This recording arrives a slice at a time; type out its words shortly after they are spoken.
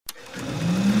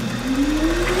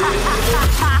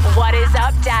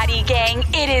What's up, Daddy Gang?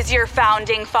 It is your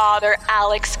founding father,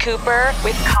 Alex Cooper,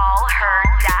 with Call Her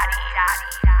Daddy.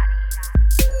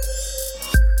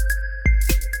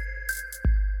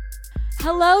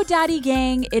 Hello, Daddy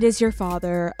Gang. It is your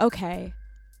father. Okay.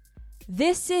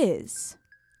 This is,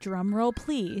 drum roll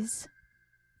please.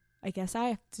 I guess I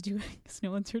have to do it because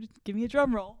no one's here to give me a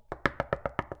drum roll.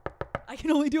 I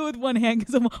can only do it with one hand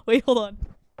because wait, hold on.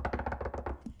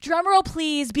 Drum roll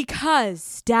please,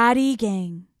 because Daddy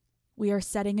Gang, we are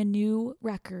setting a new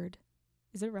record.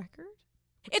 Is it a record?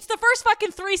 It's the first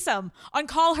fucking threesome on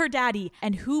Call Her Daddy.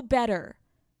 And who better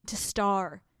to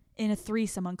star in a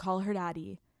threesome on Call Her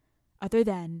Daddy other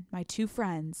than my two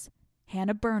friends,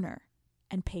 Hannah Berner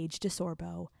and Paige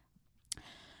Desorbo.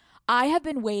 I have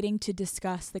been waiting to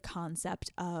discuss the concept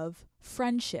of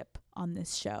friendship on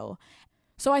this show.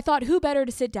 So I thought, who better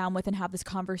to sit down with and have this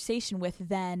conversation with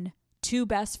than two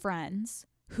best friends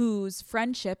whose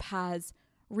friendship has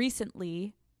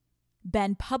recently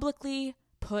been publicly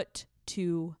put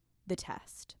to the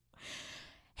test.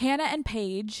 Hannah and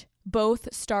Paige both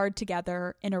starred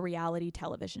together in a reality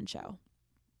television show.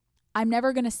 I'm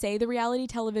never going to say the reality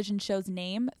television show's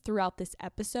name throughout this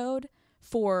episode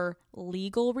for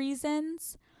legal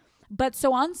reasons. But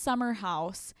so on Summer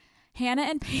House, Hannah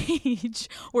and Paige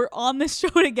were on the show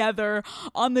together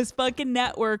on this fucking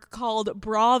network called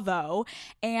Bravo.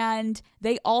 And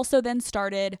they also then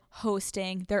started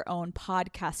hosting their own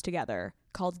podcast together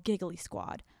called Giggly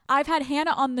Squad. I've had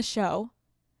Hannah on the show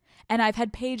and I've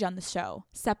had Paige on the show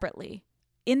separately.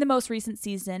 In the most recent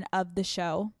season of the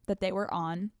show that they were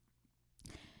on,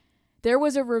 there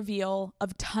was a reveal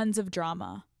of tons of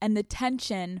drama and the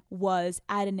tension was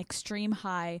at an extreme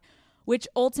high, which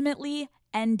ultimately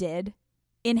ended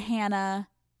in Hannah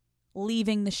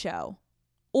leaving the show,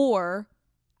 or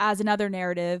as another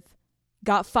narrative,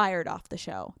 got fired off the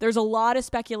show. There's a lot of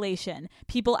speculation.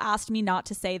 People asked me not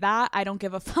to say that. I don't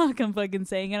give a fuck. I'm fucking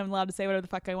saying it. I'm allowed to say whatever the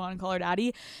fuck I want and call her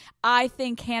daddy. I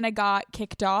think Hannah got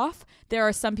kicked off. There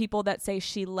are some people that say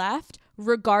she left.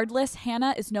 Regardless,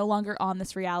 Hannah is no longer on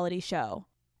this reality show.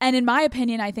 And in my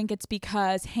opinion, I think it's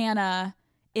because Hannah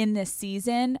in this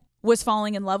season was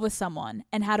falling in love with someone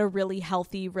and had a really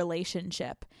healthy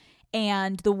relationship.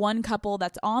 And the one couple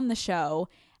that's on the show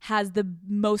has the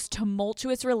most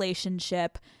tumultuous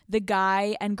relationship. The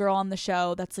guy and girl on the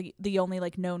show, that's like the only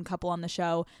like known couple on the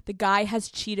show. The guy has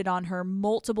cheated on her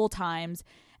multiple times.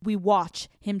 We watch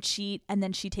him cheat and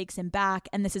then she takes him back.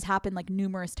 And this has happened like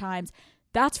numerous times.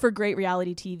 That's for great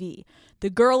reality TV. The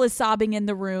girl is sobbing in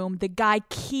the room. The guy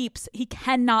he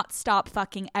cannot stop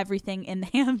fucking everything in the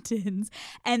Hamptons.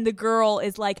 And the girl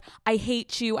is like, I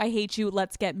hate you,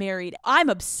 let's get married. I'm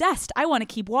obsessed. I want to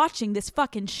keep watching this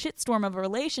fucking shitstorm of a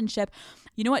relationship.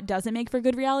 You know what doesn't make for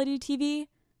good reality TV?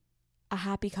 A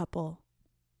happy couple.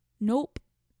 Nope.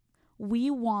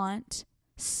 We want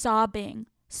sobbing,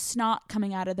 snot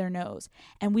coming out of their nose.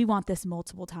 And we want this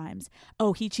multiple times.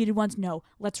 Oh, he cheated once? No,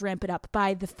 let's ramp it up.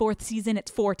 By the fourth season,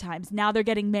 it's 4 times. Now they're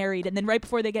getting married. And then right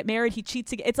before they get married, he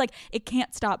cheats again. It's like, it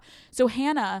can't stop. So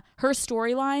Hannah, her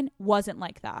storyline wasn't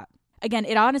like that. Again,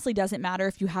 it honestly doesn't matter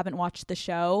if you haven't watched the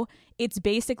show. It's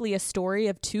basically a story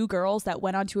of 2 girls that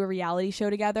went onto a reality show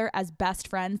together as best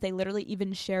friends. They literally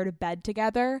even shared a bed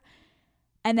together.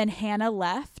 And then Hannah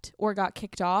left or got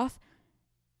kicked off.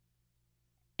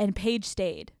 And Paige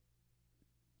stayed.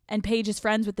 And Paige is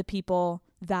friends with the people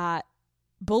that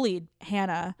bullied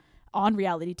Hannah on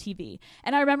reality TV.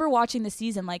 And I remember watching the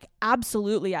season, like,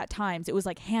 absolutely at times, it was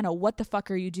like, Hannah, what the fuck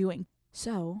are you doing?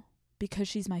 So, because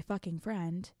she's my fucking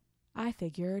friend, I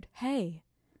figured, hey,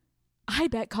 I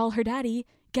bet Call Her Daddy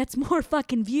gets more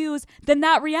fucking views than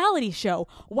that reality show.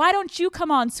 Why don't you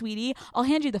come on, sweetie? I'll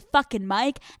hand you the fucking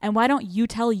mic. And why don't you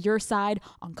tell your side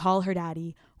on Call Her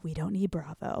Daddy? We don't need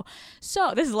Bravo.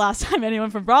 So this is the last time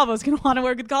anyone from Bravo is going to want to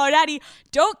work with Call Her Daddy.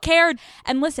 Don't care.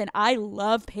 And listen, I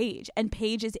love Paige. And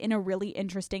Paige is in a really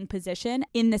interesting position.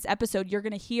 In this episode, you're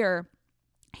going to hear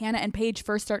Hannah and Paige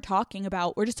first start talking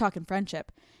about, we're just talking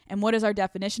friendship. And what is our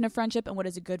definition of friendship and what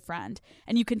is a good friend?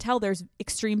 And you can tell there's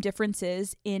extreme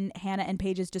differences in Hannah and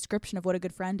Paige's description of what a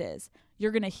good friend is.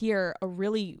 You're going to hear a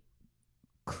really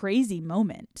crazy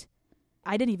moment.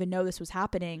 I didn't even know this was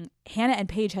happening. Hannah and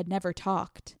Paige had never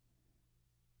talked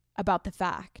about the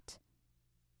fact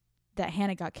that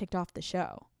Hannah got kicked off the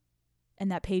show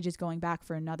and that Paige is going back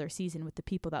for another season with the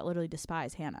people that literally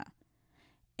despise Hannah.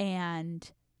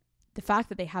 And the fact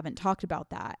that they haven't talked about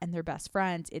that and they're best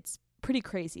friends, it's pretty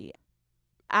crazy.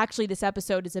 Actually, this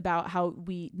episode is about how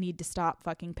we need to stop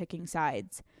fucking picking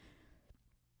sides.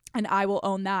 And I will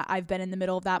own that. I've been in the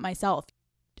middle of that myself.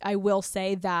 I will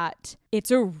say that it's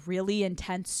a really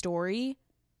intense story.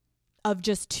 of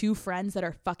just two friends that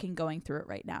are fucking going through it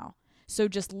right now. So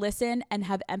just listen and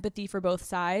have empathy for both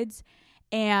sides.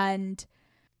 And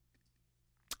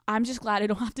I'm just glad I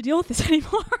don't have to deal with this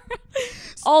anymore.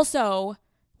 Also,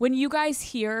 when you guys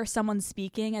hear someone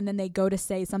speaking and then they go to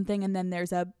say something and then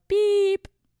there's a beep,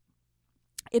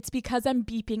 it's because I'm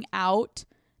beeping out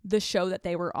the show that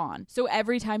they were on. So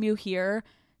every time you hear,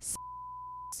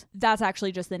 that's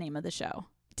actually just the name of the show.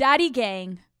 Daddy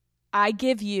Gang, I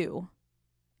give you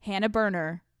Hannah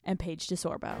Berner and Paige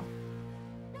Desorbo.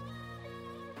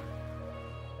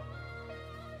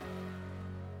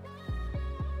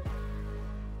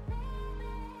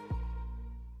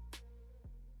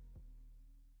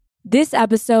 This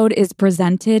episode is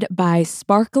presented by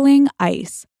Sparkling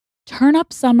Ice. Turn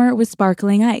up summer with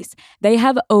Sparkling Ice. They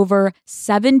have over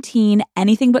 17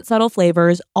 anything but subtle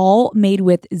flavors, all made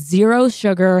with zero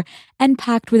sugar and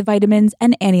packed with vitamins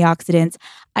and antioxidants.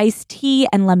 Iced tea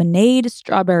and lemonade,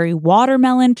 strawberry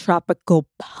watermelon, tropical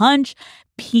punch,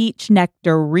 peach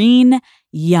nectarine.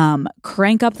 Yum.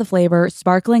 Crank up the flavor.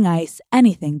 Sparkling Ice,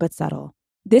 anything but subtle.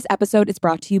 This episode is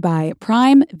brought to you by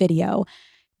Prime Video.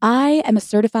 I am a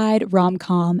certified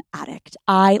rom-com addict.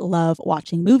 I love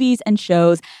watching movies and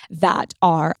shows that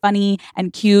are funny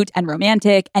and cute and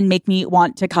romantic and make me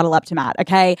want to cuddle up to Matt,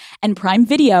 okay? And Prime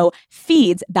Video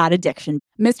feeds that addiction.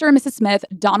 Mr. and Mrs. Smith,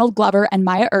 Donald Glover, and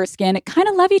Maya Erskine kind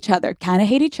of love each other, kind of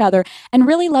hate each other, and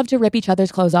really love to rip each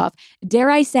other's clothes off. Dare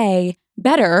I say,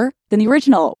 better than the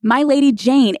original. My Lady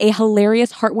Jane, a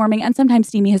hilarious, heartwarming, and sometimes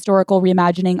steamy historical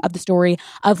reimagining of the story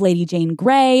of Lady Jane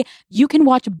Grey. You can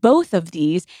watch both of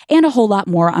these and a whole lot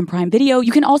more on Prime Video.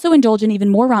 You can also indulge in even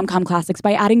more rom-com classics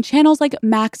by adding channels like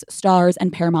Max, Stars,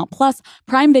 and Paramount Plus.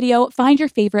 Prime Video, find your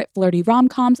favorite flirty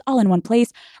rom-coms all in one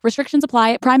place. Restrictions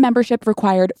apply. Prime membership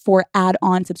required for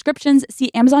add-on subscriptions.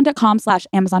 See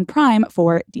Amazon.com/Amazon Prime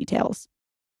for details.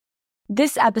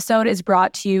 This episode is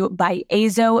brought to you by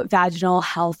Azo Vaginal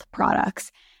Health Products.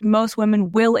 Most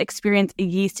women will experience a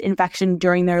yeast infection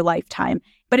during their lifetime,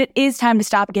 but it is time to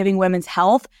stop giving women's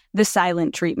health the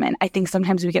silent treatment. I think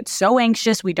sometimes we get so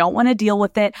anxious, we don't want to deal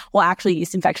with it. Well, actually,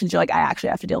 yeast infections, you're like, I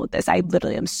actually have to deal with this. I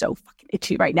literally am so fucking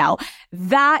itchy right now.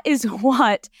 That is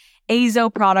what Azo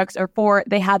products are for.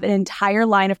 They have an entire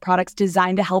line of products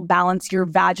designed to help balance your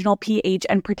vaginal pH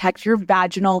and protect your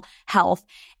vaginal health.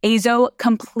 Azo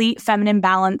Complete Feminine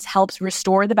Balance helps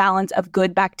restore the balance of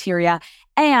good bacteria,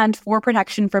 and for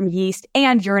protection from yeast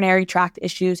and urinary tract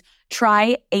issues,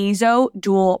 try Azo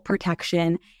Dual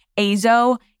Protection.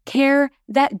 Azo, care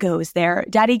that goes there.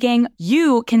 Daddy Gang,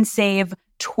 you can save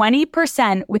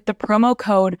 20% with the promo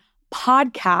code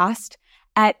PODCAST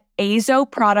at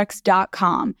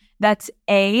azoproducts.com. That's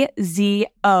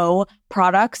AZO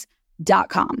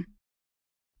products.com.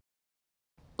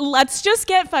 Let's just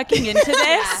get fucking into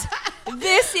this.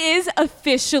 This is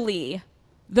officially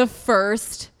the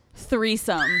first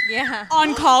threesome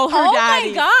on Call Her Daddy.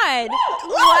 Oh my God.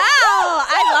 Wow.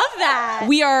 I love that.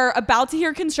 We are about to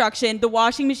hear construction. The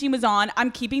washing machine was on.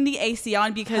 I'm keeping the AC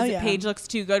on because Paige looks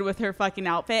too good with her fucking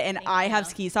outfit, and I have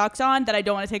ski socks on that I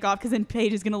don't want to take off because then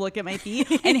Paige is going to look at my feet.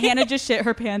 And Hannah just shit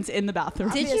her pants in the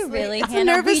bathroom. Did you really, That's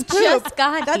Hannah? a nervous We poop. just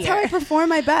got That's here. how I perform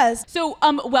my best. So,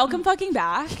 welcome fucking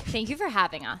back. Thank you for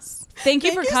having us. Thank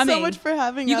you for coming. so much for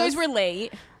having You us. guys were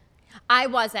late. I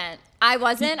wasn't.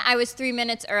 I was 3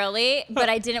 minutes early, but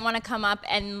I didn't want to come up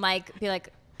and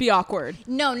Be awkward.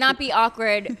 no, not be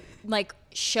awkward,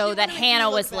 show that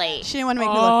Hannah was late. She didn't want to make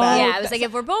me look bad. Yeah, I was like,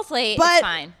 if we're both late, But it's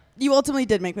fine. you ultimately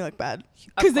did make me look bad.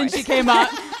 Because then she came up.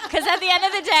 Because at the end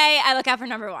of the day, I look out for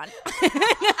number one.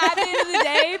 At the end of the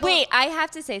day. Wait, I have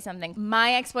to say something.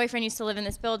 My ex-boyfriend used to live in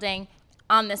this building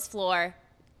on this floor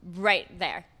right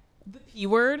there. The P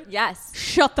word? Yes.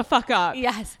 Shut the fuck up.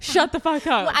 Yes. Shut the fuck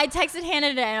up. Well, I texted Hannah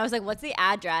today and I was like, what's the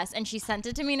address? And she sent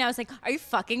it to me and I was like, are you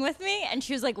fucking with me? And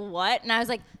she was like, what? And I was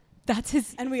like, That's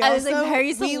his. And we I also, was like, Perry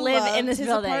used to we live in loved this his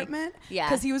building. apartment. Yeah.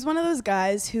 Because he was one of those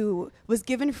guys who was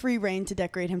given free reign to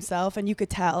decorate himself, and you could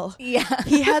tell. Yeah.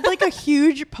 He had a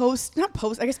huge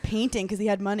painting, because he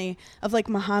had money, of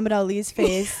Muhammad Ali's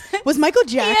face. Was Michael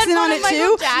Jackson one on of it Michael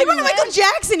too? Jackson. You remember Michael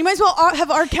Jackson? You might as well have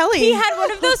R. Kelly. He had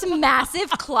one of those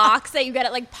massive clocks that you get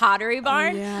at Pottery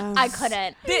Barn. yes. I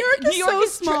couldn't. New York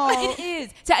is so small. It is.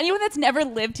 To anyone that's never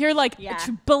lived here, Yeah.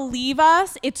 believe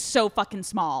us, it's so fucking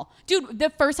small. Dude, the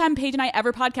first time Paige and I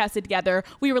ever podcasted together,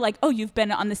 we were like, oh, you've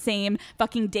been on the same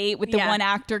fucking date with the Yeah. one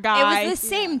actor guy. It was the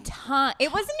same time.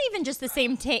 It wasn't even just the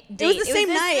same date. It was the same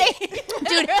night.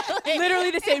 Dude,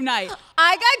 Literally the same night.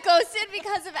 I got ghosted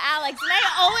because of Alex, and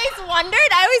I always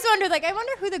wondered, like, I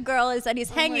wonder who the girl is that he's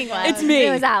hanging with. It's me.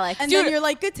 It was Alex. And Dude. then you're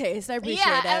like, good taste. I appreciate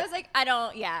it. I was like,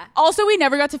 yeah. Also, we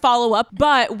never got to follow up,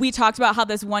 but we talked about how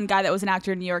this one guy that was an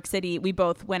actor in New York City, we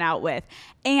both went out with.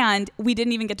 And we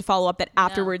didn't even get to follow up that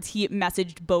afterwards he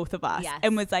messaged both of us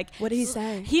and was like, what did he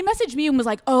say? He messaged me and was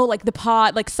like, oh, like the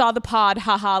pod, like saw the pod,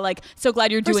 haha, like so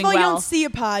glad you're First doing of all, well. you don't see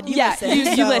a pod. You yeah, listen.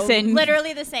 you so- listen.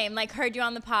 Literally the same. Like, heard you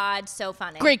on the pod. So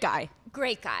funny. Great guy.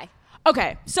 Great guy.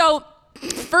 Okay, so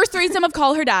first threesome of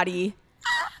Call Her Daddy.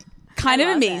 Kind of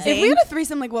love it. amazing. If we had a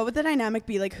threesome, like, what would the dynamic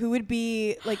be? Like, who would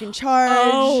be like in charge?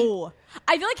 Oh.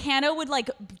 I feel like Hannah would like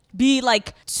be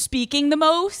like speaking the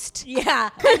most. Yeah.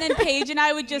 And then Paige and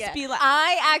I would just be like,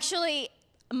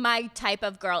 My type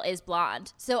of girl is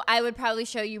blonde, so I would probably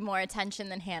show you more attention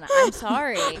than Hannah. I'm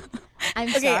sorry.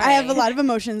 Okay, I have a lot of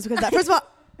emotions because that. First of all,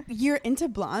 you're into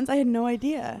blondes. I had no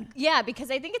idea. Yeah, because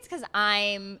I think it's because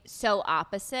I'm so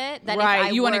opposite that right, if I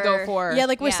you want to go for. Yeah,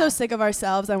 like we're so sick of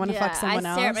ourselves. I want to fuck I someone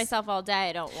stare at else. myself all day.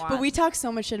 I don't want. But we talk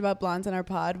so much shit about blondes on our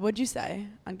pod. What'd you say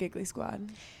on Giggly Squad?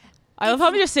 I love how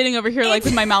I'm just sitting over here like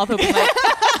with my mouth open. Like,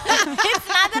 It's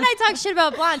not that I talk shit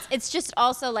about blondes. It's just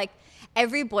also like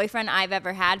every boyfriend I've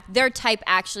ever had, their type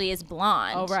actually is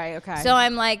blonde. oh, right, okay. So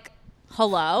I'm like,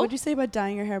 hello? What'd you say about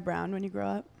dyeing your hair brown when you grow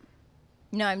up?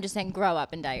 No, I'm just saying grow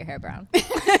up and dye your hair brown.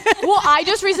 Well, I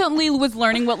just recently was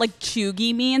learning what like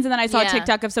chuggy means, and then I saw a Yeah.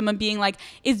 TikTok of someone being like,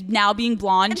 "Is now being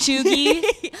blonde chuggy?"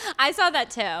 I saw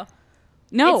that too.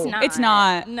 No, It's it's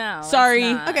not. not. No, it's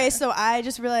sorry. not. Okay, so I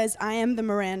just realized I am the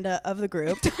Miranda of the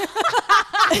group.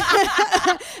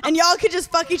 And y'all could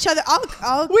just fuck each other.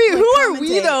 I'll Wait, like, who are we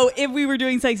commentate. though? If we were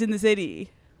doing Sex in the City,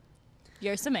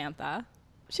 You're Samantha.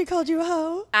 She called you a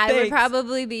hoe. I would Thanks.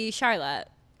 probably be Charlotte.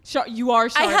 You are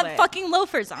Charlotte. I have fucking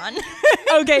loafers on.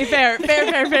 Okay, fair.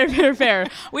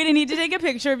 We need to take a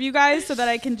picture of you guys so that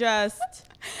I can just.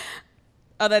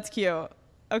 Oh, that's cute.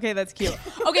 Okay, that's cute.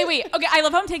 Okay, wait. Okay, I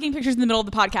love how I'm taking pictures in the middle of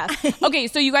the podcast. Okay,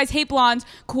 so you guys hate blondes.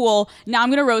 Cool. Now I'm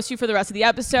going to roast you for the rest of the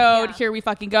episode. Yeah. Here we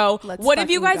fucking go. Let's What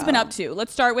have you fucking guys been go. up to?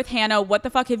 Let's start with Hannah. What the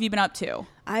fuck have you been up to?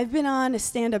 I've been on a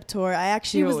stand-up tour. I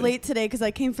actually was Dude. late today because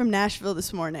I came from Nashville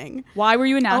this morning. Why were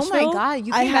you in Nashville? Oh my God,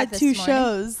 you I came had back this 2 morning.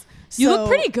 shows. You So- look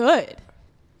pretty good.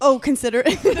 Oh, consider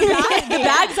it. The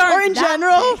bags aren't Or in that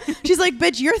general. big. She's like,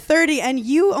 bitch, you're 30 and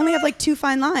you only have like 2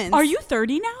 fine lines. Are you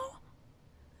 30 now?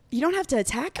 You don't have to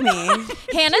attack me.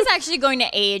 Hannah's actually going to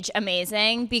age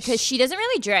amazing because she doesn't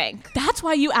really drink. That's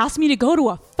why you asked me to go to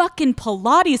a fucking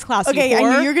Pilates class. Okay, you I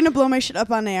whore. knew you were going to blow my shit up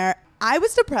on air. I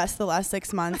was depressed the last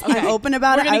 6 months. I'm open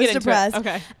about We're it. gonna I was get into it. depressed.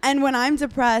 Okay. And when I'm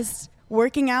depressed,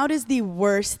 working out is the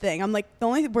worst thing. I'm like, the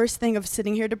only worst thing of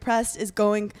sitting here depressed is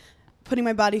putting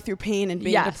my body through pain and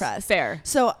being Yes, depressed. fair.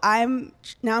 So I'm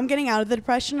getting out of the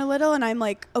depression a little, and I'm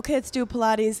like, okay, let's do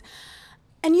Pilates.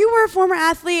 And you were a former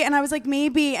athlete, and I was like,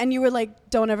 maybe. And you were like,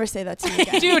 don't ever say that to me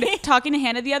again. Dude, talking to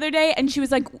Hannah the other day, and she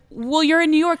was like, well, you're in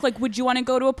New York. Like, would you want to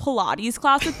go to a Pilates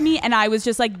class with me? And I was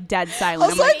just like dead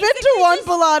silent. I'm Also, like, I've been to one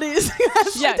Pilates.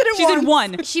 yeah, I did it she did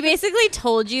once. one. She basically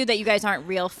told you that you guys aren't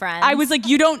real friends. I was like,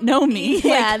 you don't know me.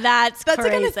 yeah, that's That's crazy.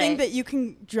 the kind of thing that you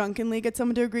can drunkenly get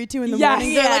someone to agree to in the Yes.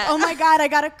 morning. They're like, Yeah. oh my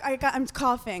God, I'm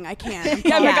coughing. I can't. I'm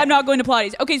Yeah, I'm like, Yeah. I'm not going to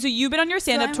Pilates. Okay, so you've been on your So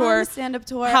stand-up I'm tour. on a stand-up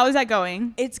tour. How is that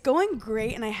going? It's going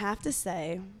great, and I have to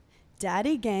say,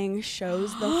 Daddy Gang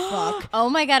shows the fuck. Oh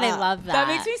my God, I love that. That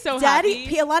makes me so Daddy,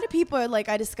 happy. a lot of people are like,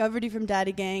 I discovered you from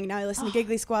Daddy Gang. Now I listen to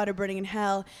Giggly Squad or Burning in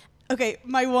Hell. Okay,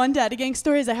 my one Daddy Gang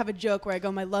story is I have a joke where I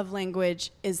go, my love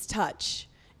language is touch.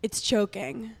 It's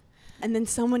choking. And then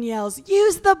someone yells,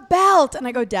 use the belt. And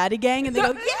I go, Daddy Gang. And they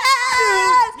go,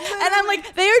 yes. And I'm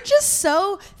like,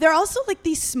 they're also like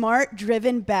these smart,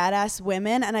 driven, badass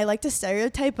women. And I like to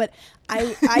stereotype, but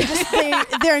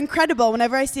they're incredible.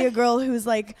 Whenever I see a girl who's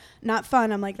like not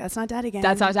fun, I'm like, that's not Daddy Gang.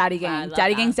 That's not Daddy I Gang. love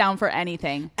Daddy that. Gang's down for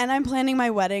anything. And I'm planning my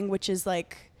wedding, which is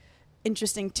like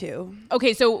interesting too.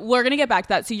 Okay, so we're going to get back to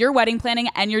that. So you're wedding planning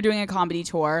and you're doing a comedy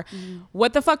tour.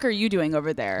 What the fuck are you doing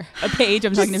over there? Paige,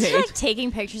 I'm talking to Just Paige. like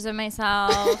taking pictures of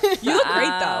myself. You look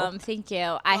great, though. Thank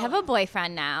you. I have a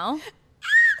boyfriend now.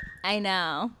 I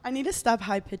know. I need to stop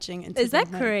high pitching. Into Is that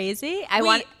things. crazy?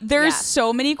 Wait, there's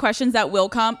so many questions that will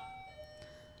come.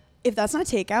 If that's not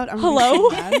takeout, I'm Hello?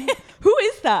 really mad. Who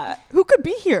is that? Who could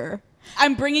be here?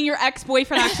 I'm bringing your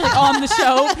ex-boyfriend actually on the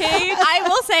show, Paige. I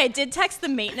will say I did text the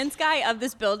maintenance guy of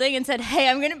this building and said, hey,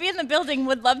 I'm going to be in the building.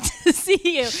 Would love to see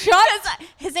you.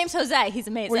 His name's Jose. He's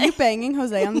amazing. Were you banging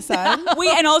Jose on the side? Wait,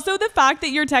 and also the fact that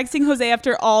you're texting Jose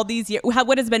after all these years.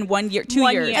 What has been 1 year, 2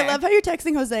 years? I love how you're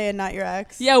texting Jose and not your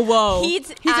ex. Yeah, whoa. He's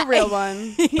a real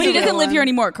one. But he doesn't live here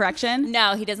anymore, correction?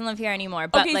 No, he doesn't live here anymore.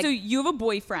 But Okay, so you have a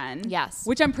boyfriend. Yes.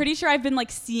 Which I'm pretty sure I've been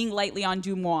like seeing lightly on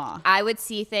Dumois. I would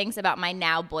see things about my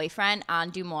now boyfriend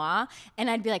on Dumois, and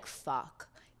I'd be like, fuck.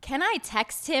 Can I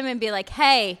text him and be like,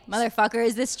 hey, motherfucker,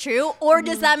 is this true? Or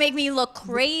does that make me look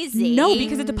crazy? No,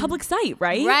 because it's a public site,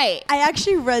 right? Right. I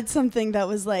actually read something that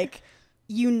was like,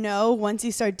 once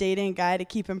you start dating a guy to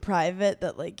keep him private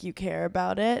that like you care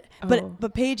about it.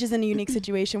 But Paige is in a unique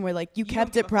situation where like you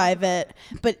kept it private,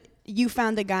 but you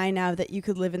found a guy now that you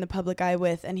could live in the public eye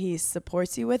with and he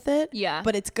supports you with it. Yeah.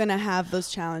 But it's going to have those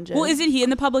challenges. Well, isn't he in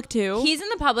the public too? He's in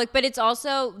the public, but it's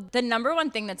also the number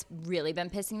one thing that's really been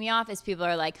pissing me off is people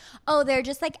are like, oh, they're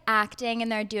just like acting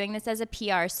and they're doing this as a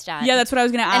PR stunt. Yeah, that's what I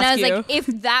was going to ask you. And I was like,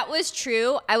 if that was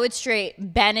true, I would straight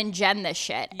Ben and Jen this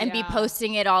shit and be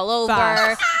posting it all over.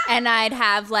 Facts. And I'd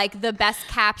have like the best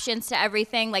captions to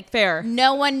everything. Like, fair.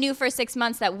 No one knew for 6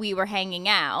 months that we were hanging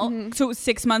out. Mm-hmm. So it was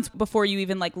 6 months before you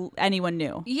even like anyone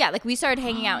knew. Yeah, like we started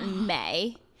hanging out in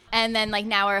May, and then like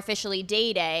now we're officially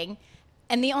dating.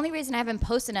 And the only reason I haven't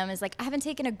posted him is like I haven't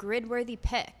taken a grid-worthy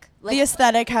pic. Like, the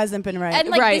aesthetic hasn't been right. and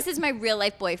like Right. this is my real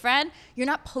life boyfriend. You're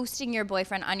not posting your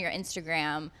boyfriend on your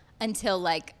Instagram until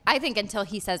like I think until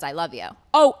he says I love you.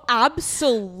 Oh,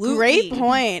 absolutely. Great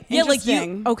point. Yeah, like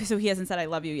Interesting. you. Okay, so he hasn't said I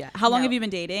love you yet. How long No. have you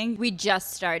been dating? We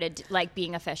just started like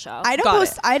being official. I Got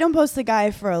don't post the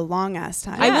guy for a long ass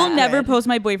time. I will Yeah. never post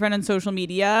my boyfriend on social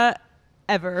media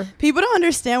ever. People don't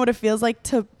understand what it feels like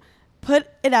to put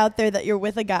it out there that you're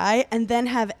with a guy and then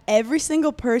have every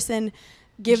single person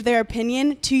give their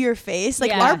opinion to your face.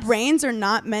 Like Yes. our brains are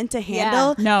not meant to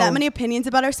handle No. that many opinions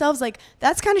about ourselves. Like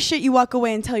that's kind of shit you walk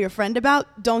away and tell your friend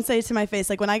about. Don't say it to my face.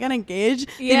 Like when I got engaged,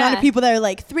 the amount of Yeah. people that are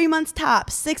like 3 months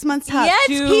tops, 6 months tops. Yes,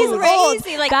 Dude. he's old.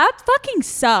 crazy. Like That fucking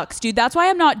sucks, dude. That's why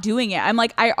I'm not doing it. I'm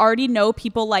like, I already know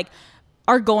people like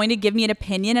are going to give me an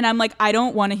opinion and I'm like, I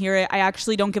don't want to hear it. I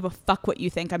actually don't give a fuck what you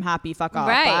think. I'm happy. Fuck off.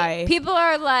 right. Bye. People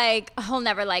are like, he'll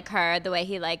never like her the way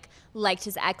he like liked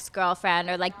his ex-girlfriend,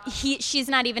 or like she's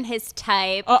not even his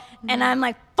type. And I'm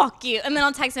like, fuck you. And then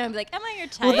I'll text him and be like, am I your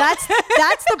type? Well, that's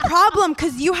the problem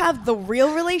because you have the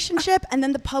real relationship and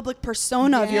then the public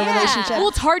persona of your Yeah. relationship. Well,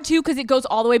 it's hard too because it goes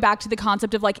all the way back to the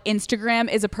concept of like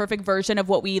Instagram is a perfect version of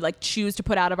what we like choose to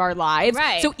put out of our lives.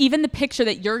 Right. So even the picture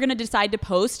that you're gonna decide to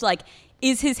post, like,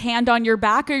 is his hand on your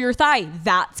back or your thigh?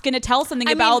 That's gonna tell something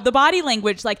about the body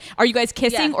language. Like, are you guys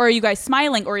kissing Yeah. or are you guys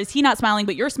smiling, or is he not smiling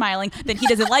but you're smiling? Then he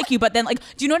doesn't like you. But then, like,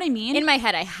 do you know what I mean? in my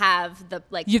head, I have the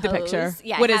like. You have the pose. picture.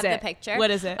 Yeah, What I is have it? the picture.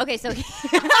 What is it? Okay, so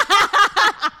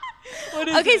What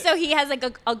is okay, it? so he has like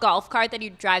a golf cart that he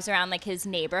drives around like his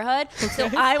neighborhood. So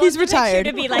I want He's the picture retired.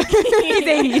 to be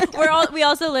like we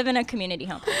also live in a community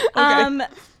home.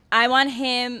 I want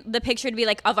the picture to be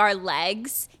like of our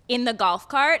legs in the golf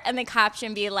cart, and the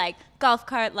caption be like golf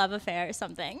cart love affair or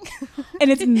something. And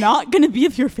it's not gonna be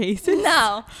of your faces.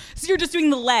 No. So you're just doing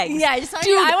the legs. Yeah, I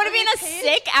want to be in a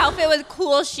sick outfit with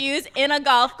cool shoes in a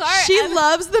golf cart. She and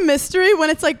loves the mystery when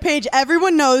it's like, Paige,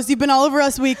 everyone knows you've been all over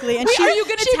Us Weekly. And Wait, she, are you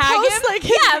gonna she tag posts, him? Like,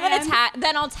 yeah, I'm gonna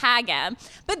then I'll tag him.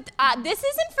 But this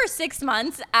isn't for 6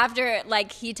 months after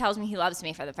like he tells me he loves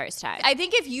me for the first time. I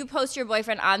think if you post your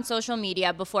boyfriend on social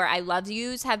media before I love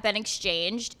yous have been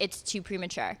exchanged, it's too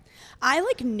premature. I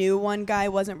like knew one guy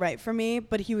wasn't right for me,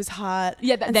 but he was hot.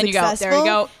 Yeah, and then you go. There you successful.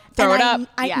 go. Throw And it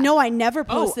up. Yeah. No, I never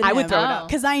posted I would him throw it up.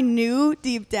 because I knew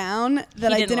deep down that He I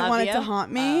didn't didn't love want it you? to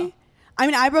haunt me. I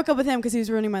mean, I broke up with him because he was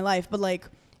ruining my life, but like,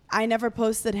 I never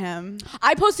posted him.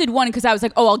 I posted one because I was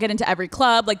like, oh, I'll get into every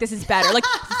club. Like, this is better. Like,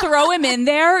 throw him in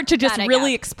there to just Gotta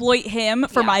really go. exploit him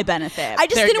for Yeah. my benefit. I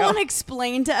just There you didn't go. want to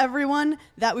explain to everyone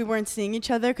that we weren't seeing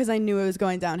each other because I knew it was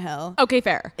going downhill. Okay,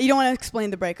 fair. You don't want to explain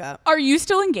the breakup. Are you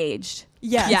still engaged?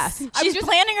 Yes. Yes. I was She's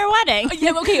planning her wedding.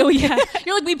 Yeah, okay. Oh, yeah.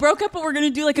 You're like, we broke up, but we're going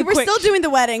to do like a We're quick. still doing the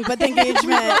wedding, but the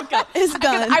engagement is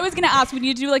done. I was going to ask, when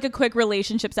you do like a quick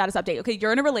relationship status update. Okay,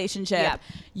 you're in a relationship. Yep.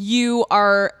 You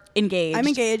are engaged. I'm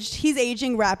engaged. He's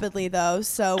aging rapidly though,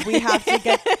 so we have to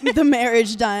get the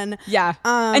marriage done. Yeah.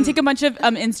 And take a bunch of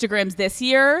Instagrams this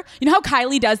year. You know how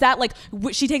Kylie does that? Like,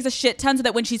 she takes a shit ton so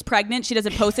that when she's pregnant, she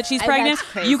doesn't post that she's pregnant.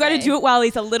 That's You got to crazy. do it while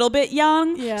he's a little bit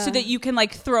young, Yeah. so that you can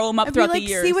like throw him up I'd be throughout like, the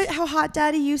years. see how hot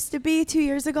daddy used to be 2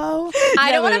 years ago?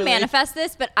 I don't want to literally. manifest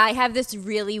this, but I have this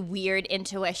really weird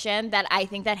intuition that I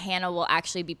think that Hannah will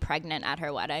actually be pregnant at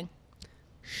her wedding.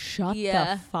 Shut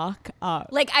Yeah. the fuck up.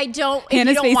 Like I don't. If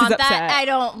Hannah's you face don't is want that, upset. I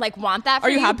don't like want that for Are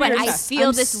you happy But or I upset? feel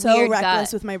I'm this so weird reckless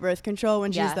gut. with my birth control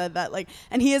when she Yeah. said that. Like,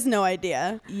 and he has no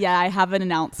idea. Yeah, I have an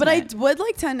announcement. But I would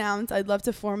like to announce I'd love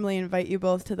to formally invite you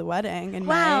both to the wedding in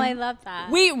Wow, May. I love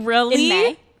that. Wait, really? In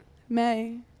May?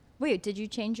 May. Wait, did you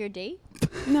change your date?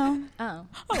 No. Oh.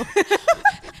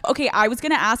 Okay, I was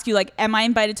gonna ask you, like, am I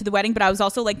invited to the wedding? But I was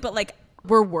also like, but like,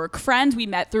 we're work friends. We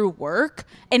met through work,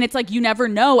 and it's like you never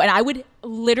know. And I would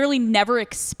literally never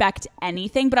expect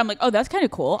anything, but I'm like, oh, that's kind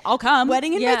of cool. I'll come.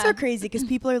 Wedding invites Yeah. are crazy because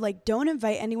people are like, don't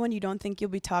invite anyone you don't think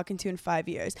you'll be talking to in 5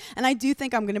 years. And I do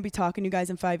think I'm going to be talking to you guys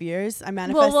in 5 years. I'm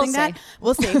manifesting we'll that. see.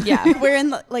 We'll see. Yeah. We're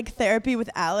in like therapy with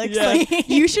Alex. Like,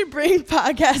 you should bring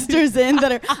podcasters in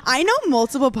that are, I know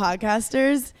multiple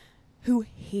podcasters who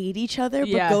hate each other but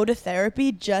Yeah. go to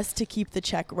therapy just to keep the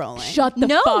check rolling. Shut the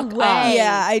No fuck way. up.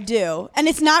 Yeah, I do. And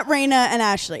it's not Raina and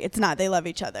Ashley. It's not. They love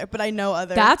each other. But I know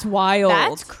other. That's wild.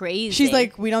 That's crazy. She's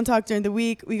like, we don't talk during the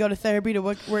week. We go to therapy to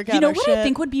work out You know our what shit. I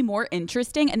think would be more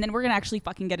interesting, and then we're gonna actually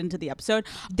fucking get into the episode.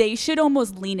 They should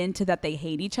almost lean into that they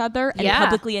hate each other and Yeah.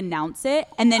 publicly announce it,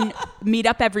 and then meet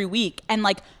up every week and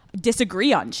like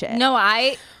disagree on shit. No, I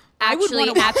would actually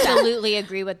wanna watch that. absolutely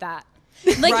agree with that.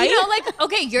 Like, Right? you know, like,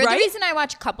 okay, you're Right? the reason I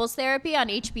watch couples therapy on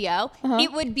HBO.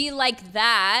 It would be like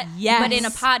that, Yes. but in a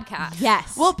podcast.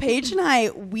 Yes. Well, Paige and I,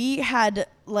 we had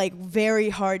like very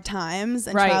hard times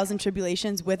and Right. trials and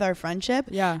tribulations with our friendship.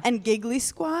 Yeah. And Giggly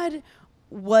Squad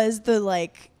was the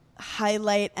like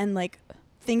highlight and like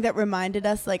thing that reminded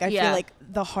us, like, I Yeah. feel like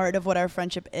the heart of what our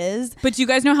friendship is. But do you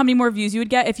guys know how many more views you would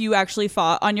get if you actually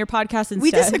fought on your podcast instead?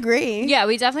 We disagree. Yeah,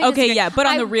 we definitely Okay, disagree. yeah, but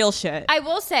on I- the real shit. I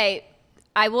will say,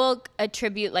 I will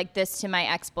attribute like this to my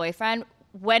ex-boyfriend.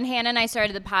 When Hannah and I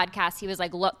started the podcast, he was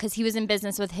like, look, because he was in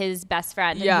business with his best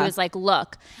friend. And Yeah. he was like,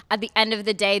 look, at the end of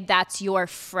the day, that's your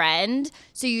friend.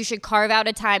 So you should carve out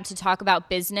a time to talk about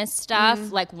business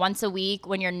stuff like once a week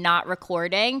when you're not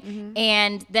recording.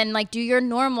 And then like do your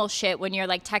normal shit when you're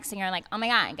like texting her like, oh my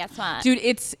God, guess what? Dude,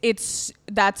 it's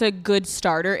that's a good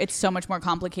starter. It's so much more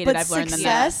complicated. But I've learned than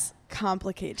that. success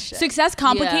complicates shit. Success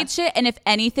complicates shit, and if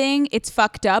anything, it's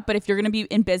fucked up. But if you're gonna be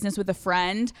in business with a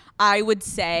friend, I would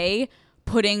say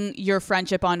putting your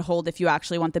friendship on hold if you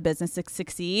actually want the business to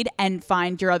succeed, and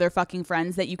find your other fucking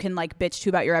friends that you can like bitch to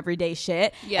about your everyday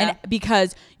shit. Yeah. And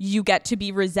because you get to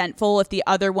be resentful if the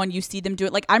other one, you see them do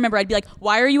it. Like I remember I'd be like,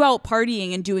 why are you out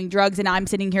partying and doing drugs and I'm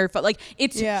sitting here like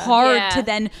it's Yeah. hard Yeah. to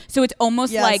then, so it's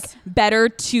almost Yes. like better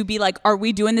to be like, are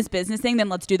we doing this business thing? Then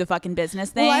let's do the fucking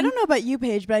business thing. Well, I don't know about you,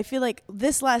 Paige, but I feel like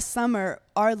this last summer,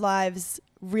 our lives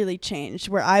really changed,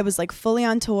 where I was like fully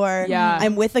on tour. Yeah.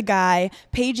 I'm with a guy.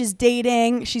 Paige is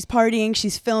dating. She's partying.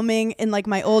 She's filming in like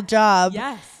my old job.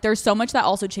 Yes. There's so much that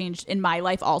also changed in my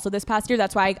life also this past year.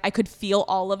 That's why I could feel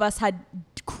all of us had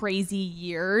crazy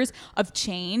years of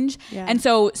change. Yeah. And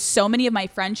so many of my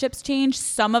friendships changed.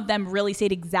 Some of them really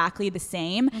stayed exactly the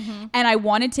same. And I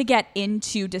wanted to get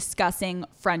into discussing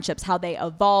friendships, how they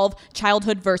evolve,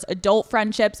 childhood versus adult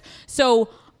friendships. So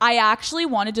I actually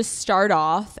wanted to start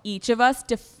off each of us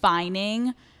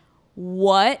defining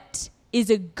what is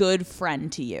a good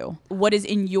friend to you. What is,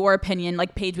 in your opinion,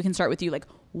 like Paige, we can start with you. Like,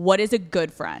 what is a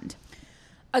good friend?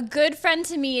 A good friend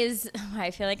to me is, I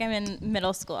feel like I'm in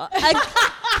middle school.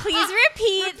 Please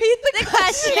repeat the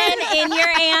question in your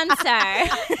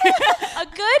answer. A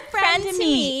good friend to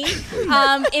me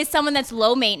is someone that's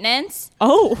low maintenance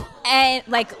Oh, and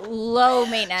like low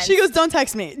maintenance. She goes, don't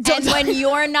text me. And when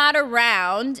you're not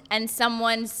around and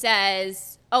someone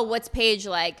says, oh, what's Paige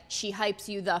like? She hypes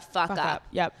you the fuck up.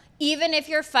 Yep. Even if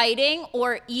you're fighting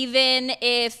or even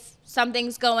if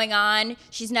something's going on,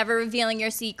 she's never revealing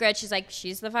your secret. She's like,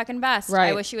 she's the fucking best. I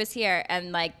Right. wish she was here.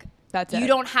 And like, That's you it.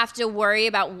 don't have to worry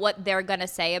about what they're going to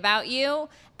say about you.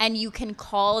 And you can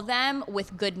call them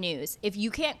with good news. If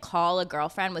you can't call a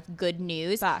girlfriend with good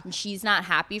news Fact. and she's not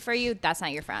happy for you, that's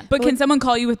not your friend. But can someone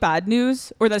call you with bad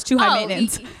news, or that's too high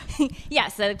maintenance?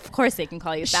 Yes, of course they can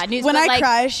call you with bad news. when but I like,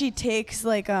 cry, she takes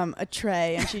like a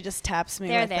tray and she just taps me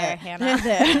They're with there, it. Hannah.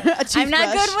 They're there.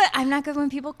 I'm not good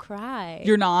when people cry.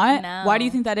 You're not? No. Why do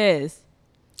you think that is?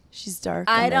 She's dark.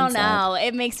 I on the don't inside. know.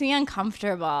 It makes me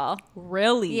uncomfortable.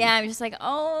 Really? Yeah, I'm just like,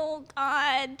 oh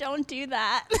God, don't do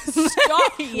that.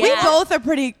 Stop. Yeah. We both are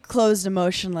pretty closed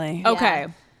emotionally. Okay. Yeah.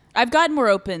 I've gotten more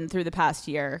open through the past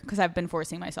year because I've been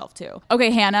forcing myself to.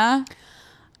 Okay, Hannah.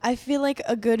 I feel like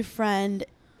a good friend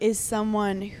is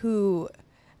someone who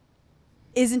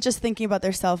isn't just thinking about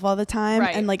their self all the time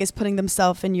Right. and like is putting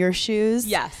themselves in your shoes.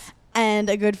 Yes. And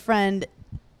a good friend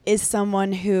is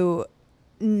someone who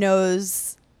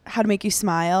knows how to make you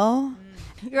smile.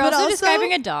 You're But also also-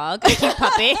 describing a dog, a cute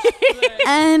puppy.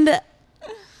 And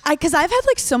Because I've had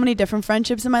like so many different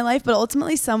friendships in my life, but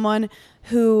ultimately someone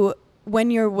who,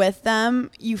 when you're with them,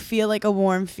 you feel like a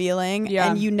warm feeling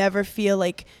and you never feel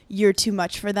like you're too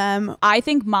much for them. I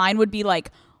think mine would be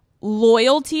like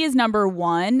loyalty is number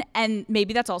one, and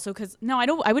maybe that's also because I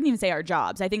wouldn't even say our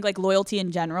jobs. I think like loyalty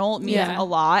in general means a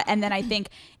lot, and then I think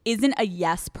isn't a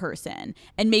yes person,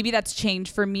 and maybe that's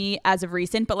changed for me as of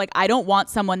recent, but like I don't want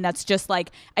someone that's just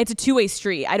like, it's a two-way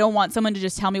street. I don't want someone to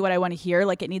just tell me what I want to hear.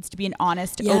 Like it needs to be an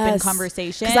honest open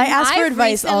conversation. Because I ask for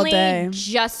advice all day.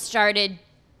 Just started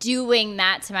doing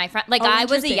that to my friend. Like I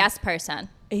was a yes person.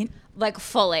 Like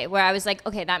fully, where I was like,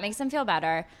 okay, that makes them feel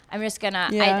better. I'm just gonna,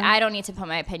 I don't need to put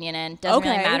my opinion in. Doesn't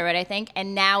really matter what I think.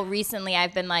 And now recently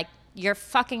I've been like, you're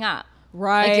fucking up.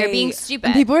 Right. Like you're being stupid.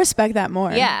 And people respect that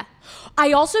more. Yeah.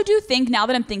 I also do think, now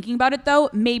that I'm thinking about it though,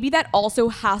 maybe that also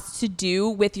has to do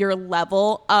with your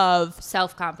level of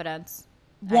self-confidence.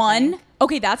 One,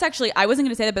 okay, that's actually, I wasn't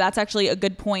going to say that, but that's actually a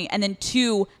good point. And then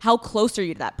two, how close are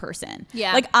you to that person?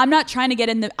 Yeah. Like, I'm not trying to get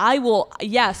in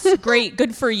yes, great,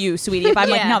 good for you, sweetie. If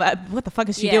I'm like, no, what the fuck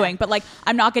is she doing? But like,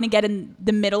 I'm not going to get in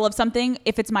the middle of something.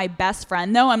 If it's my best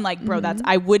friend though, I'm like, bro,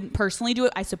 I wouldn't personally do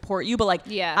it. I support you, but like,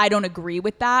 I don't agree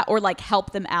with that, or like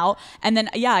help them out. And then,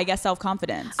 I guess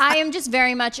self-confidence. I am just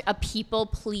very much a people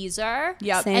pleaser.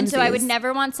 Yep. And so I would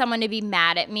never want someone to be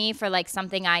mad at me for like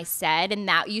something I said. And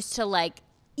that used to like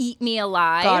eat me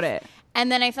alive. Got it. And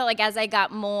then I felt like as I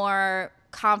got more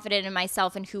confident in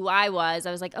myself and who I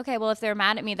was like, okay, well, if they're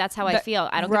mad at me, that's how I feel.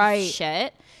 I don't give a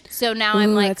shit. So now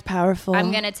I'm like, that's powerful.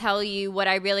 I'm going to tell you what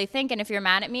I really think. And if you're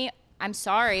mad at me, I'm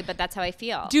sorry, but that's how I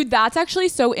feel. Dude, that's actually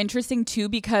so interesting too,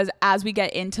 because as we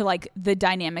get into like the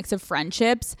dynamics of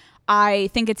friendships, I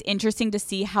think it's interesting to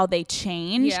see how they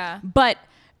change. Yeah. But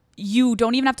you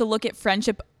don't even have to look at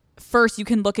friendship first. You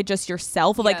can look at just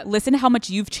yourself. Like, listen to how much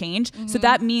you've changed. So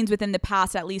that means within the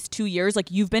past at least 2 years,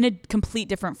 like you've been a complete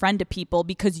different friend to people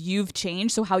because you've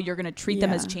changed. So how you're going to treat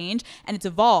them has changed, and it's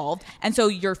evolved. And so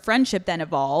your friendship then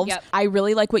evolves. Yep. I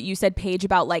really like what you said, Paige,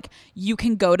 about like you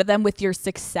can go to them with your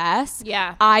success.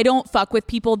 Yeah. I don't fuck with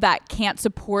people that can't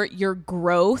support your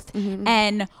growth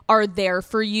and are there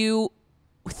for you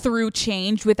through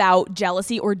change without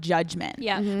jealousy or judgment.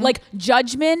 Like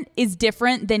judgment is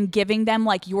different than giving them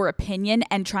like your opinion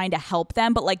and trying to help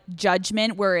them, but like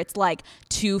judgment where it's like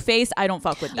two-faced, I don't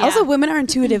fuck with that. Also, women are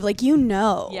intuitive. Like, you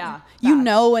know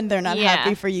when they're not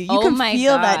happy for you. You can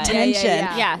feel that tension.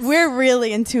 Yes. We're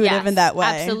really intuitive in that way.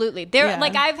 Absolutely.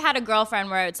 Like I've had a girlfriend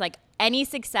where it's like any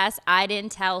success, I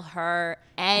didn't tell her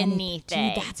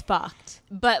anything. Dude, that's fucked.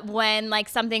 But when like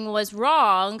something was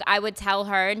wrong, I would tell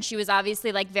her, and she was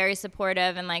obviously like very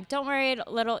supportive and like, don't worry,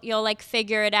 you'll like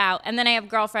figure it out. And then I have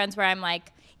girlfriends where I'm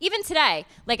like, even today,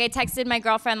 like I texted my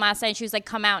girlfriend last night and she was like,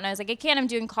 come out. And I was like, I can't, I'm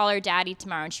doing Call Her Daddy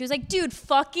tomorrow. And she was like, dude,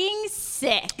 fucking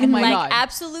sick. Oh my like God.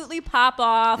 Absolutely pop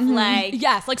off. Like,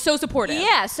 yes, like so supportive.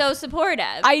 Yeah, so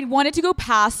supportive. I wanted to go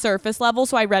past surface level,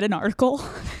 so I read an article.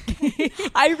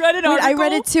 I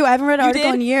read it too. I haven't read an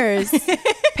article in years.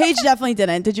 Paige definitely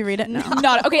didn't. Did you read it? No.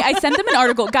 Not okay. I sent them an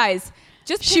article, guys.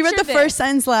 Just she read the first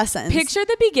sentence, last sentence. Picture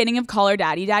the beginning of Call Her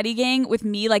Daddy Gang with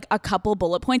me, like a couple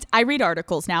bullet points. I read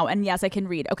articles now, and yes, I can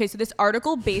read. Okay, so this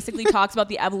article basically talks about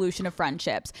the evolution of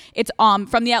friendships. It's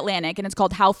from The Atlantic, and it's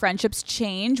called How Friendships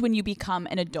Change When You Become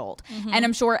an Adult. And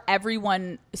I'm sure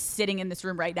everyone sitting in this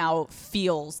room right now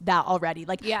feels that already.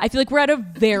 Like, I feel like we're at a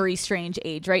very strange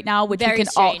age right now, which very we can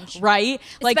strange. all, right?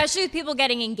 Like, especially with people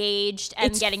getting engaged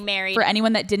and getting married. For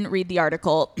anyone that didn't read the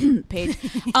article, Paige,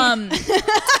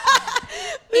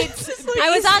 I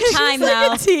was on time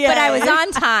though, but I was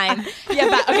on time.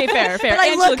 Okay, fair. But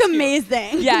I look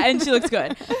amazing. Yeah, and she looks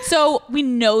good. So we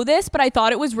know this, but I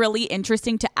thought it was really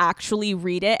interesting to actually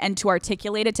read it and to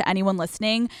articulate it to anyone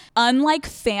listening. Unlike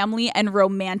family and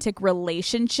romantic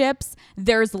relationships,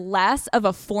 there's less of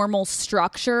a formal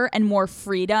structure and more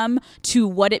freedom to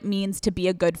what it means to be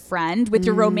a good friend. With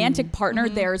your romantic partner,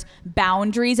 there's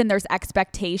boundaries and there's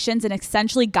expectations and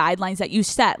essentially guidelines that you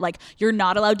set. Like, you're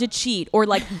not allowed to cheat, or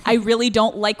like, I really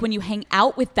don't like when you hang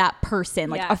out with that person.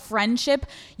 Like a friendship,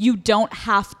 you don't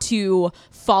have to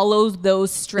follow those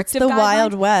strict guidelines. It's the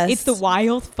Wild West. It's the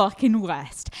wild fucking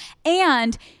West.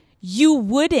 And you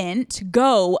wouldn't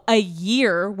go a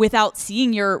year without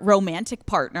seeing your romantic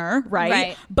partner,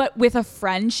 right? But with a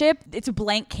friendship, it's a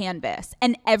blank canvas,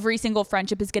 and every single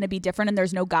friendship is going to be different, and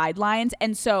there's no guidelines.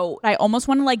 And so I almost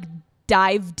want to like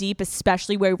dive deep,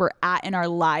 especially where we're at in our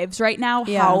lives right now,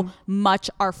 how much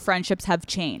our friendships have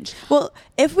changed. Well,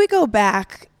 if we go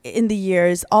back in the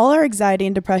years, all our anxiety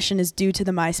and depression is due to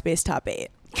the MySpace top 8.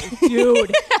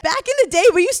 Dude. Back in the day,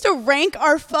 we used to rank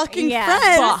our fucking friends.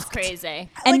 That's crazy.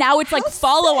 And now it's how like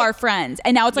follow sick. our friends.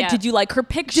 And now it's like, Yeah. did you like her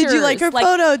pictures? Did you like her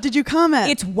photo? Did you comment?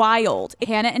 It's wild.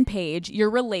 Hannah and Paige, your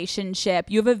relationship,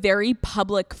 you have a very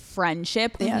public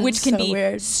friendship, Yeah, which it's can so be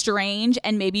weird. strange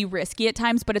and maybe risky at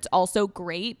times, but it's also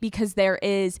great because there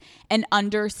is an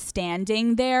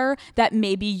understanding there that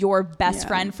maybe your best Yeah.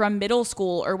 friend from middle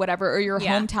school or whatever, or your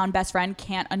Yeah. hometown best friend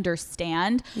can't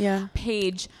understand. Yeah.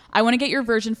 Paige, I want to get your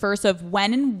version first of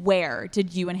when and where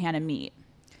did you and Hannah meet?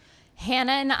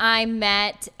 Hannah and I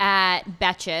met at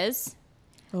Betches.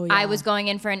 Oh, I was going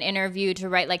in for an interview to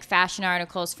write like fashion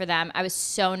articles for them. I was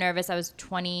so nervous. I was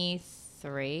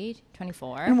 23,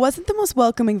 24. And wasn't the most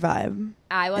welcoming vibe.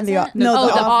 I wasn't. the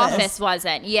office.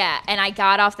 Wasn't. Yeah. And I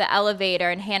got off the elevator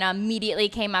and Hannah immediately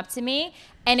came up to me.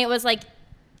 And it was like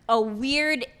a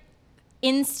weird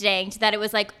instinct that it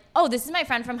was like, oh, this is my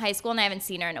friend from high school and I haven't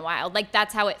seen her in a while. Like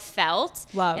that's how it felt.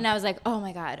 Wow. And I was like, oh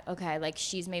my God, okay, like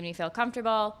she's made me feel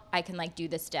comfortable. I can like do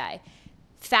this day.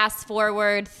 Fast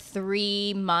forward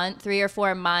 3 or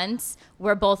 4 months,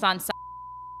 we're both on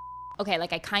okay,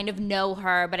 like I kind of know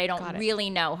her, but I don't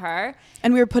really know her.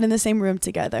 And we were put in the same room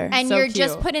together. And So you're cute.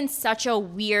 just put in such a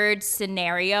weird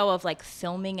scenario of like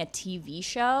filming a TV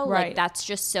show. Right. Like that's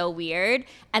just so weird.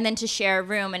 And then to share a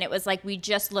room, and it was like we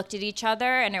just looked at each other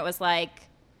and it was like,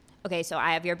 okay, so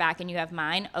I have your back and you have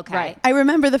mine. Okay. Right. I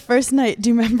remember the first night. Do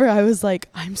you remember? I was like,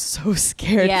 I'm so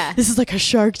scared. Yeah. This is like a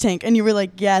Shark Tank. And you were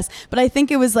like, yes. But I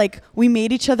think it was like we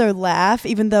made each other laugh,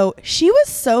 even though she was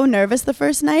so nervous the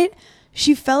first night.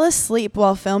 She fell asleep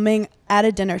while filming at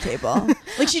a dinner table.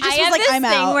 Like she just I was have like, this I'm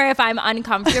thing out. where if I'm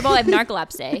uncomfortable, I have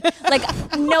narcolepsy. Like,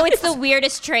 no, it's the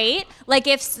weirdest trait. Like,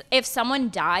 if someone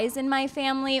dies in my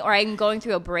family or I'm going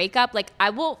through a breakup, like I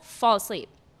will fall asleep.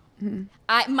 Mm-hmm.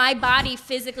 My body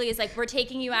physically is like, we're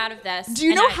taking you out of this. Do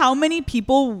you And know how many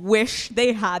people wish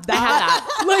they had that? I have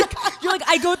that. Like, you're like,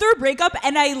 I go through a breakup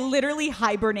and I literally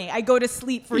hibernate. I go to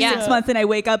sleep for Yeah. 6 months and I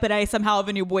wake up and I somehow have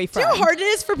a new Do boyfriend. you know how hard it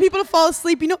is for people to fall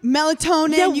asleep? You know,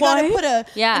 melatonin. Yeah, you gotta what? put an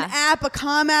Yeah. app, a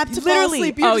calm app to fall Literally.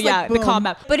 asleep. You're Oh just yeah, like, the boom. calm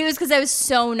app. But it was because I was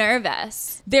so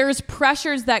nervous. There's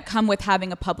pressures that come with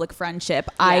having a public friendship.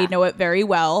 I Yeah. know it very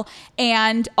well.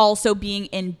 And also being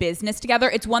in business together.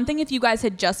 It's one thing if you guys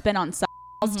had just been on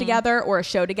together or a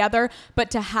show together,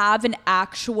 but to have an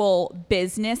actual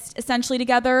business essentially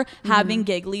together, having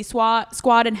Giggly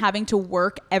Squad and having to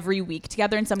work every week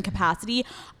together in some capacity,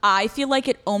 I feel like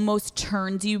it almost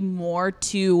turns you more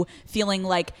to feeling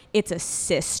like it's a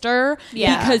sister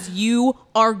Yeah. because you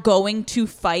are going to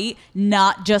fight,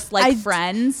 not just like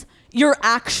friends. You're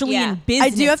actually Yeah. in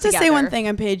business I do have to say together. one thing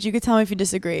on Paige. You could tell me if you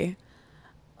disagree.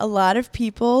 A lot of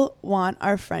people want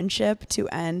our friendship to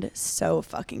end so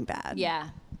fucking bad. Yeah.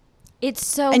 It's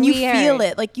so And you weird. feel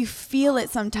it. Like, you feel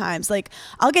it sometimes. Like,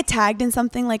 I'll get tagged in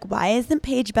something like, why isn't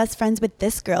Paige best friends with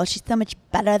this girl? She's so much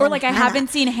better than Or like I Hannah. haven't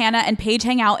seen Hannah and Paige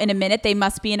hang out in a minute. They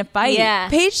must be in a fight. Yeah.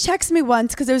 Paige texted me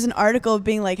once because there was an article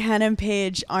being like, Hannah and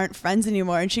Paige aren't friends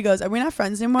anymore. And she goes, are we not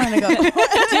friends anymore? And I go,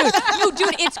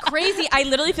 Dude, it's crazy. I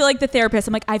literally feel like the therapist.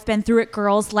 I'm like, I've been through it,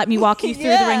 girls. Let me walk you through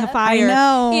the ring of fire. I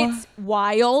know. It's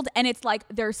wild. And it's like,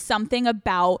 there's something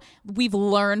about, we've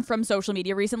learned from social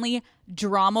media recently,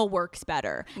 drama works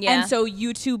better. Yeah. And so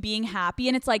you two being happy,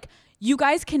 and it's like, you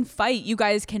guys can fight, you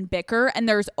guys can bicker, and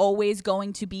there's always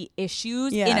going to be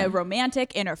issues in a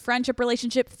romantic, in a friendship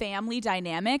relationship, family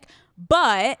dynamic.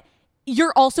 But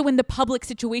you're also in the public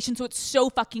situation, so it's so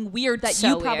fucking weird that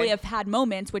you probably have had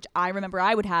moments, which I remember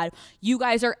I would have. You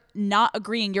guys are not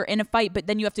agreeing, you're in a fight, but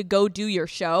then you have to go do your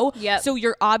show. Yep. So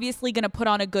you're obviously going to put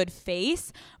on a good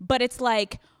face, but it's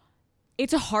like,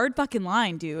 it's a hard fucking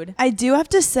line, dude. I do have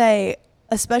to say,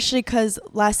 especially because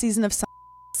last season of Science,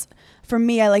 for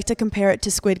me, I like to compare it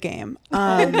to Squid Game.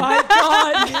 My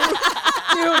God, dude.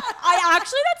 I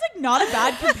actually, that's like not a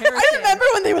bad comparison. I remember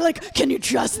when they were like, can you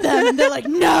trust them? And they're like,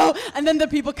 no. And then the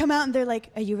people come out and they're like,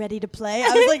 are you ready to play? I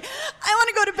was like, I want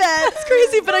to go to bed. It's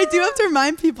crazy. But I do have to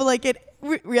remind people, like,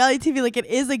 reality TV, like, it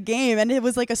is a game, and it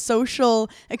was like a social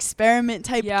experiment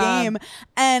type game.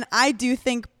 And I do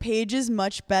think Paige is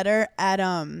much better at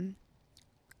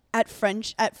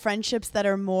friendships that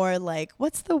are more like,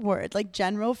 what's the word? Like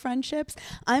general friendships.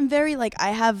 I'm very like,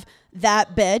 I have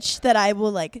that bitch that I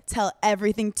will like tell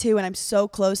everything to, and I'm so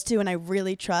close to, and I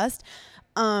really trust.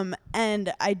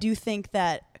 And I do think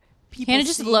that people Hannah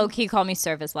just low key call me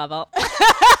service level.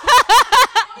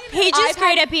 Paige is I've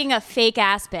great at being a fake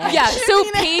ass bitch. Yeah, so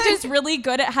Paige is really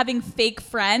good at having fake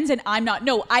friends, and I'm not.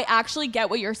 No, I actually get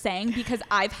what you're saying, because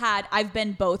I've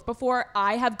been both before.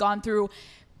 I have gone through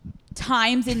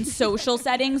times in social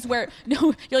settings where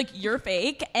you're like, you're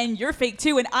fake and you're fake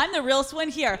too, and I'm the real one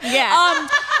here. Yeah.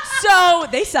 So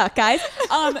they suck, guys.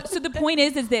 So the point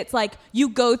is that it's like you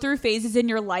go through phases in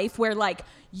your life where like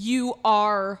you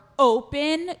are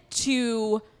open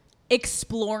to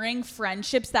exploring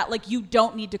friendships that like you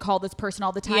don't need to call this person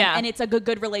all the time, and it's a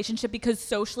good relationship because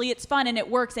socially it's fun and it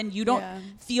works, and you don't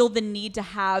feel the need to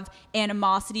have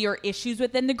animosity or issues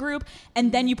within the group.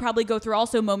 And then you probably go through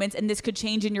also moments, and this could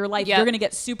change in your life. You're gonna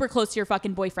get super close to your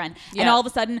fucking boyfriend, and all of a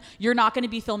sudden you're not gonna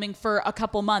be filming for a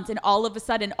couple months, and all of a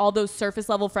sudden all those surface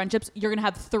level friendships, you're gonna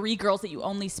have 3 girls that you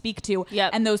only speak to,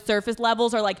 and those surface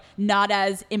levels are like not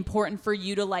as important for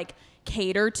you to like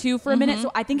cater to for a minute.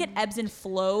 So I think it ebbs and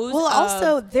flows. Well,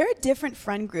 also there are different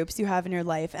friend groups you have in your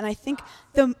life, and I think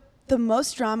the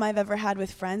most drama I've ever had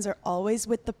with friends are always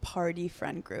with the party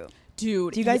friend group.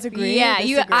 Dude, do you guys agree? Yeah,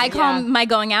 disagree? I call them my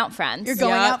going out friends. Your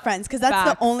going out friends, because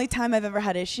that's the only time I've ever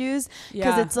had issues.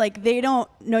 Because it's like they don't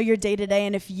know your day to day,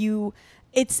 and if you,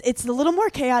 it's a little more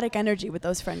chaotic energy with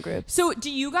those friend groups. So do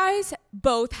you guys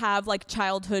both have like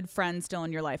childhood friends still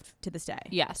in your life to this day?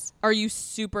 Yes. Are you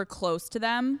super close to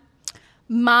them?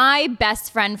 My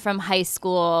best friend from high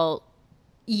school,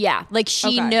 like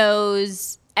she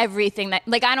knows everything that,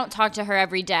 like I don't talk to her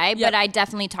every day, but I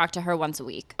definitely talk to her once a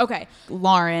week. Okay.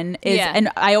 Lauren is, and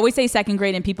I always say second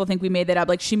grade and people think we made that up.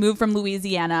 Like she moved from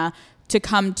Louisiana to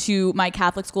come to my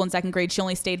Catholic school in second grade. She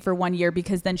only stayed for 1 year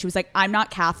because then she was like, I'm not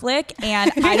Catholic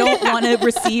and I don't want to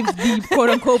receive the quote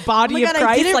unquote body of Christ.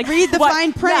 I didn't read the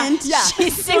fine print. Yeah.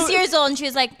 She's 6 years old and she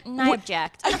was like, I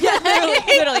object.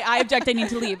 Literally, I object. I need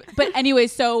to leave. But anyway,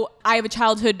 so I have a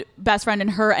childhood best friend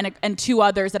and her and 2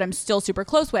 others that I'm still super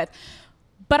close with.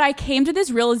 But I came to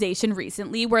this realization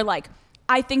recently where like,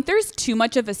 I think there's too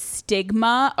much of a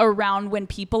stigma around when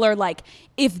people are like,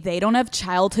 if they don't have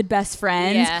childhood best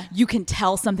friends, you can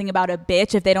tell something about a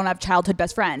bitch if they don't have childhood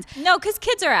best friends. No, because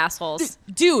kids are assholes.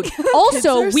 Dude,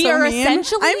 also, we are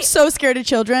essentially... I'm so scared of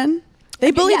children.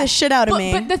 They bully the shit out of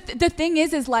me. But the thing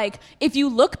is like, if you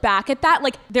look back at that,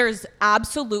 like there's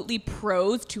absolutely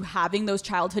pros to having those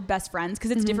childhood best friends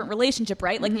because it's a different relationship,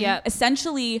 right? Like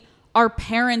essentially... our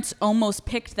parents almost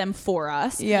picked them for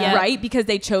us, right? Because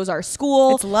they chose our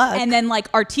school. It's luck. And then like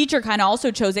our teacher kind of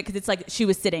also chose it because it's like she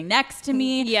was sitting next to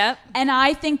me. Yep. And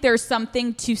I think there's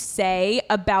something to say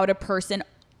about a person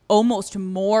almost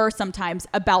more sometimes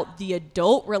about the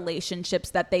adult relationships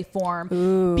that they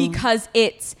form because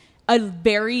it's a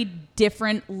very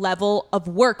different level of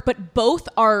work, but both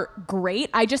are great.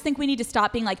 I just think we need to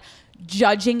stop being like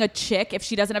judging a chick if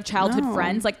she doesn't have childhood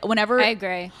friends. Like whenever I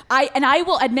agree. I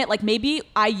will admit, like maybe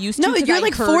I used to. No, you're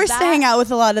like forced to hang out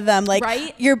with a lot of them.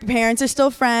 Like your parents are still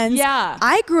friends. Yeah.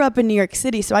 I grew up in New York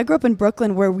City, so I grew up in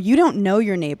Brooklyn where you don't know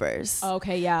your neighbors.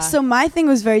 Okay, yeah. So my thing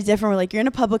was very different. Where like you're in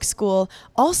a public school.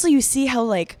 Also, you see how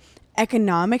like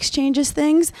economics changes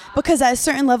things because at a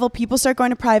certain level people start going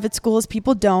to private schools,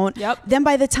 people don't. Then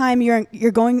by the time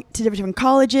you're going to different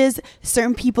colleges,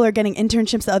 certain people are getting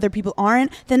internships that other people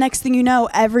aren't. The next thing you know,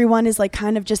 everyone is like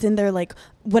kind of just in their like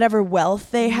whatever wealth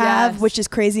they have, which is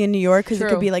crazy in New York because it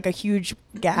could be like a huge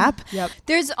gap.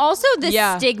 There's also this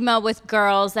stigma with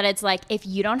girls that it's like if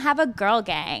you don't have a girl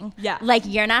gang, like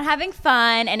you're not having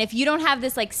fun, and if you don't have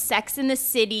this like Sex in the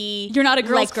City, you're not a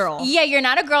girl's like, girl. Yeah, you're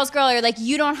not a girl's girl, or like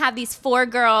you don't have these 4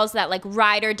 girls that like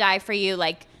ride or die for you,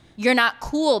 like you're not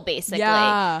cool basically.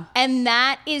 And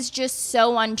that is just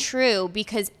so untrue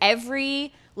because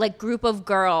every like group of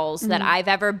girls that I've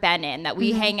ever been in that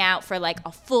we hang out for like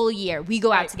a full year, we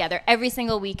go out together every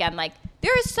single weekend, like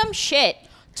there is some shit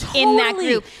in that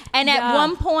group, and at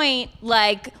one point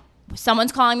like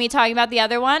someone's calling me talking about the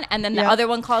other one, and then the other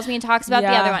one calls me and talks about the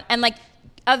other one, and like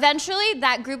eventually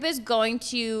that group is going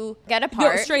to get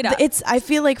apart. Straight up. I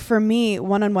feel like for me,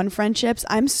 one-on-one friendships,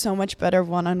 I'm so much better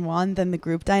one-on-one than the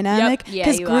group dynamic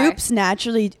because groups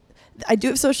naturally, I do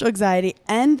have social anxiety,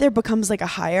 and there becomes like a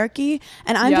hierarchy,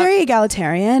 and I'm very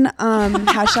egalitarian.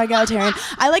 Hashtag egalitarian.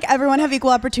 I like everyone have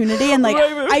equal opportunity, and like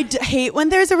I hate when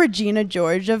there's a Regina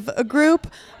George of a group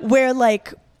where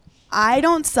like I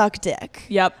don't suck dick.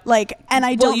 Like, and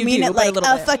I don't mean it like,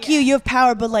 oh, fuck you, you have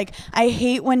power. But like, I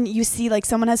hate when you see like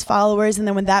someone has followers, and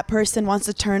then when that person wants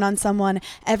to turn on someone,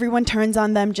 everyone turns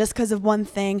on them just because of one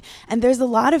thing. And there's a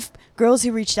lot of girls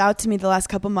who reached out to me the last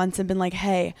couple months and been like,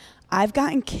 hey, I've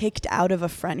gotten kicked out of a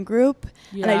friend group,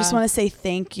 and I just want to say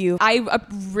thank you. I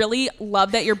really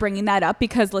love that you're bringing that up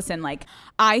because listen, like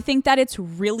I think that it's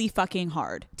really fucking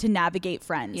hard to navigate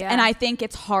friends. And I think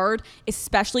it's hard,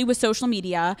 especially with social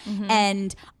media.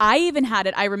 And I even had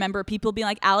it, I remember people being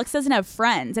like, Alex doesn't have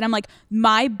friends. And I'm like,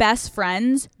 my best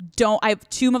friends I have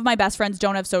 2 of my best friends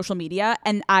don't have social media.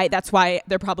 And that's why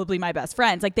they're probably my best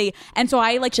friends. Like and so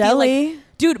I like Jelly. feel like,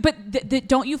 Dude, but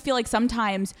don't you feel like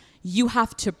sometimes you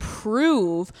have to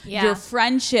prove your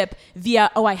friendship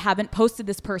via, I haven't posted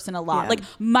this person a lot. Like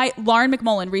Lauren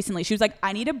McMullen recently, she was like,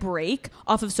 I need a break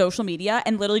off of social media,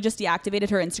 and literally just deactivated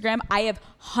her Instagram. I have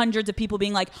hundreds of people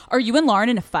being like, are you and Lauren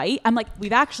in a fight? I'm like,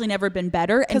 we've actually never been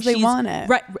better. Because they want it.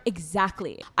 Right,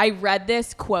 exactly. I read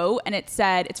this quote and it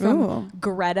said, it's from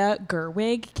Greta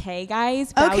Gerwig. Okay,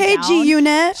 guys. Okay,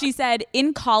 G-Unit. She said,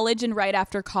 in college and right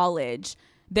after college,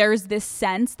 there's this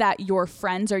sense that your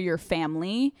friends are your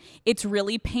family. It's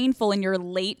really painful in your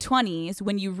late 20s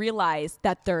when you realize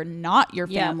that they're not your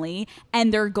family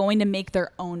and they're going to make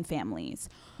their own families.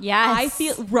 Yes. I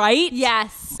feel, right?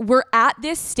 Yes. We're at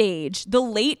this stage. The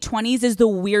late 20s is the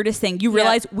weirdest thing. You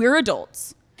realize we're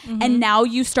adults. And now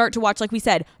you start to watch, like we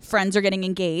said, friends are getting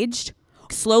engaged.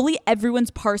 Slowly,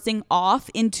 everyone's parsing off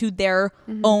into their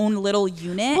own little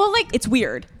unit. Well, like, it's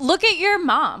weird. Look at your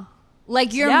mom.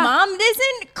 Like, your mom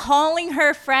isn't calling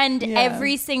her friend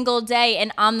every single day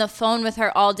and on the phone with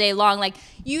her all day long. Like,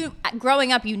 you,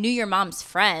 growing up, you knew your mom's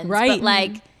friends. Right. But,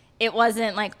 like, it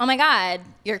wasn't like, oh, my God,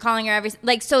 you're calling her every...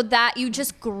 Like, so that you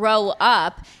just grow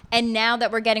up. And now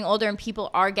that we're getting older and people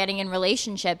are getting in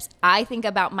relationships, I think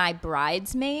about my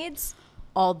bridesmaids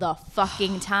all the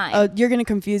fucking time. Oh, you're gonna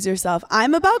confuse yourself. I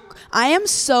am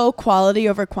so quality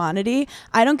over quantity.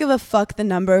 I don't give a fuck the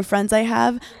number of friends I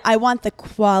have. I want the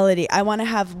quality. I want to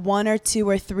have 1 or 2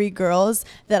 or 3 girls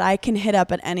that I can hit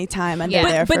up at any time and they're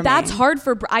there for me. But that's hard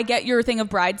for. I get your thing of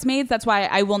bridesmaids. That's why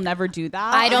I will never do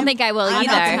that. I don't think I will I'm either.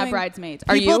 not gonna have bridesmaids.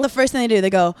 Are People, you? the first thing they do, they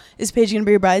go, "Is Paige gonna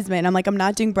be your bridesmaid?" And I'm like, "I'm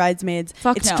not doing bridesmaids.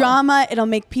 Fuck no. Drama. It'll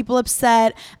make people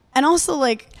upset." And also,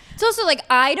 like, It's also like,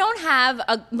 I don't have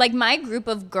my group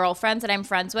of girlfriends that I'm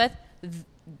friends with.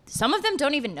 Some of them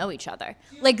don't even know each other.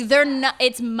 Like, they're not,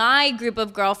 it's my group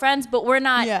of girlfriends, but we're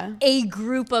not a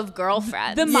group of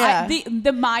girlfriends. The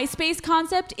MySpace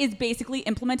concept is basically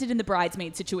implemented in the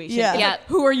bridesmaid situation. Yeah. Like,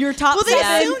 who are your top well, they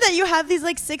 7? assume that you have these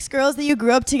like 6 girls that you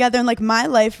grew up together. And like my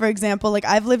life, for example, like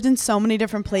I've lived in so many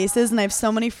different places and I have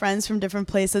so many friends from different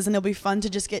places, and it'll be fun to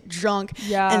just get drunk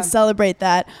and celebrate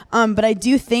that. But I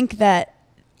do think that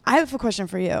I have a question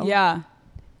for you. Yeah.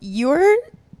 Your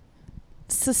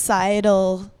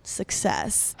societal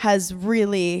success has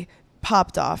really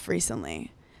popped off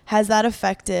recently. Has that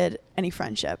affected any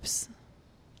friendships?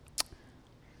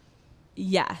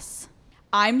 Yes.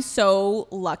 I'm so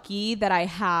lucky that I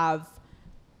have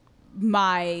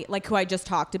my, like, who I just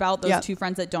talked about, those 2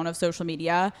 friends that don't have social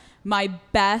media. My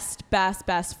best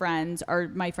friends are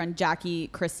my friend Jackie,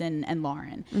 Kristen, and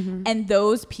Lauren. And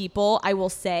those people, I will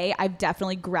say, I've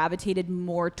definitely gravitated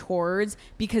more towards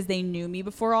because they knew me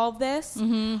before all of this.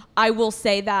 I will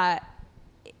say that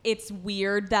it's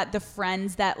weird that the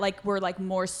friends that like were like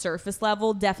more surface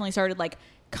level definitely started like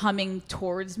coming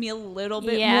towards me a little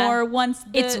bit more once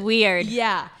it's weird.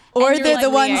 Yeah. Or And they're you're the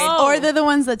like, ones, or they're the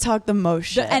ones that talk the most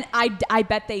shit. and I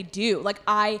bet they do. Like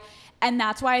and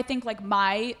that's why I think like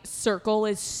my circle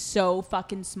is so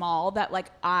fucking small that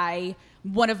like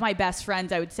one of my best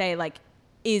friends, I would say, like,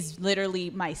 is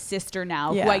literally my sister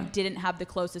now, who I didn't have the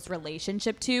closest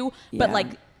relationship to, but like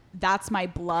that's my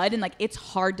blood, and like it's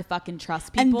hard to fucking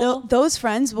trust people. And those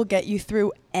friends will get you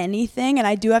through anything. And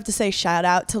I do have to say, shout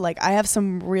out to, like, I have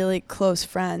some really close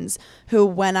friends who,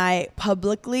 when I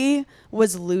publicly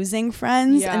was losing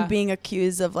friends and being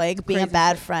accused of like being a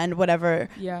bad friend, whatever,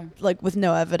 like with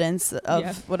no evidence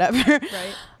of whatever,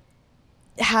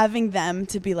 having them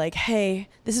to be like, hey,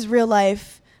 this is real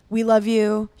life. We love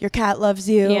you. Your cat loves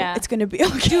you. Yeah. It's going to be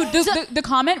okay. Dude, the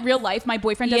comment real life, my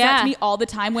boyfriend does that to me all the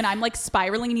time when I'm like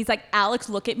spiraling, and he's like, Alex,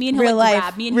 look at me, and he'll Real like life.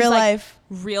 grab me, and Real he's life.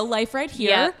 like, real life right here.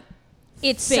 Yeah.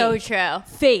 It's Fake. so true.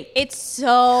 Fake. It's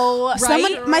so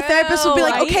Someone, my therapist will be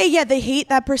like, okay, yeah, they hate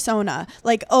that persona.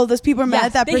 Like, oh, those people are mad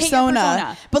at that they hate your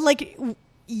persona. But like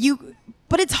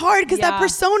but it's hard because that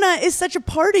persona is such a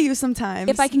part of you sometimes.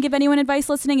 If I can give anyone advice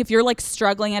listening, if you're like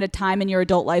struggling at a time in your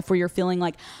adult life where you're feeling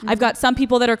like, I've got some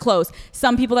people that are close,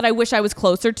 some people that I wish I was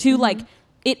closer to, like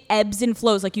it ebbs and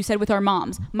flows, like you said with our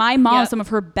moms. My mom, some of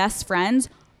her best friends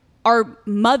are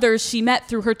mothers she met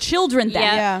through her children then.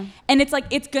 Yeah. And it's like,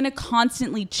 it's going to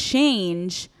constantly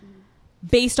change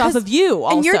based off of you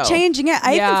also. And you're changing it.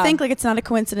 I even think like it's not a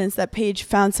coincidence that Paige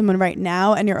found someone right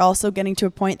now, and you're also getting to a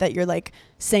point that you're like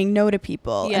saying no to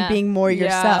people and being more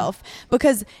yourself.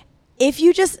 Because if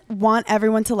you just want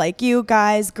everyone to like you,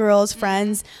 guys, girls,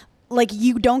 friends, like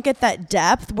you don't get that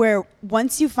depth where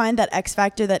once you find that X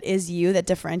factor that is you, that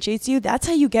differentiates you, that's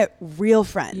how you get real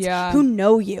friends who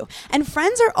know you. And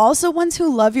friends are also ones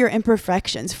who love your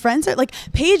imperfections. Friends are like,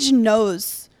 Paige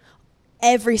knows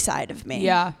every side of me.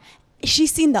 Yeah.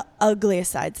 She's seen the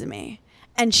ugliest sides of me.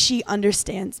 and she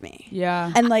understands me.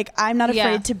 Yeah. And like, I'm not Yeah.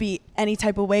 afraid to be any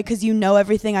type of way because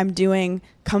everything I'm doing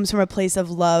comes from a place of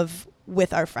love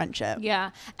with our friendship. Yeah.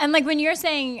 And like when you're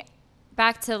saying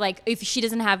back to like if she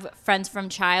doesn't have friends from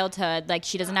childhood, like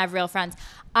she doesn't have real friends,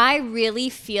 I really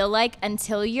feel like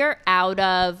until you're out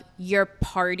of your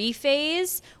party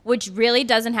phase, which really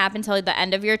doesn't happen until the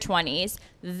end of your 20s,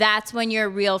 that's when your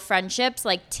real friendships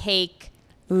like take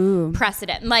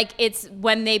precedent. Like it's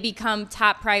when they become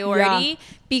top priority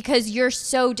because you're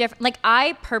so different. Like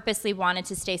I purposely wanted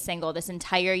to stay single this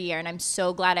entire year and I'm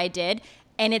so glad I did.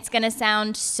 And it's going to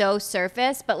sound so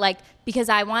surface, but like because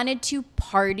I wanted to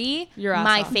party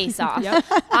my face off.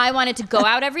 I wanted to go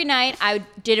out every night. I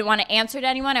didn't want to answer to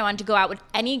anyone. I wanted to go out with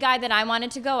any guy that I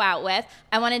wanted to go out with.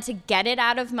 I wanted to get it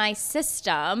out of my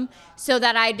system so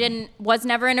that I was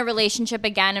never in a relationship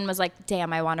again and was like,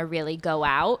 damn, I want to really go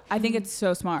out. I think it's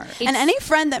so smart. And any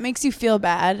friend that makes you feel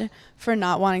bad for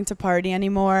not wanting to party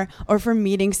anymore or for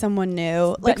meeting someone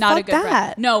new, like, but not fuck a good that.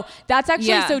 friend. No, that's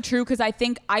actually so true because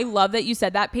I love that you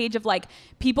said that, Paige, of like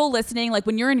people listening, like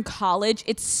when you're in college,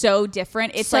 it's so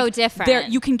different. It's so like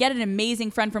different. You can get an amazing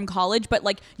friend from college, but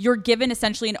like you're given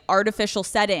essentially an artificial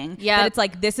setting that it's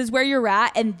like, this is where you're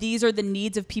at and these are the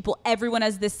needs of people. Everyone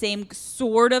has the same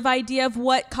sort of idea of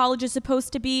what college is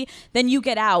supposed to be. Then you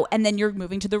get out and then you're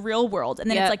moving to the real world.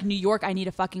 And then it's like, New York, I need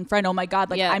a fucking friend. Oh my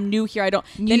God, like I'm new here.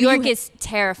 New York is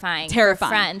terrifying for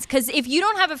friends. Because if you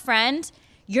don't have a friend,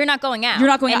 you're not going out. You're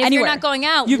not going and out if anywhere. you're not going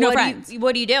out, You have no friends.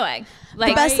 What are you doing?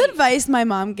 Like, The best advice my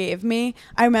mom gave me,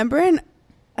 I remember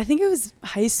I think it was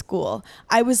high school,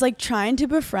 I was like trying to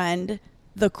befriend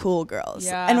the cool girls.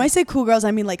 Yeah. And when I say cool girls,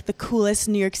 I mean like the coolest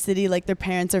New York City, like their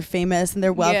parents are famous and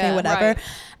they're wealthy, whatever. Right.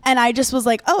 And I just was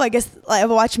like, oh, I guess I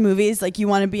watch movies, like you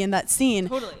want to be in that scene.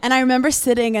 Totally. And I remember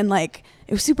sitting and like,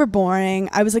 it was super boring.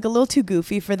 I was like a little too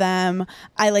goofy for them.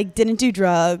 I like didn't do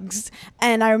drugs.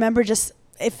 And I remember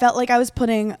it felt like I was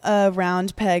putting a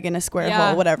round peg in a square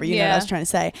hole, whatever, you know what I was trying to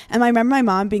say. And I remember my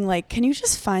mom being like, can you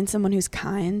just find someone who's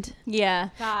kind? Yeah.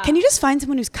 Can you just find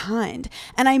someone who's kind?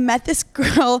 And I met this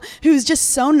girl who's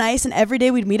just so nice, and every day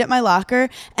we'd meet at my locker,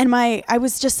 and I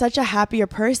was just such a happier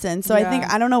person. So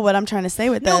I don't know what I'm trying to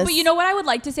say with this. No, but you know what I would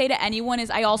like to say to anyone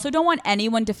is I also don't want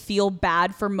anyone to feel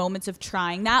bad for moments of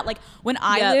trying that. Like when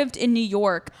I lived in New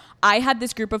York, I had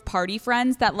this group of party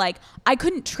friends that like I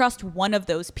couldn't trust one of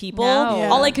those people. No. Yeah.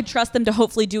 All I could trust them to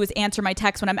hopefully do is answer my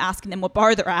text when I'm asking them what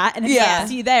bar they're at and then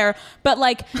see you there. But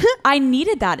like I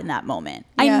needed that in that moment.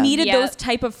 Yeah. I needed those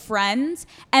type of friends,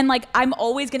 and like I'm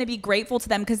always going to be grateful to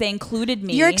them because they included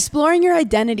me. You're exploring your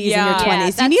identities in your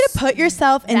 20s. You need to put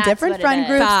yourself in different friend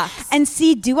groups and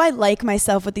see, do I like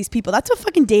myself with these people? That's what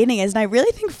fucking dating is. And I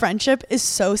really think friendship is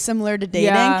so similar to dating.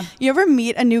 Yeah. You ever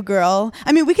meet a new girl?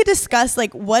 I mean, we could discuss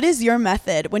like, what is your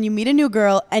method when you meet a new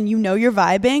girl and you know you're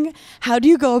vibing? How do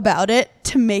you go about it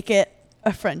to make it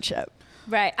a friendship?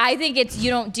 Right. I think you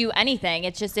don't do anything.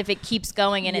 It's just if it keeps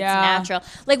going and it's natural.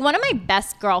 Like one of my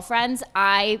best girlfriends,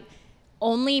 I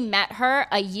only met her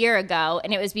a year ago,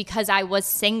 and it was because I was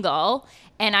single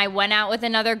and I went out with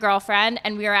another girlfriend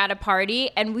and we were at a party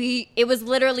and it was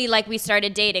literally like we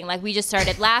started dating. Like we just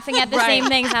started laughing at the same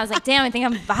things. And I was like, damn, I think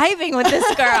I'm vibing with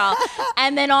this girl.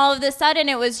 And then all of a sudden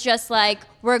it was just like,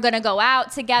 we're going to go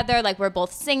out together. Like we're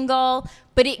both single.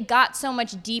 But it got so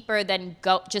much deeper than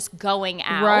just going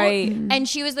out. Right. And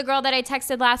she was the girl that I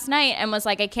texted last night and was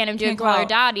like, I can't do it, call her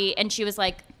Dottie. And she was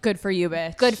like, good for you,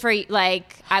 bitch. Good for you.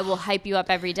 Like, I will hype you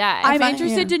up every day. I'm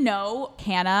interested to know,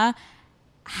 Hannah,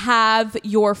 have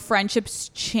your friendships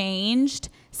changed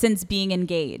since being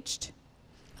engaged?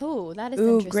 Oh, that is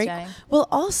interesting. Great. Well,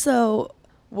 also,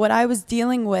 what I was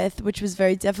dealing with, which was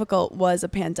very difficult, was a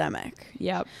pandemic.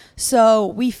 Yep. So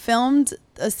we filmed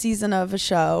a season of a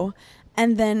show,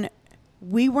 and then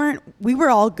we were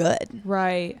all good.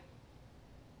 Right.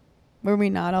 Were we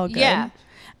not all good? Yeah.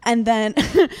 And then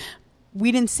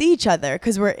we didn't see each other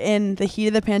because we're in the heat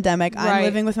of the pandemic. Right. I'm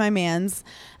living with my mans,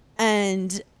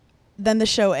 and then the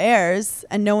show airs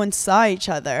and no one saw each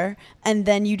other, and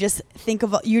then you're just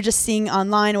seeing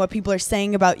online what people are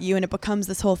saying about you, and it becomes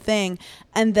this whole thing.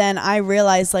 And then I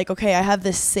realized, like, okay, I have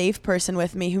this safe person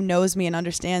with me who knows me and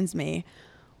understands me.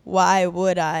 Why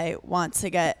would I want to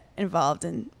get involved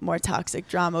in more toxic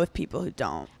drama with people who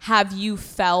don't? Have you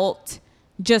felt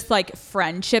just like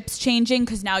friendships changing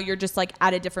because now you're just like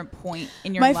at a different point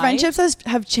in your life? My friendships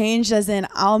have changed, as in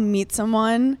I'll meet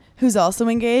someone who's also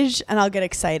engaged and I'll get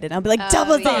excited. I'll be like,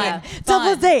 double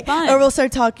date. Or we'll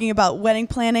start talking about wedding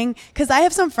planning, because I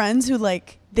have some friends who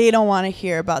like, they don't want to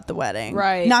hear about the wedding.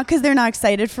 Right. Not because they're not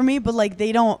excited for me, but like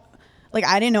they don't, Like,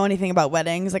 I didn't know anything about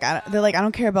weddings. Like, they're like, I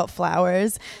don't care about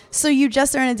flowers. So you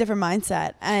just are in a different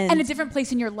mindset. And a different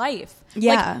place in your life.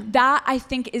 Yeah. Like, that I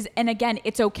think is, and again,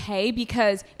 it's okay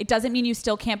because it doesn't mean you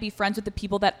still can't be friends with the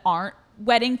people that aren't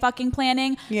wedding fucking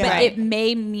planning, Yeah. but Right. it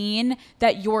may mean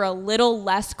that you're a little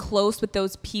less close with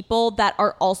those people that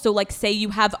are also, like, say you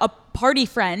have a party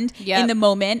friend in the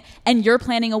moment and you're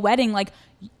planning a wedding, like,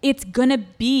 it's gonna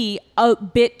be a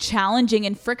bit challenging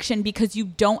and friction because you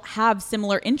don't have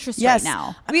similar interests right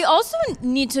now. We also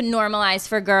need to normalize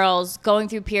for girls going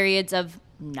through periods of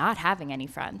not having any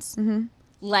friends.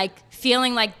 Like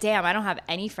feeling like, damn, I don't have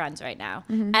any friends right now.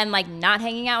 And like not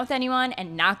hanging out with anyone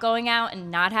and not going out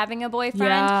and not having a boyfriend.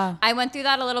 Yeah. I went through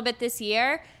that a little bit this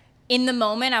year. In the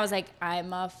moment, I was like,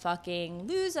 I'm a fucking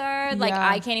loser. Like,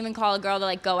 I can't even call a girl to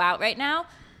like go out right now.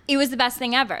 It was the best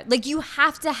thing ever. Like, you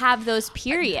have to have those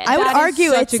periods. I would That is argue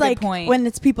such it's a good like point. when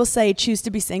it's people say choose to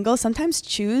be single, sometimes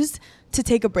choose to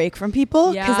take a break from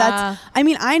people. Because Yeah. I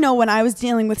mean, I know when I was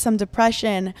dealing with some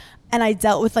depression and I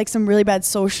dealt with like some really bad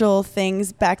social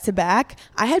things back to back,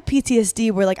 I had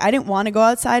PTSD where like I didn't want to go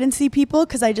outside and see people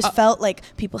because I just felt like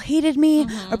people hated me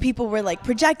or people were like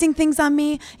projecting things on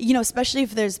me, you know, especially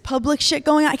if there's public shit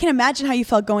going on. I can imagine how you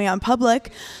felt going out in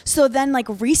public. So then like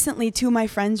recently 2 of my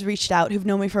friends reached out who've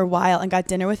known me for a while and got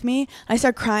dinner with me. I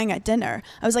started crying at dinner.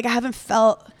 I was like, I haven't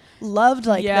felt loved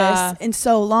like this in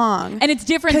so long. And it's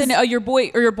different than your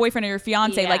boy or your boyfriend or your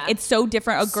fiance. Like, it's so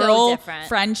different. A girl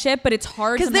friendship, but it's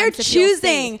hard because they're sometimes to feel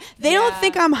choosing. safe. They don't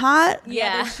think I'm hot.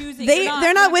 They're choosing.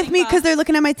 They're not with me because they're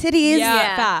looking at my titties.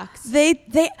 Facts.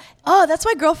 That's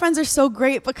why girlfriends are so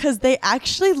great because they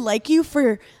actually like you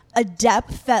for a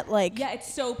depth that like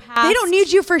it's so past. they don't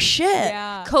need you for shit.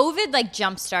 COVID like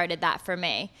jump started that for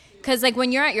me. Because like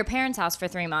when you're at your parents' house for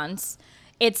 3 months,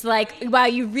 it's like, wow,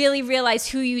 you really realize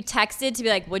who you texted to be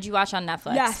like, what'd you watch on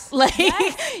Netflix? Yes. Like,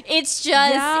 it's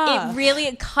just, it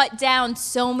really cut down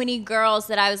so many girls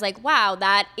that I was like, wow,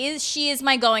 she is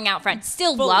my going out friend.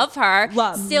 Still love her.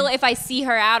 Still, if I see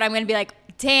her out, I'm going to be like,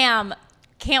 damn,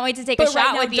 can't wait to take a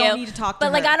shot with you. Don't need to talk to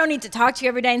but like, her. I don't need to talk to you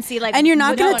every day and see like. And you're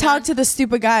not going to talk to the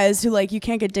stupid guys who like you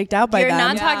can't get dicked out by them. You're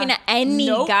not talking to any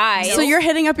guy. So you're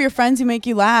hitting up your friends who make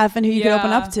you laugh and who you can open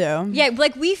up to. Yeah,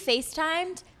 like we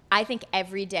FaceTimed, I think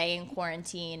every day in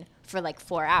quarantine for like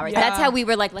 4 hours. That's how we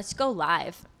were like, let's go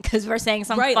live because we're saying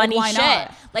some funny why shit.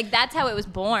 not? Like that's how it was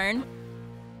born.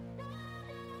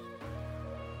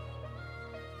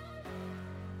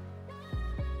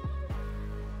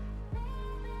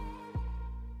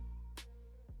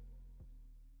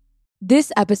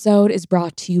 This episode is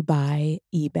brought to you by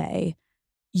eBay.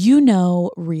 You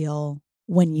know real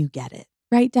when you get it,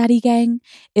 right, Daddy Gang?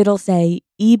 It'll say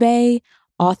eBay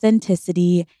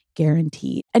authenticity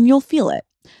guaranteed, and you'll feel it.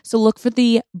 So look for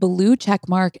the blue check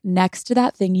mark next to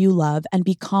that thing you love and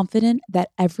be confident that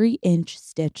every inch,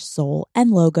 stitch, sole, and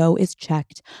logo is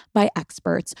checked by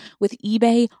experts. With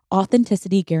eBay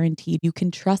authenticity guaranteed, you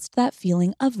can trust that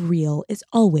feeling of real is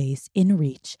always in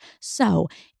reach. So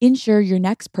ensure your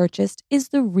next purchase is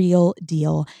the real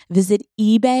deal. Visit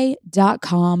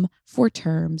ebay.com for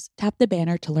terms. Tap the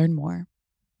banner to learn more.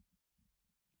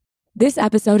 This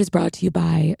episode is brought to you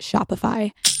by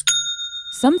Shopify.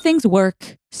 Some things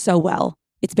work so well.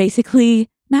 It's basically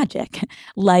magic.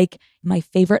 Like my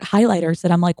favorite highlighters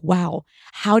that I'm like, wow,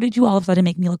 how did you all of a sudden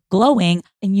make me look glowing?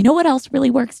 And you know what else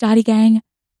really works, Daddy Gang?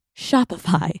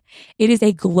 Shopify. It is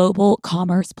a global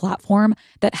commerce platform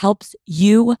that helps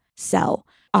you sell.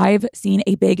 I've seen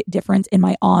a big difference in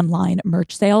my online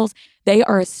merch sales. They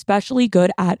are especially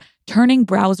good at turning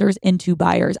browsers into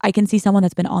buyers. I can see someone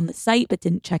that's been on the site but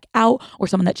didn't check out, or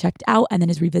someone that checked out and then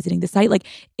is revisiting the site. Like,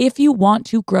 if you want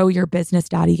to grow your business,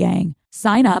 Daddy Gang,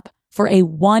 sign up for a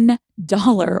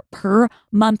 $1 per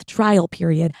month trial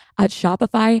period at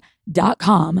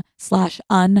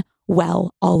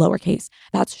shopify.com/unwell, all lowercase.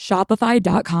 That's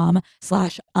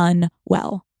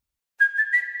shopify.com/unwell.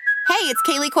 Hey, it's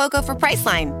Kaylee Cuoco for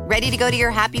Priceline. Ready to go to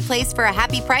your happy place for a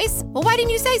happy price? Well, why didn't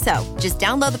you say so? Just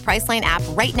download the Priceline app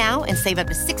right now and save up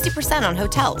to 60% on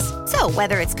hotels. So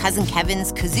whether it's Cousin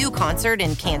Kevin's Kazoo Concert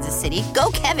in Kansas City,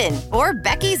 go Kevin, or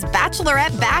Becky's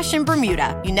Bachelorette Bash in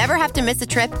Bermuda, you never have to miss a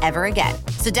trip ever again.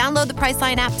 So download the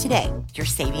Priceline app today. Your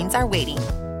savings are waiting.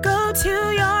 Go to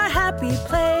your happy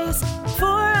place for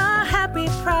a happy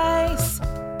price.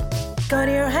 Go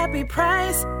to your happy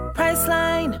price,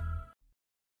 Priceline.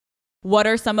 What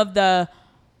are some of the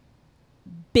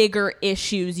bigger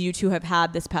issues you two have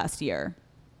had this past year?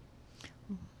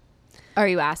 Are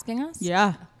you asking us?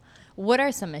 Yeah. What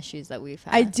are some issues that we've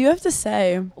had? I do have to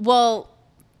say, Well,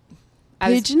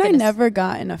 Paige and I never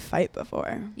got in a fight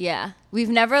before. Yeah. We've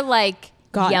never like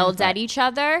Gotten yelled at each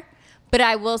other, but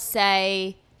I will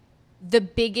say the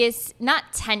biggest,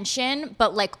 not tension,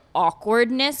 but like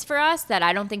awkwardness for us that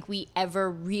I don't think we ever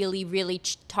really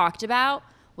talked about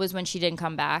was when she didn't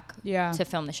come back to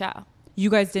film the show. You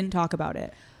guys didn't talk about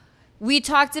it. We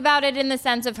talked about it in the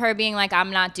sense of her being like,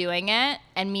 I'm not doing it,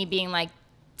 and me being like,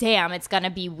 damn, it's gonna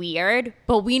be weird,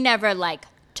 but we never like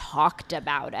talked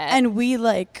about it. And we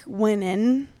like went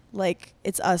in like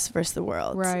it's us versus the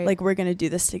world. Right. Like we're gonna do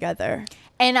this together.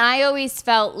 And I always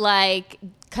felt like,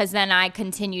 because then I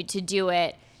continued to do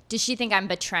it, does she think I'm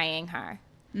betraying her?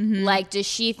 Mm-hmm. Like, does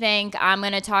she think I'm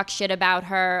going to talk shit about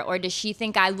her? Or does she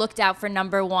think I looked out for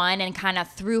number one and kind of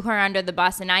threw her under the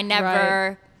bus? And I never,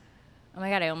 Right. Oh my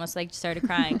God, I almost like started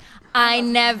crying. I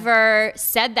never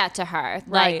said that to her.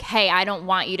 Like, Right. hey, I don't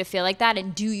want you to feel like that.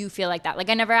 And do you feel like that? Like,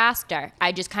 I never asked her.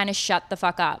 I just kind of shut the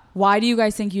fuck up. Why do you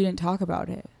guys think you didn't talk about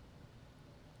it?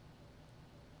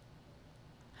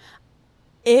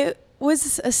 It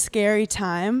was a scary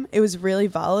time. It was really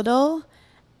volatile.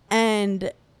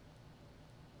 And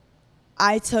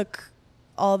I took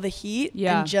all the heat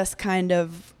and just kind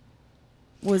of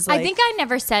was like... I think I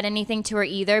never said anything to her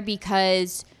either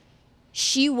because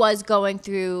she was going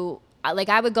through... Like,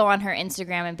 I would go on her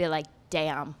Instagram and be like,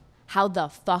 damn, how the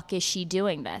fuck is she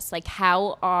doing this? Like,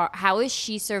 how is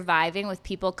she surviving with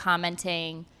people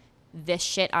commenting this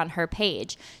shit on her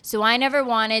page? So I never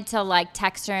wanted to like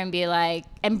text her and be like,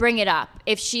 and bring it up.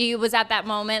 If she was at that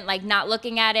moment like not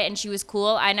looking at it and she was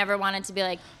cool, I never wanted to be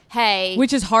like, hey.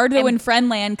 Which is hard though in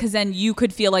Friendland, because then you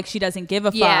could feel like she doesn't give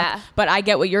a fuck. Yeah. But I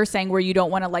get what you're saying, where you don't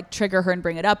want to like trigger her and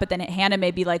bring it up. But then Hannah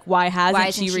may be like, why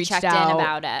hasn't she reached checked out in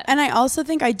about it? And I also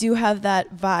think I do have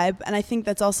that vibe, and I think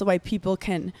that's also why people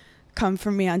can come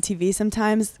for me on TV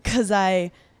sometimes, because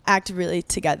I act really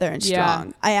together and strong.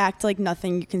 Yeah. I act like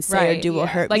nothing you can say or do will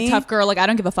hurt like me. tough girl, like I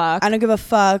don't give a fuck. I don't give a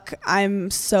fuck.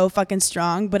 I'm so fucking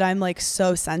strong, but I'm like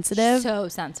so sensitive. So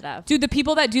sensitive. Dude, the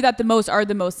people that do that the most are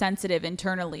the most sensitive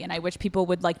internally, and I wish people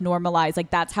would like normalize,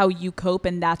 like that's how you cope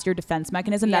and that's your defense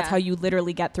mechanism. That's how you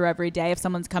literally get through every day. If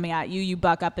someone's coming at you, you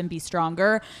buck up and be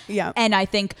stronger. Yeah. And I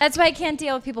think That's why I can't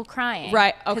deal with people crying.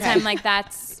 Right, Because okay. I'm like,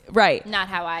 that's right. not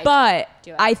how I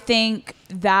do it. I think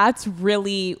that's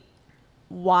really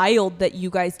wild that you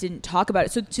guys didn't talk about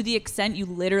it. So to the extent you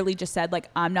literally just said like,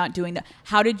 I'm not doing that.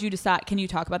 How did you decide? Can you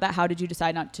talk about that? How did you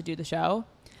decide not to do the show?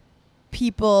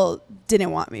 People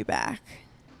didn't want me back.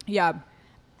 Yeah.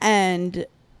 And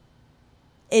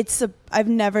I've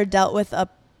never dealt with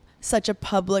such a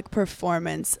public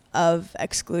performance of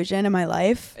exclusion in my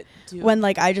life. When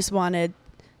like I just wanted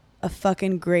a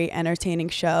fucking great entertaining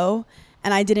show,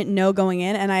 and I didn't know going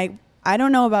in, and I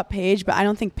don't know about Paige, but I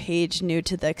don't think Paige knew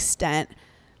to the extent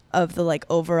of the like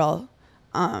overall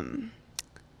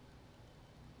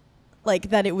like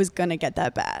that it was gonna get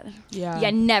that bad. Yeah,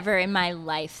 never in my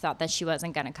life thought that she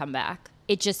wasn't gonna come back.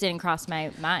 It just didn't cross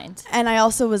my mind. And I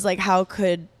also was like, how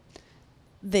could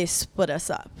they split us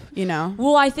up, you know?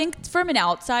 Well, I think from an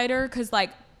outsider, because like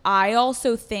I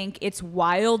also think it's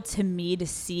wild to me to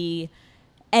see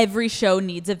every show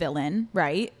needs a villain,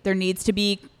 right? There needs to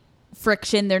be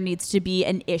friction, there needs to be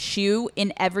an issue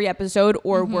in every episode,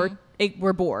 or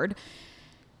we're bored.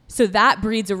 So that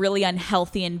breeds a really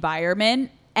unhealthy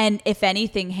environment. And if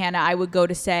anything, Hannah, I would go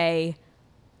to say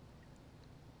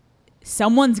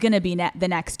someone's going to be the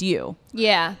next you.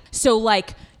 Yeah. So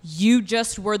like you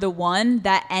just were the one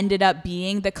that ended up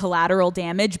being the collateral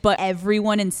damage, but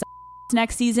everyone in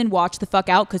next season watch the fuck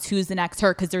out, because who's the next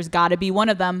her? Because there's got to be one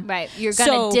of them. Right. You're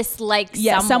going to dislike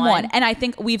someone. And I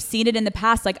think we've seen it in the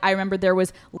past. Like I remember there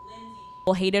was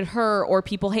people hated her, or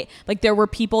people like there were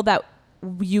people that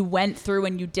you went through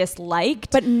and you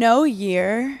disliked. But no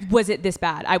year was it this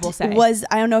bad, I will say.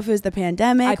 I don't know if it was the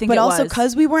pandemic, I think but it also was.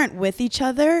 because we weren't with each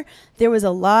other, there was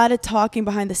a lot of talking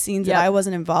behind the scenes that I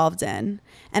wasn't involved in.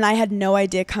 And I had no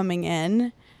idea coming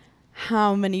in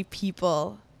how many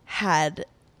people had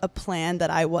a plan that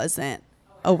I wasn't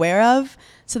aware of,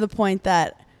 to the point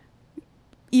that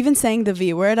even saying the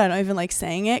V word, I don't even like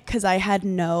saying it, because I had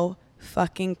no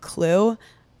fucking clue.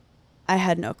 I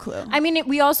had no clue. I mean,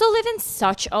 we also live in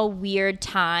such a weird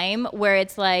time where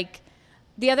it's like,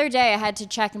 the other day I had to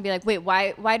check and be like, wait,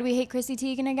 why do we hate Chrissy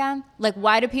Teigen again? Like,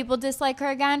 why do people dislike her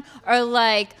again? Or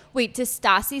like, wait, does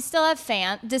Stassi still have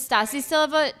fans? Does Stassi still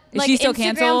have a like she still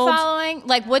Instagram canceled? following?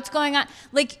 Like, what's going on?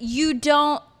 Like, you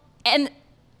don't, and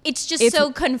it's just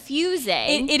so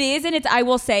confusing. It is, and I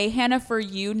will say, Hannah, for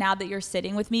you, now that you're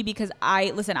sitting with me, because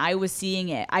I was seeing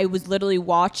it. I was literally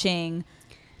watching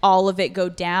all of it go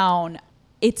down.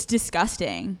 It's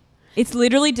disgusting. It's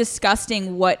literally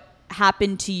disgusting what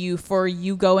happened to you for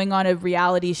you going on a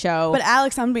reality show. But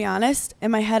Alex, I'm gonna be honest,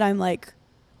 in my head I'm like,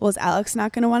 well, is Alex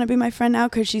not going to want to be my friend now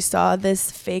because she saw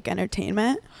this fake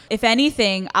entertainment? If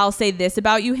anything, I'll say this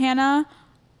about you, Hannah.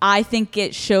 I think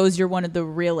it shows you're one of the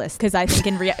realists, because I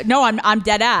think no, I'm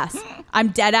dead ass. I'm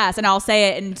dead ass, and I'll say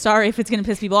it, and sorry if it's going to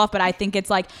piss people off, but I think it's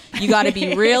like you got to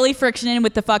be really frictioning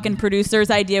with the fucking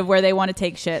producer's idea of where they want to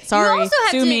take shit. Sorry,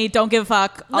 sue me, don't give a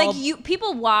fuck. Like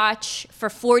people watch for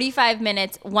 45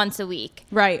 minutes once a week.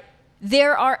 Right.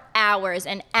 There are hours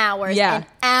and hours and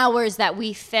hours that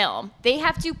we film. They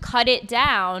have to cut it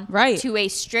down to a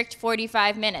strict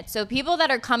 45 minutes. So people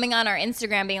that are coming on our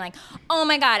Instagram being like, oh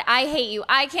my God, I hate you.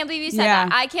 I can't believe you said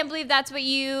that. I can't believe that's what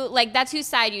you, like, that's whose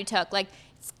side you took. Like,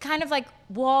 it's kind of like,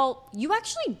 well, you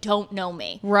actually don't know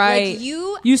me. Right.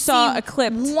 Like, you saw a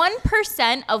clip.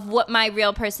 1% of what my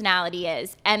real personality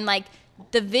is. And like,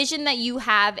 the vision that you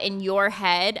have in your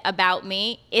head about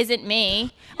me isn't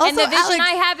me. Also, and the vision Alex,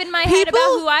 I have in my head about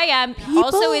who I am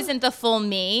also isn't the full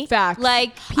me. Fact.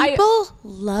 Like, people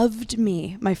loved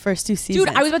me my first 2 seasons.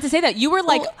 Dude, I was about to say that. You were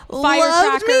like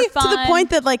firecracker me fun. To the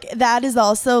point that like that is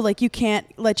also like you can't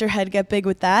let your head get big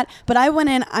with that. But I went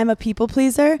in, I'm a people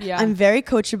pleaser. Yeah. I'm very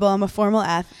coachable. I'm a formal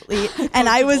athlete. And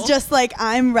I was just like,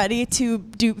 I'm ready to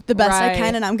do the best I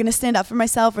can, and I'm going to stand up for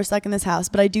myself. We're stuck in this house.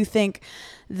 But I do think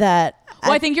that...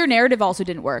 Well, I think your narrative also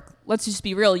didn't work. Let's just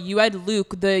be real. You had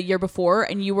Luke the year before,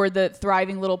 and you were the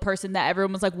thriving little person that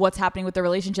everyone was like, what's happening with the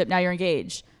relationship? Now you're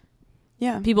engaged.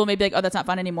 Yeah. People may be like, oh, that's not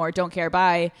fun anymore. Don't care.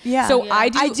 Bye. Yeah. So I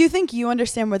do think you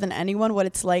understand more than anyone what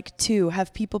it's like to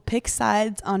have people pick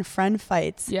sides on friend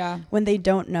fights when they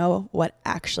don't know what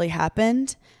actually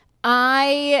happened.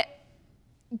 I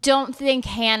don't think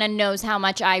Hannah knows how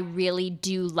much I really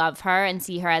do love her and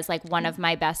see her as like one of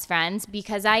my best friends,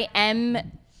 because I am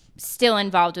still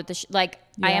involved with the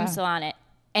I am still on it.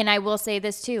 And I will say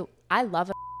this too. I love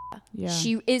her. Yeah.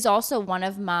 She is also one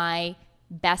of my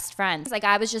best friends. Like,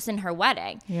 I was just in her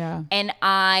wedding. Yeah. And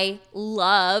I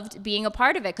loved being a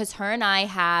part of it because her and I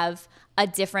have a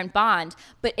different bond.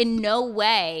 But in no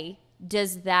way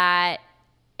does that,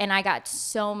 and I got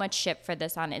so much shit for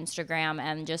this on Instagram,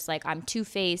 and just like, I'm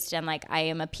two-faced and like I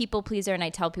am a people pleaser and I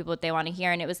tell people what they want to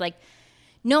hear. And it was like,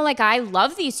 no, like, I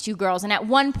love these two girls. And at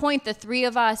one point, the three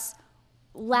of us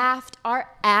laughed our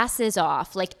asses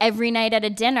off like every night at a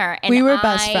dinner. And we were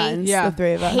best friends, the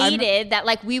three of us. Hated that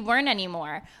like we weren't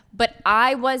anymore. But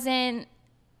I wasn't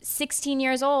 16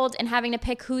 years old and having to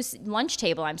pick whose lunch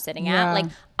table I'm sitting at. Like,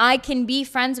 I can be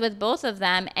friends with both of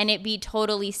them and it be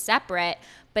totally separate.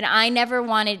 But I never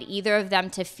wanted either of them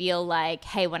to feel like,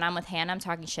 hey, when I'm with Hannah, I'm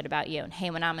talking shit about you. And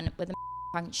hey, when I'm with I'm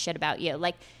talking shit about you.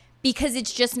 Like, because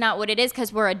it's just not what it is,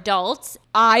 because we're adults.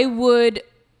 I would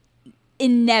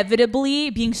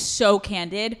inevitably, being so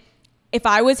candid, if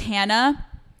I was Hannah,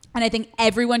 and I think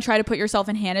everyone try to put yourself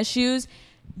in Hannah's shoes,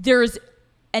 there's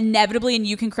inevitably, and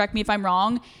you can correct me if I'm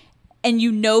wrong, and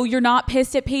you know you're not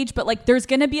pissed at Paige, but like there's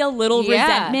gonna be a little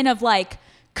resentment of like,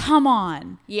 come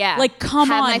on. Yeah. Like,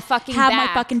 come on. Have my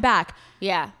fucking back.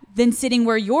 Yeah. Then sitting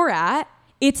where you're at,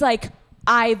 it's like,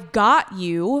 I've got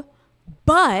you,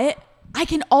 but I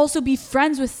can also be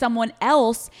friends with someone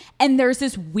else. And there's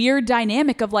this weird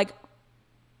dynamic of like,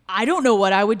 I don't know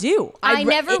what I would do. I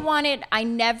remember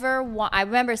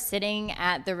sitting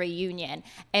at the reunion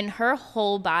and her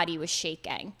whole body was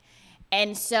shaking.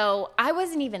 And so I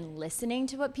wasn't even listening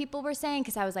to what people were saying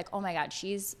because I was like, oh my God,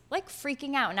 she's like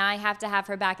freaking out. Now I have to have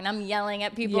her back. And I'm yelling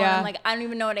at people. And I'm like, I don't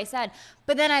even know what I said.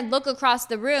 But then I'd look across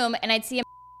the room and I'd see him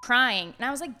crying. And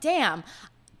I was like, damn,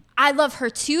 I love her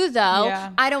too, though.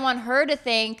 Yeah. I don't want her to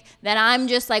think that I'm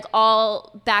just like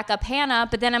all back up Hannah.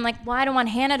 But then I'm like, well, I don't want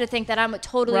Hannah to think that I'm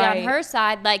totally on her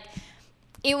side. Like,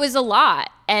 it was a lot.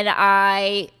 And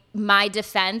my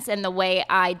defense and the way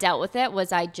I dealt with it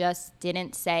was I just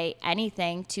didn't say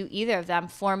anything to either of them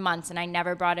for months. And I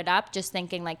never brought it up, just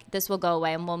thinking like, this will go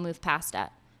away and we'll move past it.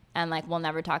 And like, we'll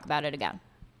never talk about it again.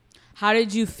 How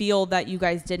did you feel that you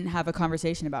guys didn't have a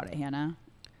conversation about it, Hannah?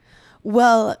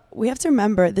 Well, we have to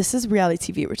remember, this is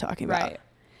reality TV we're talking about. Right.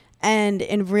 And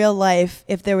in real life,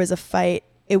 if there was a fight,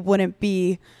 it wouldn't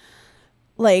be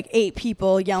like 8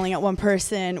 people yelling at one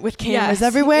person with cameras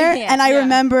everywhere. And I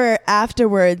remember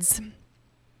afterwards,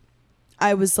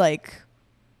 I was like,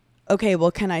 okay, well,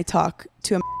 can I talk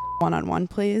to a one-on-one,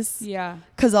 please? Yeah.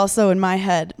 Because also in my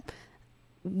head,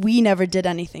 we never did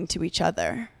anything to each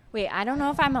other. Wait, I don't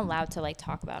know if I'm allowed to like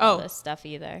talk about all this stuff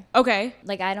either. Okay.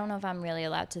 Like, I don't know if I'm really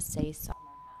allowed to say something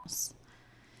else.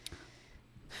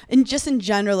 And just in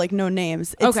general, like no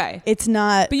names. It's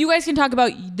not. But you guys can talk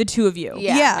about the two of you.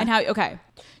 Yeah. And how,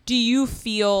 do you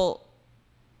feel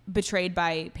betrayed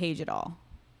by Paige at all?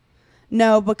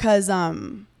 No, because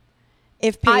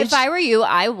if Paige. If I were you,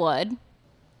 I would.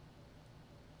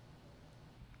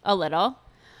 A little.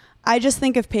 I just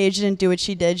think if Paige didn't do what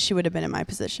she did, she would have been in my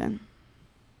position.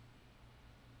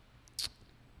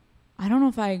 I don't know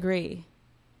if I agree.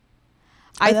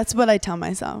 That's what I tell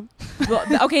myself. Well,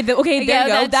 okay, there you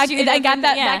go. that's true.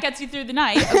 That gets you through the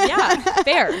night. Yeah,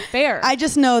 fair. I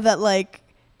just know that like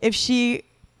if she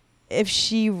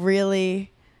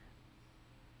really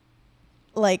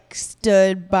like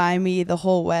stood by me the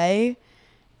whole way,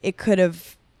 could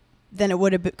have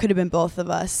been both of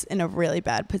us in a really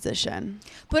bad position.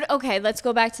 But okay, let's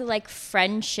go back to like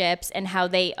friendships and how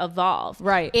they evolve.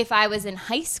 Right. If I was in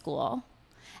high school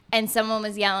and someone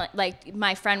was yelling, like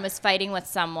my friend was fighting with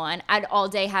someone, I'd all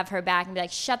day have her back and be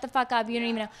like, shut the fuck up, you don't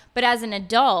even know. But as an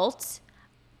adult,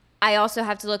 I also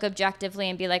have to look objectively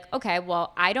and be like, okay,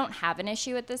 well, I don't have an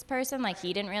issue with this person. Like,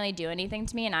 he didn't really do anything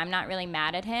to me, and I'm not really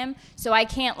mad at him. So I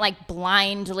can't like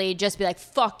blindly just be like,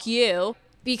 fuck you.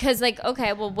 Because like,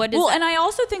 okay, well, what is that? And I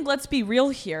also think, let's be real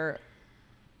here.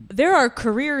 There are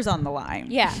careers on the line.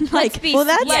 Yeah. Like, Let's be, well,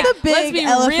 that's yeah. the big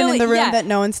elephant in the room yeah. that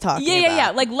no one's talking about. Yeah.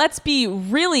 Like, let's be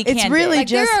really It's candid. really Like,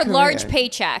 there just are large career.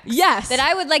 paychecks. Yes. That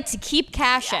I would like to keep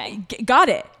cashing. Got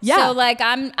it. Yeah. So like,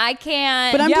 I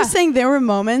can't. But I'm Yeah. just saying there were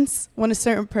moments when a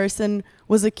certain person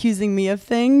was accusing me of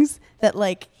things that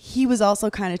like he was also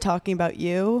kind of talking about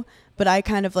you, but I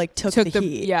kind of like took the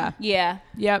heat. Yeah. Yeah.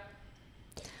 Yep.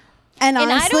 And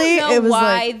And honestly, I don't know it was why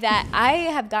like, that I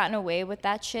have gotten away with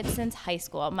that shit since high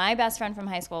school. My best friend from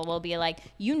high school will be like,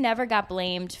 "You never got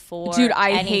blamed for Dude,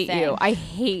 I anything." hate you. I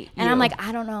hate you. And I'm like,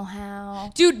 I don't know how.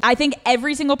 dude, I think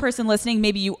every single person listening,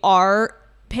 maybe you are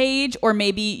Paige or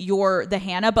maybe you're the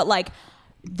Hannah, but like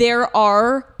there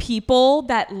are people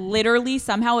that literally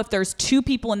somehow, if there's two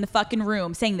people in the fucking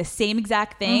room saying the same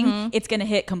exact thing, it's going to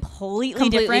hit completely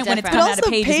different when it's different. coming but out of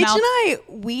also Paige's Paige mouth. and I,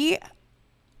 we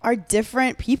are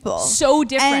different people. So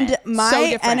different. And my So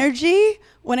different. energy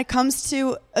when it comes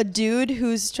to a dude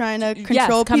who's trying to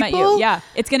control yes, come people, at you. Yeah,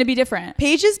 it's going to be different.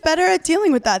 Paige is better at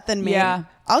dealing with that than me. Yeah.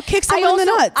 I'll kick someone in the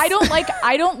nuts. I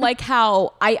don't like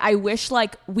how I wish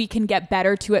like we can get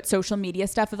better to at social media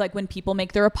stuff of like when people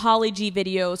make their apology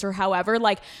videos or however,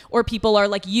 like, or people are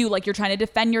like you, like you're trying to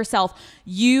defend yourself.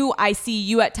 I see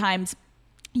you at times,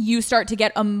 you start to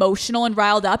get emotional and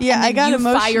riled up. Yeah, and then I got you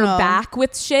emotional. fire back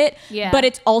with shit. Yeah. But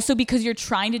it's also because you're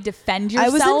trying to defend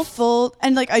yourself. I was in full,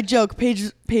 and like I joke,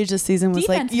 Paige this season was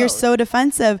Defense like, "You're mode. so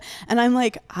defensive," and I'm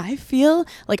like, I feel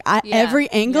like every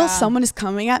angle Yeah. someone is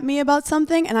coming at me about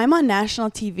something, and I'm on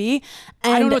national TV,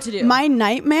 and I don't know what to do. My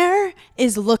nightmare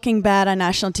is looking bad on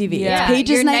national TV. Yeah. It's Paige's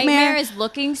Your nightmare nightmare. is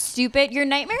looking stupid. Your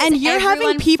nightmare And is you're having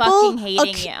everyone people fucking hating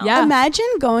okay, you. Yeah. Imagine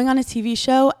going on a TV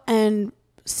show and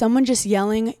someone just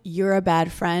yelling, "You're a bad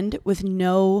friend," with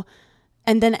no,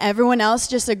 and then everyone else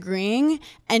just agreeing,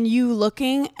 and you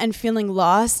looking and feeling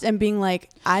lost and being like,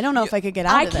 "I don't know if I could get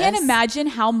out of this." I can't imagine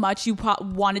how much you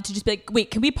wanted to just be like, wait,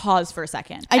 can we pause for a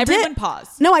second? I Everyone did. pause.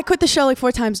 No, I quit the show like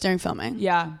 4 times during filming.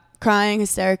 Yeah. Crying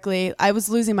hysterically. I was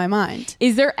losing my mind.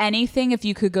 Is there anything, if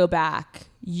you could go back,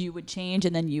 you would change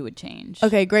and then you would change?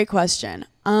 Okay, great question.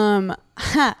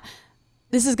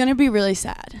 This is gonna be really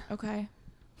sad. Okay.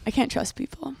 I can't trust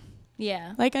people.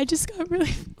 Yeah. Like I just got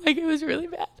really, like it was really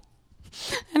bad.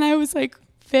 And I was like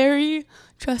very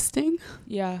trusting.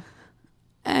 Yeah.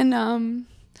 And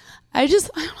I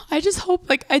just hope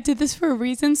like I did this for a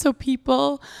reason. So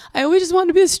I always just wanted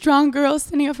to be a strong girl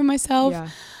standing up for myself. Yeah.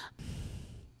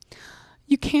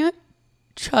 You can't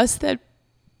trust that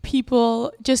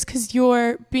people, just because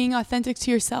you're being authentic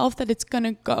to yourself, that it's going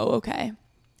to go okay.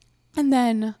 And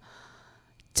then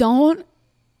don't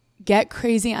get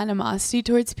crazy animosity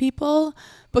towards people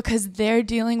because they're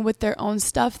dealing with their own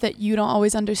stuff that you don't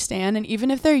always understand. And even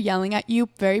if they're yelling at you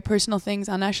very personal things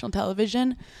on national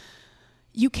television,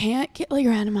 you can't let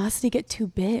your animosity get too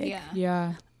big. Yeah.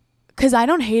 Yeah. Because I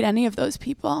don't hate any of those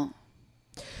people.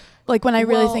 Like when I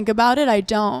really Well, think about it, I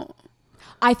don't.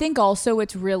 I think also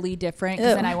it's really different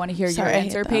because then I want to hear Sorry, your I hate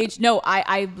answer, that. Paige. No,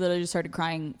 I literally just started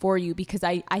crying for you because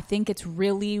I think it's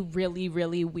really, really,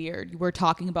 really weird. We're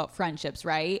talking about friendships,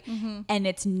 right?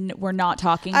 And we're not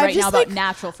talking I've right now just, about like,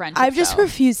 natural friendships. I've just though.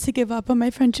 refused to give up on my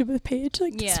friendship with Paige.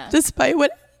 Like, Yeah. despite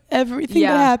everything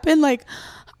Yeah. that happened, like,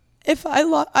 if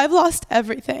I've lost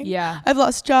everything. Yeah. I've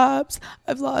lost jobs.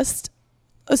 I've lost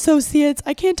associates.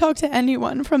 I can't talk to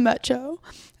anyone from that show,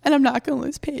 and I'm not gonna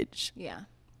lose Paige. Yeah.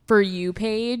 For you,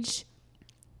 Paige,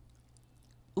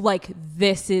 like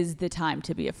this is the time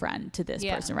to be a friend to this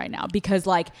Yeah. person right now because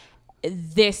like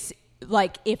this,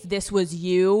 like if this was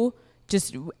you,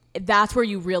 just that's where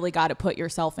you really got to put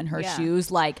yourself in her Yeah.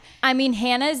 shoes. Like, I mean,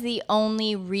 Hannah's the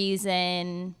only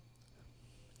reason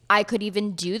I could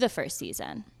even do the first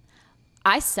season.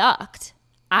 I sucked.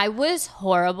 I was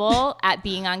horrible at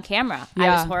being on camera. I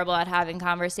Yeah. was horrible at having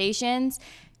conversations.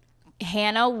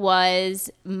 Hannah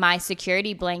was my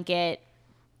security blanket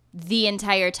the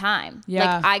entire time.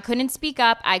 Yeah. Like, I couldn't speak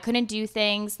up. I couldn't do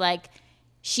things. Like,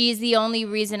 she's the only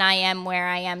reason I am where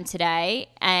I am today.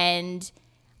 And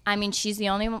I mean, she's the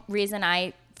only reason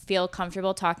I feel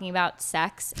comfortable talking about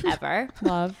sex ever.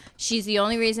 Love. She's the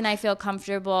only reason I feel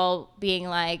comfortable being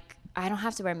like, I don't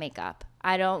have to wear makeup.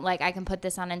 I can put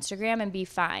this on Instagram and be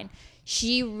fine.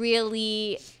 She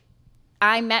really,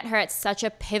 I met her at such a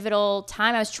pivotal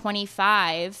time. I was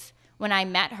 25 when I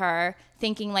met her,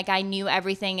 thinking like I knew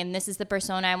everything and this is the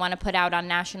persona I want to put out on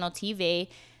national TV.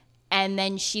 And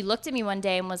then she looked at me one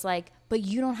day and was like, but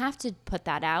you don't have to put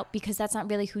that out because that's not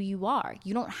really who you are.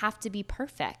 You don't have to be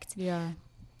perfect. Yeah.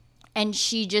 And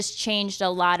she just changed a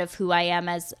lot of who I am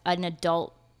as an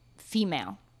adult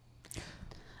female.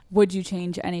 Would you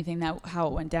change anything how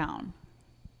it went down?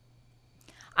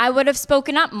 I would have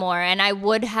spoken up more, and I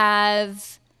would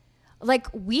have, like,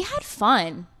 we had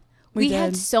fun. We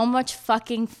had so much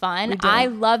fucking fun. I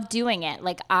love doing it.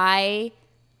 Like, I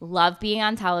love being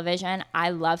on television. I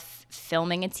love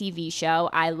filming a TV show.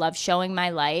 I love showing my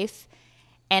life.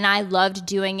 And I loved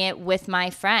doing it with my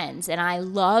friends. And I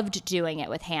loved doing it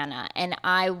with Hannah. And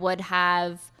I would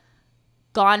have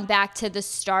gone back to the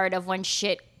start of when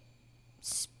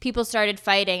people started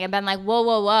fighting and been like, whoa,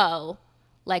 whoa, whoa.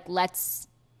 Like, let's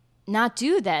not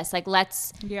do this. Like,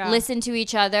 let's listen to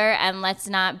each other and let's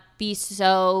not be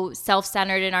so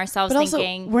self-centered in ourselves, But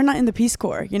thinking. also, we're not in the Peace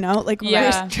Corps, you know? Like,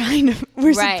 Yeah.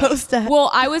 we're Right. supposed to.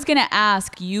 Well, I was going to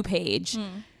ask you, Paige,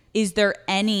 is there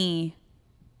any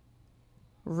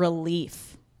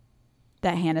relief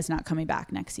that Hannah's not coming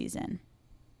back next season?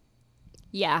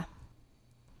 Yeah.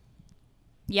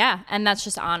 Yeah. And that's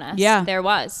just honest. Yeah. There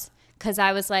was. Because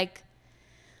I was like,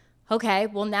 okay,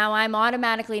 well, now I'm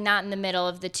automatically not in the middle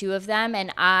of the two of them.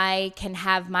 And I can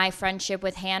have my friendship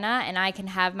with Hannah and I can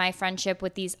have my friendship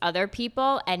with these other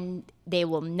people. And they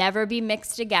will never be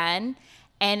mixed again.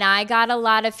 And I got a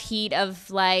lot of heat of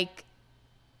like,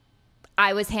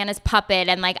 I was Hannah's puppet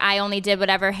and like I only did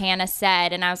whatever Hannah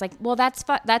said. And I was like, well,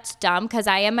 that's dumb because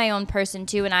I am my own person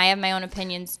too. And I have my own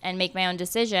opinions and make my own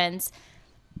decisions.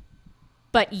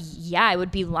 But yeah, I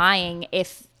would be lying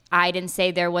if I didn't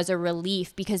say there was a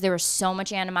relief because there was so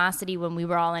much animosity when we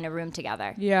were all in a room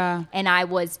together. Yeah. And I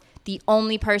was the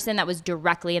only person that was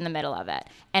directly in the middle of it.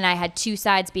 And I had two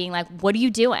sides being like, what are you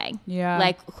doing? Yeah.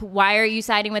 Like, why are you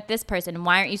siding with this person? And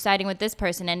why aren't you siding with this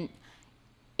person? And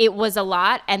it was a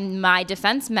lot. And my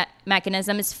defense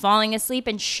mechanism is falling asleep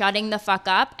and shutting the fuck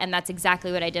up. And that's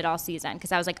exactly what I did all season.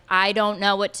 Because I was like, I don't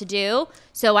know what to do.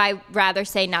 So I rather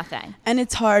say nothing. And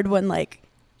it's hard when, like,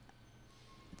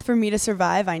 for me to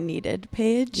survive, I needed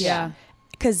Paige. Yeah.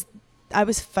 Because I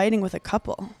was fighting with a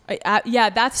couple. Yeah,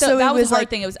 that was the hard like,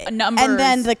 thing. It was numbers. And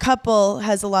then the couple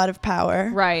has a lot of power.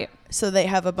 Right. So they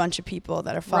have a bunch of people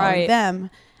that are following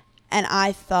them. And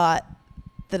I thought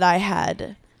that I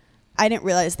didn't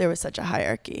realize there was such a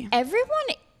hierarchy. Everyone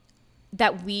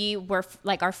that we were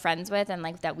like our friends with and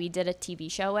like that we did a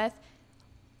TV show with,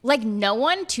 like no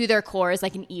one to their core is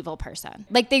like an evil person.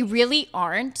 Like they really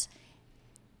aren't.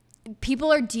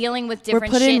 People are dealing with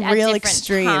different shit at different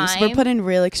extremes. times. We're put in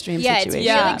real extreme situations. It's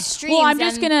real extremes. Well, I'm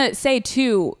just going to say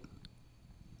too,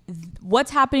 what's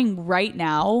happening right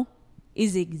now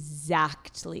is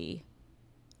exactly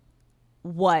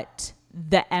what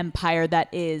the empire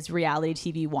that is reality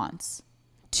TV wants.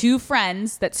 Two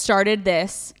friends that started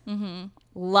this,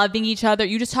 loving each other.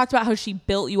 You just talked about how she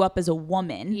built you up as a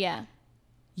woman. Yeah.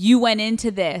 You went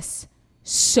into this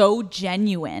so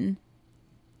genuine.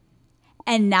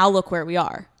 And now look where we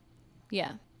are.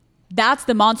 Yeah. That's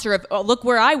the monster of, look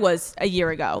where I was a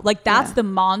year ago. Like that's the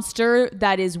monster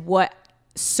that is what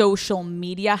social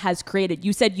media has created.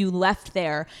 You said you left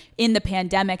there in the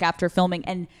pandemic after filming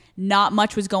and not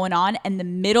much was going on. In the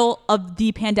middle of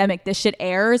the pandemic, this shit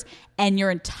airs and your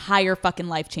entire fucking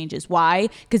life changes. Why?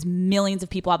 Because millions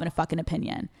of people have a fucking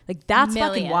opinion. Like that's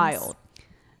fucking wild.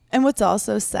 And what's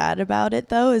also sad about it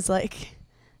though is like,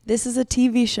 this is a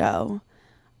TV show.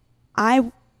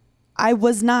 I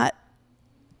was not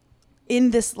in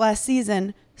this last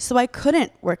season, so I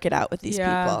couldn't work it out with these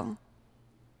people.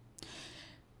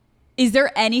 Is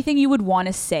there anything you would want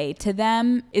to say to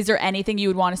them? Is there anything you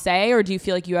would want to say, or do you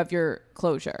feel like you have your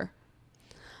closure?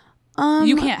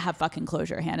 You can't have fucking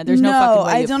closure, Hannah. There's no fucking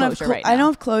way you have closure right now. I don't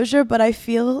have closure, but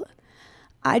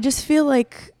I just feel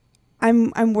like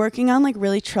I'm working on like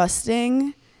really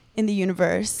trusting in the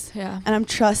universe. Yeah. And I'm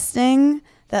trusting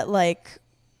that like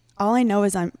all I know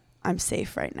is I'm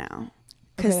safe right now.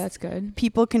 Okay, that's good.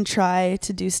 People can try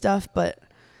to do stuff, but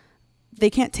they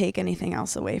can't take anything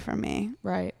else away from me.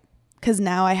 Right. Because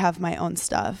now I have my own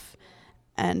stuff.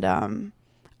 And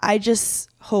I just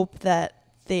hope that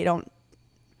that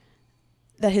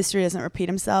history doesn't repeat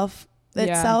itself.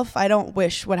 I don't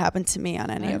wish what happened to me on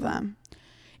any of them.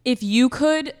 If you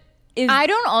could... I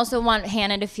don't also want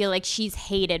Hannah to feel like she's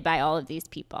hated by all of these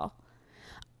people.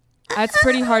 That's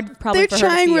pretty hard probably for her to feel.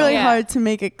 They're trying really hard to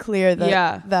make it clear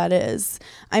that that is.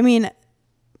 I mean,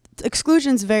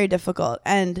 exclusion's very difficult.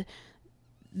 And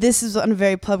this is on a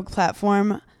very public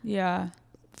platform. Yeah.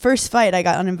 First fight, I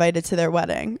got uninvited to their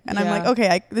wedding. And I'm like,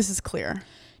 okay, this is clear.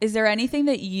 Is there anything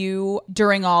that you,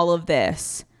 during all of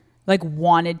this, like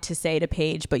wanted to say to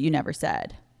Paige, but you never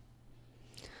said?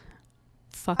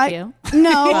 Fuck you.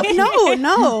 No.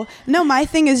 My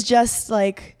thing is just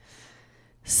like,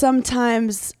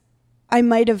 sometimes I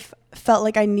might have felt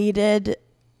like I needed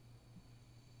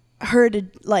her to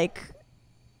like,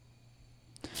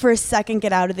 for a second,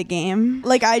 get out of the game.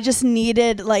 Like I just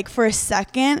needed like for a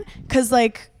second, because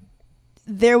like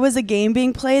there was a game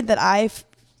being played that I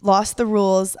lost the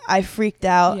rules, I freaked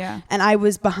out, and I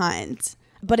was behind.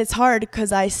 But it's hard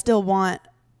because I still want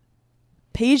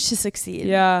Paige to succeed.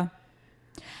 Yeah.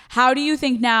 How do you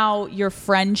think now your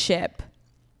friendship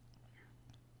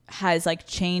has like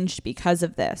changed because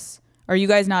of this? Are you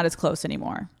guys not as close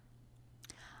anymore?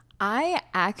 I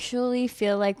actually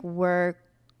feel like we're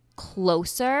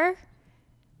closer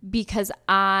because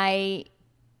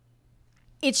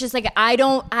it's just like I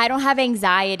don't have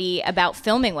anxiety about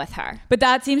filming with her. But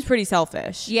that seems pretty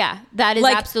selfish. Yeah, that is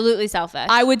like, absolutely selfish.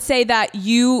 I would say that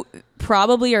you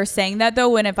probably are saying that though,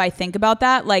 when if I think about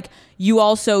that, like you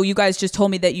guys just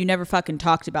told me that you never fucking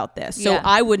talked about this. So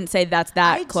I wouldn't say that's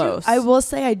that close. I will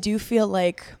say I do feel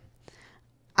like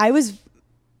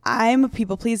I'm a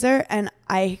people pleaser and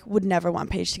I would never want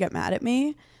Paige to get mad at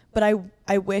me, but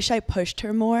I wish I pushed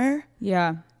her more.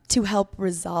 Yeah. To help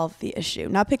resolve the issue,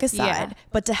 not pick a side,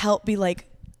 but to help be like,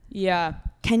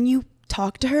 can you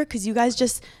talk to her? Because you guys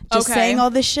just saying all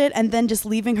this shit and then just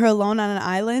leaving her alone on an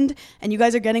island, and you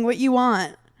guys are getting what you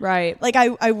want. Right. Like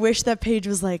I wish that Paige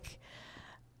was like,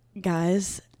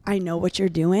 guys, I know what you're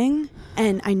doing,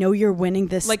 and I know you're winning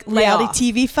this like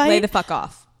reality TV fight. Lay the fuck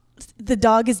off. The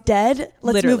dog is dead.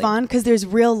 Let's move on, because there's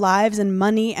real lives and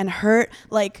money and hurt.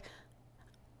 Like,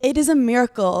 it is a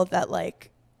miracle that like.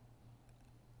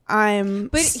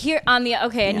 But here on the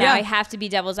now I have to be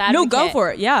devil's advocate. No, go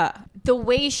for it. Yeah. The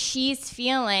way she's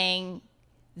feeling,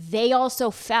 they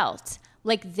also felt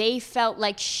like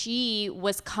she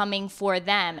was coming for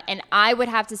them, and I would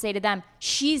have to say to them,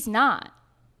 she's not.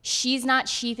 She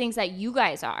thinks that you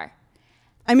guys are.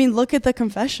 I mean, look at the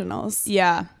confessionals.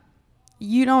 Yeah.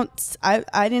 You don't.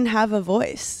 I didn't have a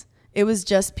voice. It was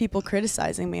just people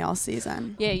criticizing me all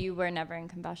season. Yeah, you were never in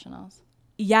confessionals.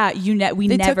 Yeah,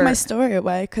 they took my story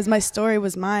away because my story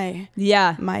was my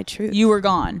truth. You were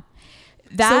gone.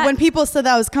 So when people said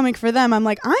that I was coming for them, I'm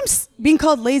like, I'm being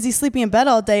called lazy, sleeping in bed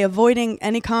all day, avoiding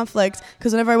any conflict,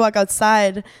 because whenever I walk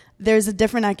outside, there's a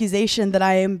different accusation that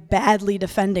I am badly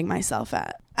defending myself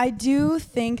at. I do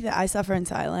think that I suffer in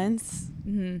silence.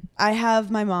 Mm-hmm. I have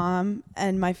my mom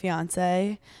and my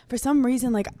fiance. For some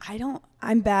reason, like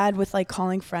I'm bad with like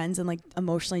calling friends and like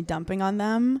emotionally dumping on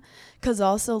them, because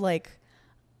also like.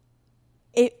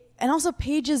 And also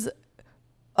Paige is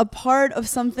a part of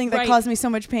something that caused me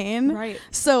so much pain. Right.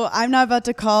 So I'm not about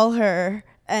to call her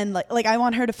and like I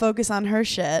want her to focus on her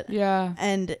shit. Yeah.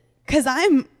 And cause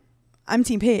I'm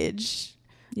Team Paige.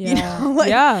 Yeah. You know? Like,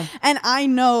 yeah. And I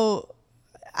know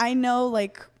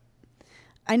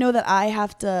that I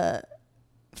have to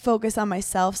focus on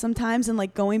myself sometimes, and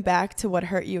like going back to what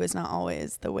hurt you is not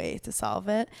always the way to solve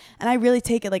it. And I really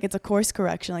take it like it's a course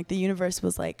correction. Like the universe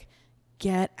was like,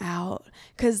 get out,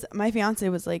 because my fiance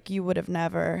was like, you would have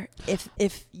never,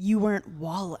 if you weren't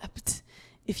walloped,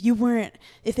 if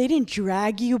they didn't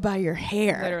drag you by your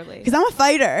hair, literally, because I'm a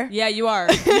fighter. Yeah, you are.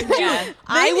 Yeah.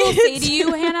 I will say to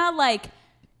you, Hannah, like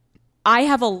I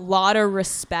have a lot of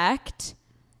respect,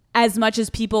 as much as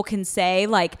people can say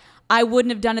like I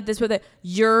wouldn't have done it this way.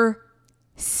 You're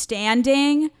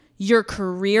standing, your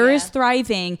career is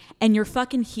thriving, and you're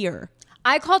fucking here.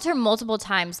 I called her multiple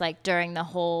times, like during the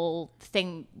whole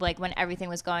thing, like when everything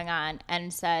was going on,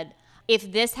 and said,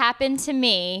 if this happened to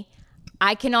me,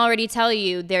 I can already tell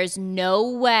you there's no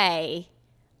way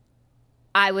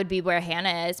I would be where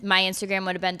Hannah is. My Instagram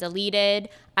would have been deleted.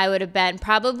 I would have been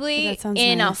probably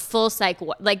in a full psych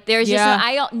ward. Like there's just,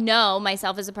 I don't know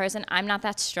myself as a person. I'm not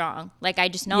that strong. Like I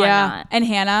just know I'm not. And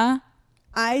Hannah?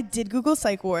 I did Google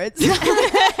psych wards.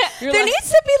 There needs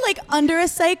to be like under a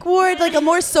psych ward, like a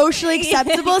more socially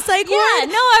acceptable psych ward. Yeah,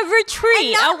 no, a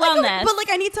retreat, a wellness. But like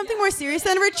I need something more serious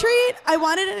than a retreat. I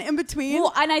wanted an in between.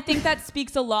 Well, and I think that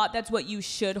speaks a lot. That's what you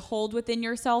should hold within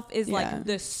yourself is like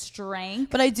the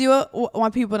strength. But I do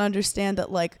want people to understand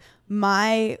that like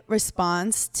my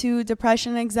response to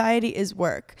depression and anxiety is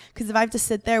work. Because if I have to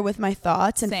sit there with my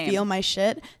thoughts and feel my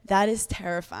shit, that is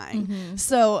terrifying.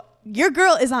 So your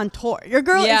girl is on tour. Your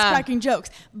girl is cracking jokes.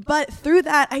 But through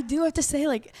that, I do have to say,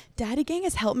 like, Daddy Gang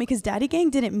has helped me because Daddy Gang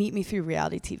didn't meet me through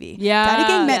reality TV. Yeah. Daddy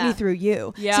Gang met me through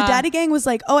you. Yeah. So Daddy Gang was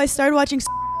like, oh, I started watching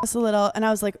a little. And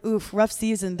I was like, oof, rough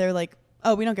season. They're like,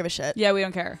 oh, we don't give a shit. Yeah, we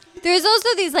don't care. There's also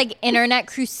these like internet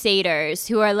crusaders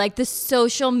who are like the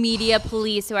social media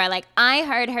police who are like, I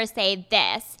heard her say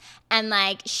this and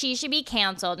like she should be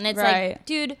canceled. And it's like,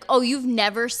 dude, oh, you've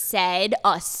never said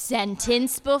a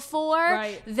sentence before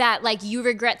that like you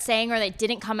regret saying or that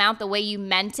didn't come out the way you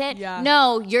meant it. Yeah.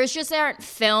 No, yours just aren't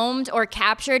filmed or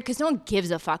captured because no one gives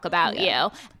a fuck about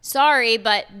you. Sorry,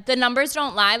 but the numbers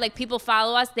don't lie. Like people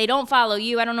follow us. They don't follow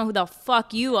you. I don't know who the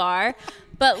fuck you are.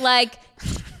 But like,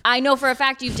 I know for a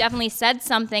fact you've definitely said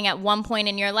something at one point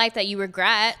in your life that you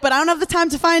regret. But I don't have the time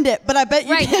to find it. But I bet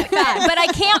you can. But I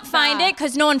can't find it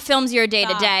because no one films your day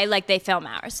to day like they film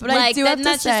ours. But like, I do have to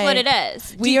that's say, just what it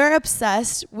is. We are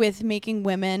obsessed with making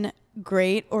women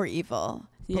great or evil,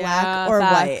 black or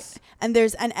white. And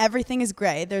everything is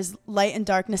gray. There's light and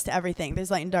darkness to everything.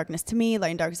 There's light and darkness to me, light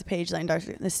and darkness to Paige, light and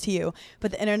darkness to you. But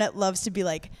the internet loves to be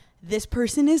like, this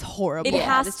person is horrible. It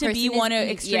has to be one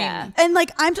extreme. Yeah. And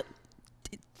like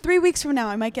 3 weeks from now,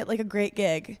 I might get like a great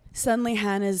gig. Suddenly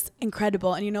Hannah's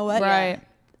incredible. And you know what? Right.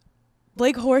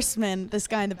 Blake Horstman, this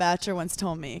guy in The Bachelor once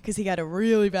told me, because he got a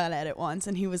really bad edit once.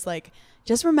 And he was like,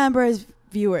 just remember as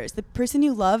viewers, the person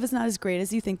you love is not as great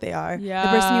as you think they are. Yeah.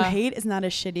 The person you hate is not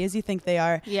as shitty as you think they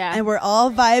are. Yeah. And we're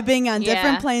all vibing on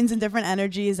different planes and different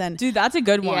energies. And dude, that's a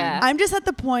good one. I'm just at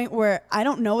the point where I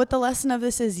don't know what the lesson of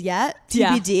this is yet.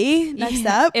 TBD, next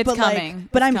up. It's coming.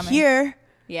 Like, but I'm here.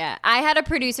 Yeah. I had a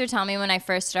producer tell me when I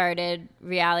first started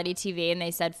reality TV, and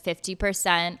they said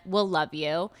 50% will love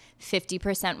you,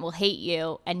 50% will hate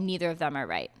you, and neither of them are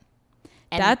right.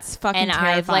 And that's fucking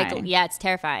terrifying. It's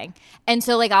terrifying. And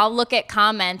so like I'll look at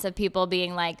comments of people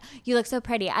being like, you look so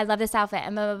pretty, I love this outfit,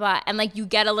 and blah, blah, blah. And like you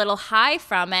get a little high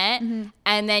from it,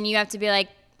 and then you have to be like,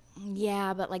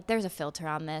 yeah, but like there's a filter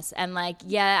on this. And like,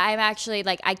 yeah, I'm actually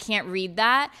like, I can't read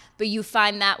that, but you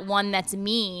find that one that's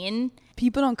mean.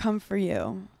 People don't come for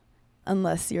you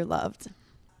unless you're loved.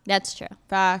 That's true.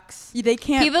 Facts. They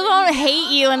can't. People don't hate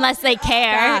you unless they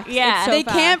care. Facts. Yeah. They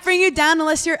can't bring you down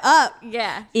unless you're up.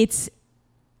 Yeah. It's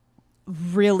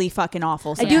really fucking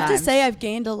awful sometimes. I do have to say I've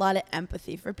gained a lot of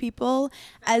empathy for people,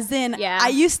 as in I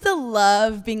used to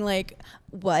love being like,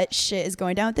 what shit is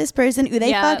going down with this person? Ooh,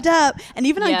 they fucked up. And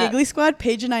even on Giggly Squad,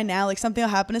 Paige and I now, like something will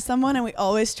happen to someone and we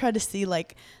always try to see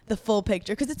like the full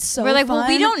picture because it's so fun. We're like, well,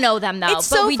 we don't know them though. It's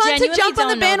so fun to jump on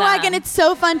the bandwagon. It's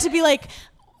so fun to be like,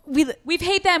 we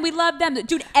hate them, we love them,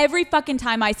 dude. Every fucking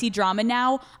time I see drama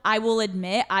now, I will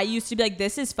admit I used to be like,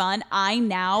 this is fun. I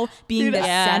now being the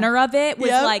center of it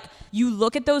was like, you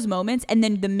look at those moments and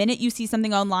then the minute you see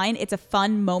something online, it's a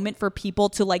fun moment for people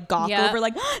to like gawk over,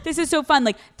 like, oh, this is so fun.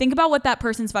 Like, think about what that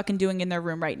person's fucking doing in their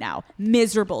room right now.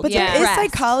 Miserable. But there is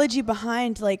psychology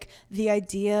behind like the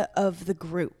idea of the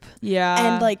group.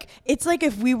 And like, it's like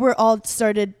if we were all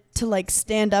started to like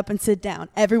stand up and sit down,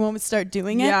 everyone would start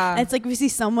doing it. And it's like if we see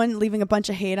someone leaving a bunch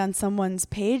of hate on someone's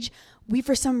page, we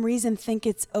for some reason think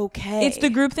it's okay. It's the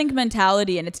groupthink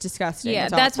mentality and it's disgusting. Yeah,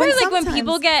 that's where like when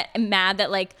people get mad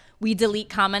that like we delete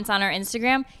comments on our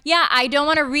Instagram. Yeah, I don't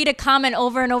want to read a comment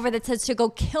over and over that says to go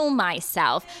kill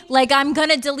myself. Like, I'm going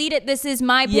to delete it. This is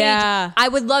my page. Yeah. I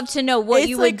would love to know what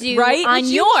you would do on yours.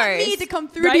 You want me to come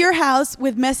through to your house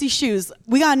with messy shoes.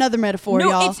 We got another metaphor,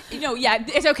 y'all.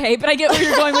 It's okay, but I get where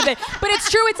you're going with it. But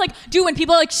it's true. It's like, dude, when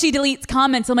people like, she deletes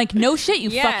comments, I'm like, no shit, you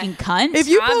fucking cunt. If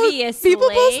you people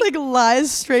post like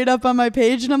lies straight up on my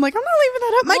page, and I'm like, I'm not leaving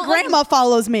that up. My grandma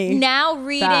follows me. Now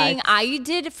reading, I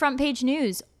did front page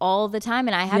news all the time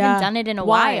and I haven't done it in a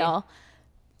while.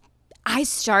 I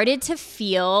started to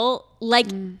feel like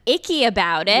icky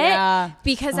about it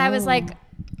because I was like,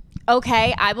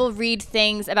 okay, I will read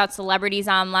things about celebrities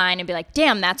online and be like,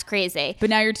 damn, that's crazy. But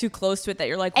now you're too close to it that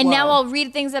you're like, whoa. And now I'll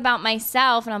read things about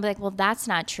myself and I'll be like, well, that's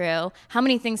not true. How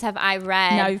many things have I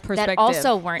read that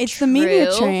also weren't true? It's the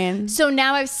media train. So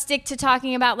now I stick to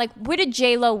talking about like, what did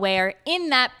J-Lo wear in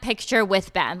that picture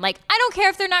with Ben? Like, I don't care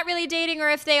if they're not really dating or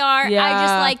if they are. I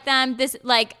just like them.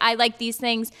 I like these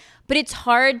things. But it's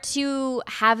hard to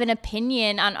have an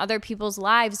opinion on other people's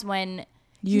lives when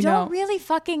you don't really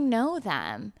fucking know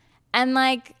them. And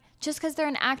like, just because they're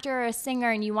an actor or a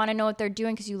singer and you want to know what they're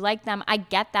doing because you like them. I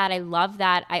get that. I love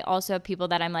that. I also have people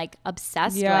that I'm like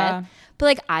obsessed with. But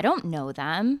like, I don't know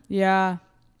them. Yeah.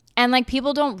 And like,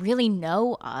 people don't really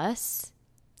know us.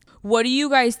 What do you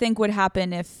guys think would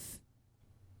happen if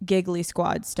Giggly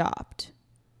Squad stopped?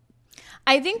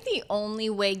 I think the only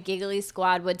way Giggly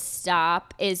Squad would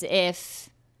stop is if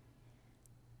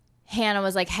Hannah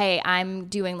was like, hey, I'm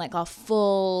doing like a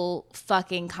full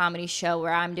fucking comedy show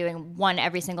where I'm doing one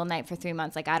every single night for 3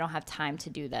 months. Like, I don't have time to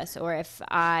do this. Or if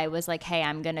I was like, hey,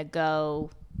 I'm going to go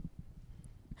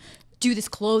do this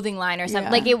clothing line or something.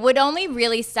 Yeah. Like, it would only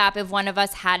really stop if one of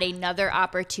us had another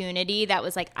opportunity that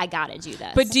was like, I got to do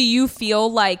this. But do you feel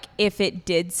like if it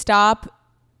did stop,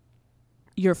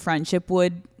 your friendship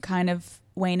would kind of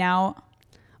wane out?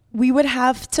 We would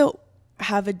have to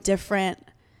have a different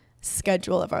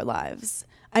schedule of our lives.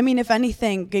 I mean, if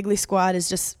anything, Giggly Squad is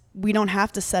just, we don't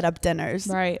have to set up dinners,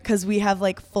 right? Because we have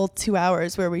like full 2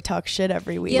 hours where we talk shit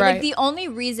every week. Yeah, right. like the only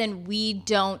reason we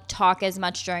don't talk as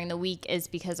much during the week is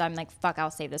because I'm like, fuck,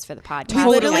 I'll save this for the podcast. We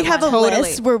literally have a Totally.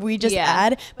 list where we just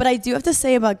add. But I do have to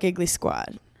say about Giggly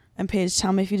Squad, and Paige,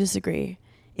 tell me if you disagree.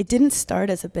 It didn't start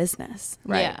as a business,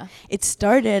 right? Yeah. It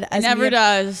started as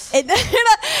does.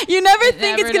 You never think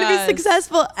never it's going to does. be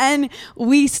successful. And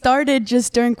we started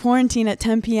just during quarantine at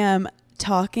 10 p.m.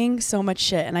 talking so much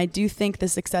shit. And I do think the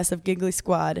success of Giggly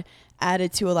Squad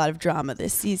added to a lot of drama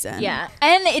this season. Yeah.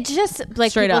 And it's just like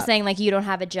Straight people up. saying like, you don't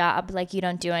have a job, like you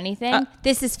don't do anything.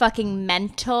 This is fucking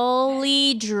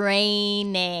mentally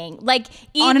draining. Like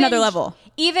even, On another level.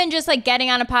 Even just like getting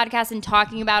on a podcast and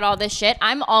talking about all this shit,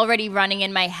 I'm already running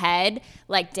in my head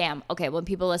like, damn, okay, when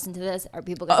people listen to this, are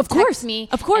people going to text me?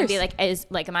 Of course. And be like,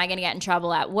 am I going to get in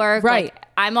trouble at work? Right. Like,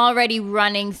 I'm already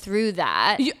running through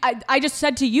that. I just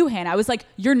said to you, Hannah, I was like,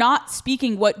 you're not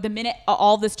speaking what the minute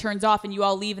all this turns off and you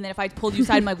all leave. And then if I pulled you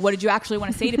aside, I'm like, what did you actually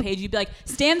want to say to Paige? You'd be like,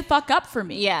 stand the fuck up for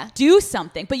me. Yeah. Do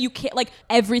something. But you can't, like,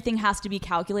 everything has to be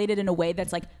calculated in a way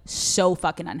that's like so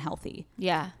fucking unhealthy.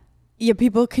 Yeah. Yeah,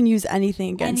 people can use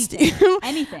anything against you.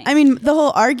 Anything. I mean, the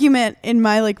whole argument in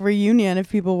my like reunion, if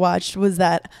people watched, was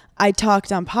that I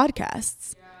talked on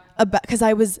podcasts about, because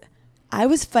I was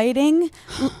fighting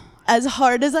as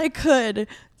hard as I could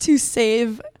to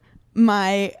save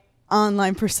my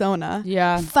online persona.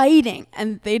 Yeah. Fighting,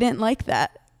 and they didn't like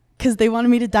that because they wanted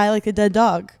me to die like a dead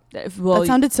dog. Well, that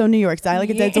sounded so New York. Die like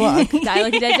a dead dog. Die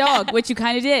like a dead dog, which you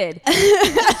kind of did.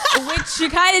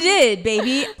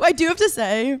 Baby. I do have to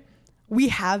say, we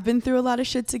have been through a lot of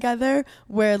shit together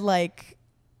where like,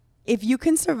 if you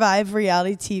can survive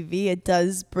reality TV, it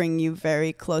does bring you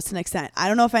very close to an extent. I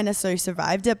don't know if I necessarily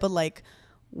survived it, but like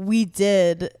we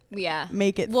did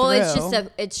make it well, through.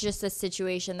 it's just a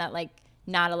situation that like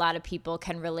not a lot of people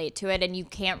can relate to it, and you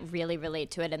can't really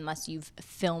relate to it unless you've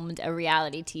filmed a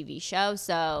reality TV show.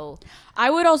 So I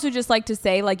would also just like to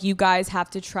say, like, you guys have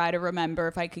to try to remember,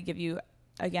 if I could give you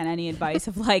again any advice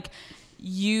of like,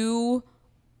 you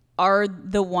are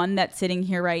the one that's sitting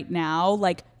here right now.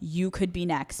 Like, you could be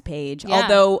next, Paige. Yeah.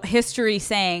 Although history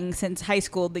saying since high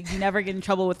school that you never get in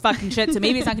trouble with fucking shit, so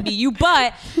maybe it's not gonna be you,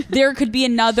 but there could be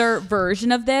another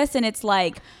version of this. And it's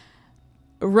like,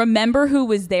 remember who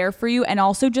was there for you, and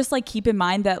also just like keep in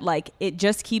mind that like it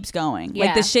just keeps going.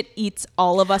 Like, the shit eats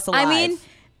all of us alive. I mean,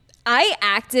 I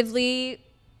actively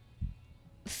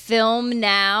film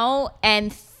now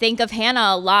and think of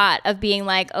Hannah a lot, of being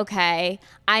like, okay,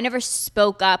 I never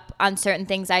spoke up on certain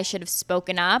things I should have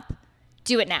spoken up.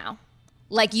 Do it now.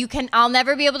 Like, I'll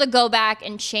never be able to go back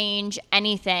and change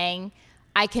anything.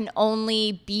 I can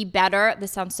only be better.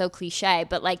 This sounds so cliche,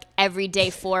 but like every day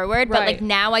forward. But like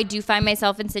now I do find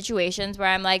myself in situations where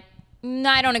I'm like, no,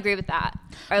 I don't agree with that.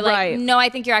 Or like, no, I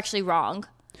think you're actually wrong.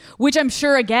 Which I'm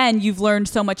sure, again, you've learned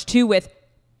so much too with,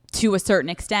 to a certain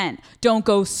extent. Don't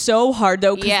go so hard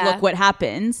though, because look what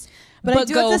happens. But I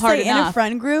do go have to hard say, enough. in a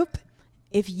friend group,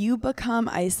 if you become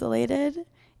isolated,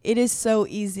 it is so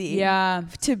easy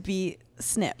to be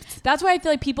snipped. That's why I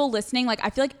feel like people listening, like, I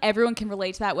feel like everyone can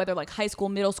relate to that, whether like high school,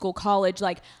 middle school, college.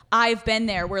 Like, I've been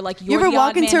there where like You ever the walk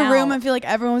odd man into a room out. and feel like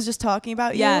everyone was just talking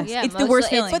about you? Yes. Yeah, It's the worst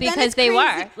feeling. It's But then because it's they crazy.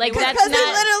 were. Like, Because that's they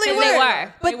not, literally they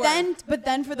were. were. But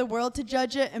then for the world to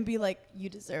judge it and be like, you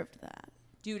deserved that.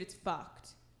 Dude, it's fucked.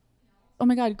 Oh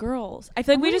my God, girls. I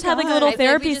feel like we just had like a God. little I feel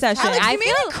like we therapy just session. had- Alex, I you made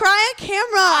feel- me cry on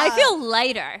camera. I feel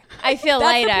lighter. I feel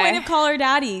That's lighter. the point of Call Her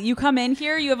Daddy. You come in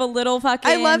here, you have a little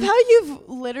fucking... I love how you've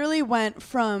literally went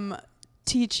from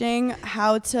teaching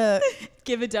how to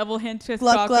give a double hint to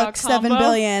Gluck 7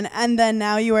 billion, and then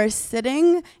now you are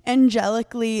sitting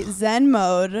angelically Zen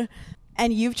mode,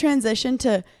 and you've transitioned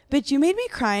to, bitch, you made me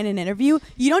cry in an interview.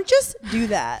 You don't just do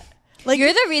that. Like,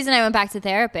 You're the reason I went back to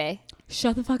therapy.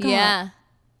 Shut the fuck up. Yeah.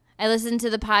 I listened to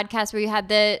the podcast where you had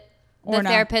the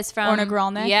therapist from Orna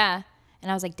Gralnick. Yeah. And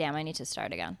I was like, damn, I need to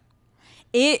start again.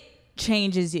 It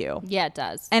changes you. Yeah, it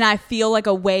does. And I feel like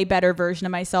a way better version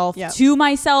of myself, to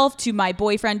myself, to my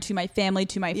boyfriend, to my family,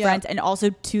 to my friends, and also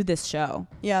to this show.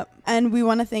 Yep. And we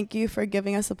want to thank you for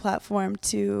giving us a platform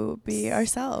to be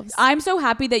ourselves. I'm so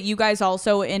happy that you guys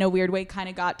also, in a weird way, kind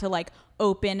of got to like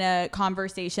open a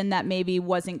conversation that maybe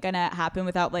wasn't going to happen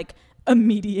without like a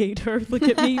mediator. Look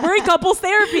at me. We're in couples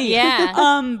therapy.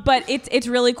 Yeah. But it's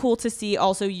really cool to see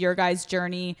also your guys'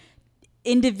 journey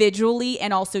individually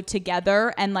and also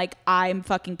together, and like I'm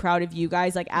fucking proud of you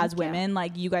guys, like as women,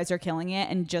 like you guys are killing it,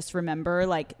 and just remember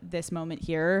like this moment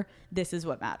here, this is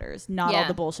what matters, not all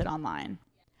the bullshit online.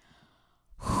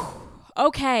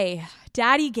 Okay,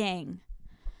 daddy gang.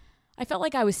 I felt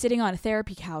like I was sitting on a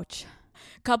therapy couch.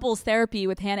 Couples therapy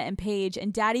with Hannah and Paige.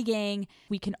 And daddy gang,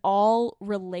 we can all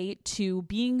relate to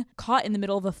being caught in the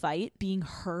middle of a fight, being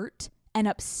hurt and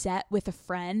upset with a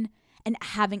friend, and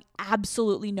having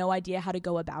absolutely no idea how to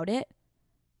go about it.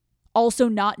 Also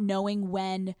not knowing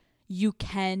when you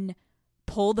can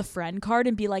pull the friend card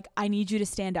and be like, I need you to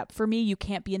stand up for me. You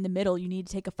can't be in the middle. You need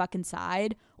to take a fucking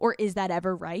side. Or is that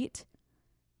ever right?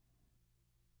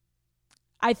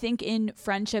 I think in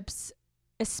friendships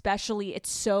especially, it's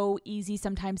so easy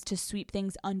sometimes to sweep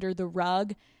things under the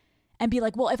rug and be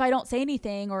like, well, if I don't say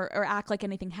anything or act like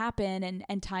anything happened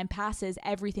and time passes,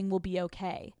 everything will be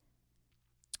okay.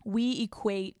 We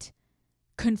equate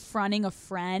confronting a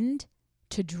friend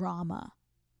to drama.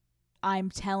 I'm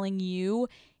telling you,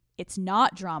 it's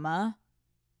not drama.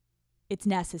 It's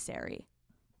necessary.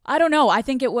 I don't know. I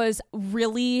think it was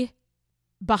really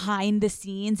behind the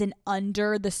scenes and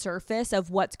under the surface of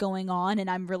what's going on. And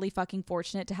I'm really fucking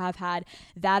fortunate to have had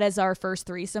that as our first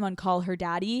threesome on Call Her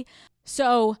Daddy.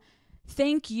 So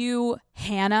thank you,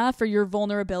 Hannah, for your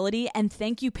vulnerability. And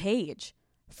thank you, Paige,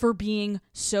 for being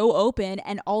so open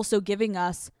and also giving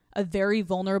us a very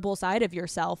vulnerable side of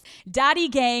yourself. Daddy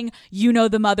gang, you know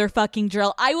the motherfucking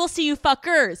drill. I will see you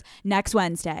fuckers next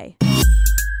Wednesday.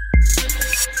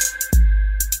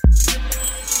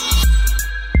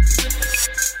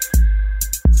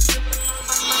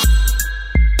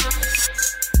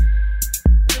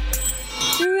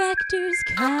 Director's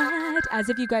cut. As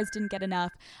if you guys didn't get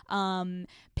enough.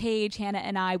 Paige, Hannah,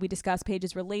 and we discussed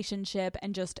Paige's relationship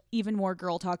and just even more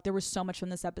girl talk. There was so much from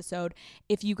this episode.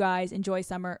 If you guys enjoy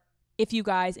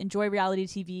reality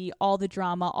TV, all the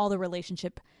drama, all the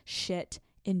relationship shit,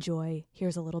 enjoy.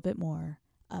 Here's a little bit more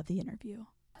of the interview.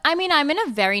 I mean, I'm in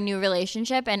a very new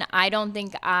relationship, and I don't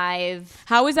think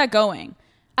How is that going?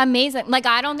 Amazing. Like,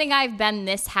 I don't think I've been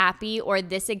this happy or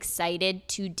this excited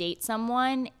to date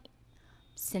someone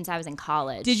since I was in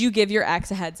college. Did you give your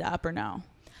ex a heads up or no?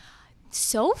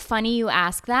 So funny you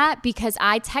ask that, because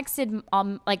I texted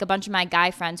like a bunch of my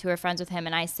guy friends who are friends with him,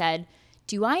 and I said,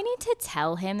 do I need to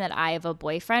tell him that I have a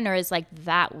boyfriend, or is like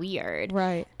that weird?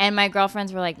 Right. And my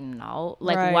girlfriends were like, no.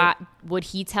 Like, right. What would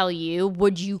he tell you?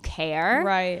 Would you care?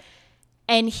 Right.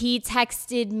 And he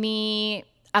texted me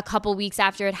a couple weeks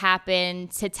after it happened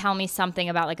to tell me something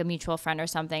about like a mutual friend or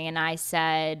something. And I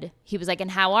said, he was like, and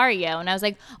how are you? And I was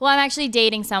like, well, I'm actually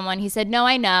dating someone. He said, no,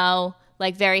 I know.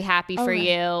 Like, very happy for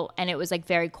you. And it was like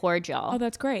very cordial. Oh,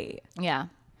 that's great. Yeah.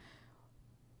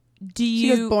 Do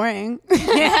you? She was boring. Boring.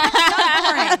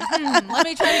 Let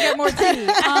me try to get more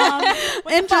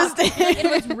tea. Interesting. It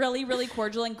was really, really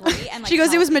cordial and great. And like, she goes,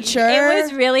 healthy. it was mature. It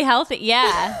was really healthy.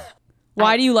 Yeah.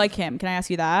 Why do you like him? Can I ask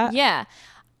you that? Yeah.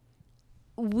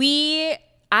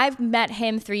 I've met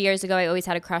him 3 years ago. I always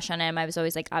had a crush on him. I was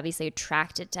always like obviously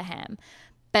attracted to him.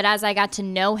 But as I got to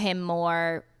know him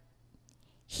more,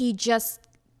 he just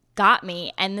got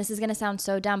me. And this is going to sound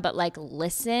so dumb, but like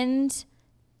listened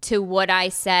to what I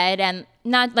said and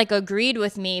not like agreed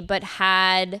with me, but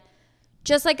had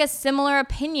just like a similar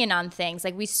opinion on things.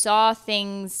 Like we saw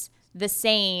things the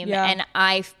same, and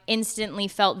I instantly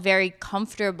felt very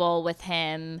comfortable with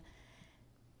him.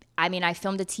 I mean, I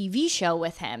filmed a TV show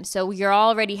with him, so you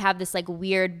already have this like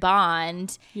weird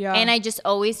bond, and I just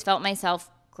always felt myself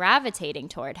gravitating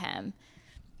toward him.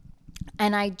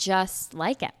 And I just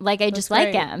like him. Like, I just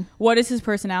like him. What is his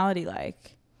personality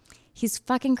like? He's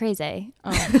fucking crazy.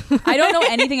 Oh. I don't know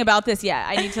anything about this yet.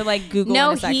 I need to like Google in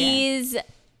a second. He's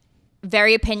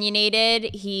very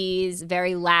opinionated. He's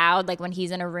very loud. Like when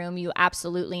he's in a room, you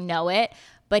absolutely know it.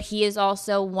 But he is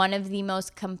also one of the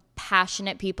most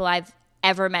compassionate people I've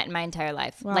ever met in my entire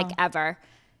life. Wow. Like ever.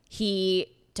 He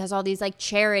does all these like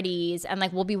charities, and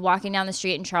like we'll be walking down the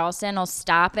street in Charleston. I'll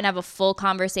stop and have a full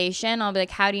conversation. I'll be like,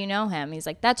 how do you know him? He's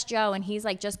like, that's Joe, and he's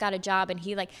like just got a job, and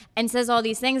he like, and says all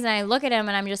these things, and I look at him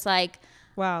and I'm just like,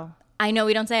 wow, I know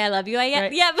we don't say I love you yet.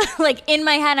 Right. Yeah, but like in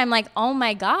my head, I'm like, oh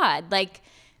my God. Like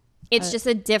it's just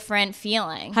a different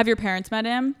feeling. Have your parents met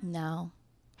him? No.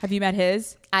 Have you met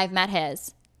his? I've met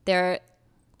his. They're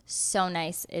so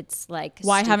nice. It's like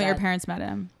Why haven't your stupid. parents met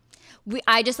him?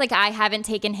 I haven't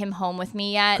taken him home with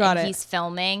me yet. Got and it. He's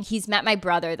filming. He's met my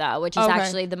brother though, which is Okay.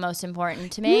 actually the most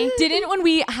important to me. Didn't when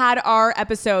we had our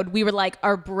episode, we were like,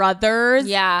 our brothers.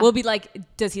 Yeah. We'll be like,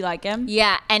 does he like him?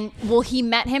 Yeah, and well, he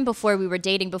met him before we were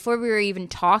dating, before we were even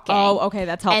talking. Oh, okay,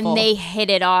 that's helpful. And they hit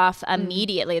it off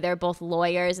immediately. They're both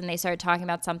lawyers, and they started talking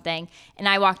about something. And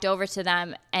I walked over to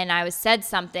them, and I said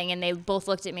something, and they both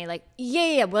looked at me like,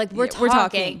 yeah, we're we're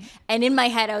talking. And in my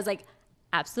head, I was like,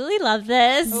 absolutely love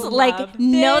this. Love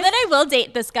know this. that I will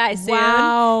date this guy soon.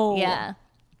 Wow. Yeah.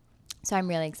 So I'm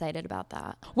really excited about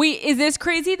that. Wait, is this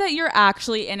crazy that you're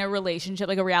actually in a relationship,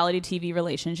 like a reality TV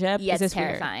relationship? Yeah, Is it's this weird?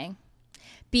 terrifying.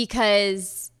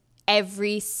 Because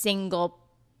every single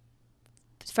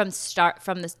from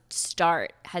the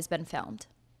start has been filmed.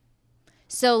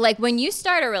 So like when you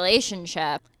start a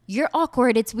relationship, you're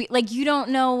awkward. It's like you don't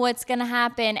know what's gonna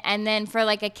happen, and then for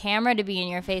like a camera to be in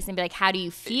your face and be like, "How do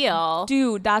you feel?"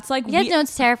 Dude, that's like Yeah, no,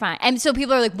 it's terrifying. And so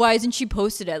people are like, "Why hasn't she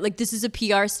posted it? Like this is a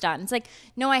PR stunt." It's like,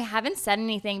 no, I haven't said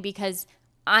anything because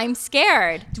I'm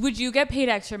scared. Would you get paid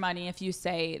extra money if you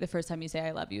say the first time you say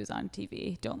I love you is on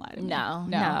TV? Don't lie to me.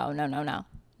 No.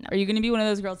 Are you going to be one of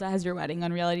those girls that has your wedding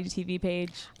on reality TV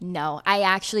page? No, I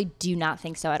actually do not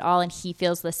think so at all. And he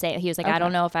feels the same. He was like, I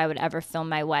don't know if I would ever film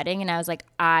my wedding. And I was like,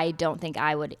 I don't think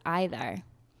I would either.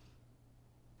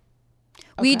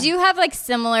 We do have like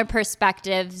similar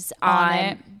perspectives on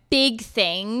it. big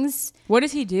things. What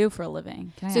does he do for a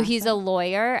living? Can I So ask he's that? a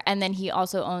lawyer, and then he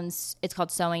also owns, it's called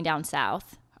Sewing Down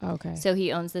South. Okay. So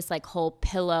he owns this like whole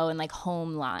pillow and like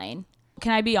home line.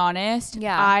 Can I be honest?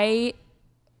 Yeah. I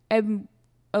am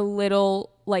a little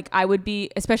like I would be,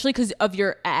 especially because of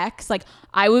your ex, like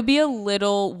I would be a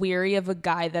little weary of a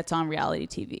guy that's on reality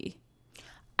TV.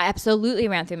 Absolutely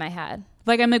ran through my head.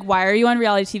 Like I'm like, why are you on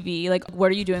reality TV? Like, what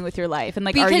are you doing with your life? And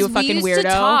like, Because are you a fucking we used weirdo? to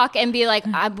talk and be like,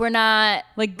 we're not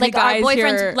Like, the our guys boyfriends.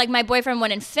 you're- Like my boyfriend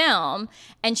went in film,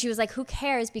 and she was like, "Who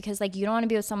cares?" Because like you don't want to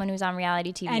be with someone who's on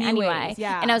reality TV Anyways, anyway.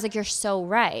 yeah. And I was like, "You're so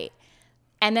right."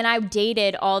 And then I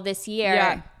dated all this year,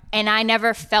 Yeah. and I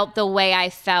never felt the way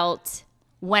I felt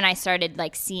when I started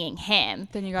like seeing him.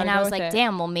 Then you gotta and I go was with like, it.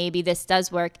 damn, well maybe this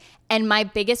does work. And my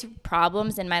biggest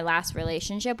problems in my last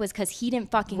relationship was because he didn't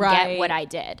fucking Right. get what I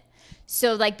did.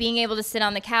 So like being able to sit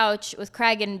on the couch with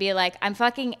Craig and be like, I'm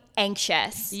fucking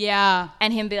anxious. Yeah.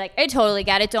 And him be like, I totally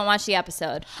get it. Don't watch the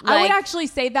episode. I would Like, actually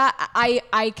say that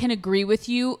I can agree with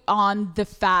you on the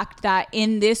fact that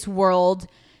in this world,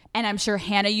 and I'm sure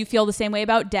Hannah, you feel the same way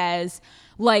about Des,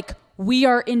 like we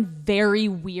are in very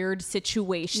weird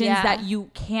situations Yeah. that you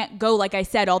can't go, like I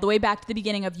said, all the way back to the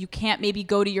beginning of you can't maybe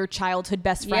go to your childhood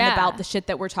best friend Yeah. about the shit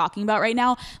that we're talking about right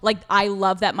now. Like I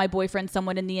love that my boyfriend's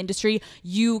someone in the industry.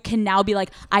 You can now be like,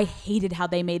 I hated how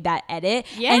they made that edit.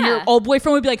 Yeah. And your old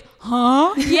boyfriend would be like,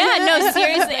 huh? yeah, no,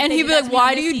 seriously. And he'd be That's like, me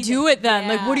why this do you season. do it then?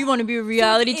 Like, Yeah. what do you want to be a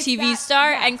reality it's TV that-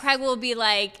 star? yes. And Craig will be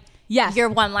like, Yes. your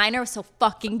one-liner was so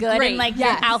fucking good. Great. And like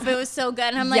Yes. your outfit was so good.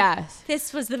 And I'm like, Yes.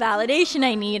 this was the validation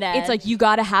I needed. It's like you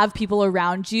got to have people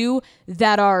around you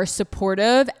that are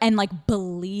supportive and like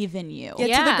believe in you. Yeah, to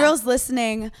Yeah. the girls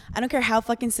listening, I don't care how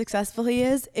fucking successful he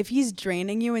is. If he's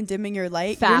draining you and dimming your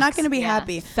light, you're not Facts. going to be Yeah.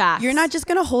 happy. Facts. You're not just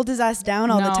going to hold his ass down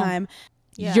all the No. time.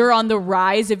 Yeah. You're on the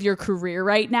rise of your career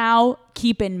right now.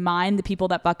 Keep in mind the people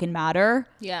that fucking matter.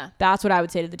 Yeah. That's what I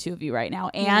would say to the two of you right now.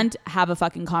 And have a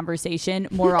fucking conversation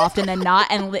more often than not.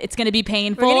 And it's going to be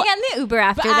painful. We're going to get in the Uber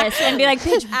after But this and be like,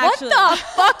 Paige, what actually- the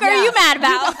fuck are Yeah. you mad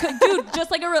about? Dude,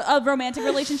 just like a romantic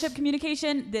relationship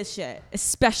communication, this shit,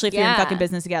 especially if you're in Yeah. fucking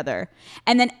business together.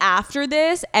 And then after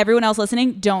this, everyone else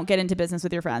listening, don't get into business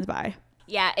with your friends. Bye.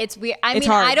 Yeah, it's weird. I It's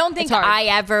mean, hard. I don't think It's hard. I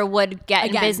ever would get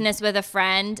Again. in business with a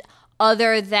friend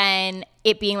other than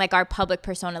it being like our public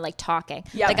persona, like talking.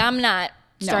 Yeah. Like I'm not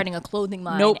No. starting a clothing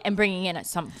line Nope. and bringing in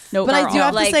some. Nope. But I Girl. do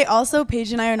have Like- to say also,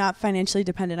 Paige and I are not financially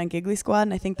dependent on Giggly Squad,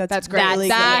 and I think that's That's great. really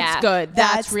That's Yeah. good.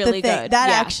 That's the really thing. good. That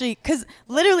Yeah. actually, because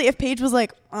literally, if Paige was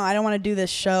like, "Oh, I don't want to do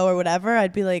this show or whatever,"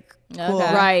 I'd be like, "Cool."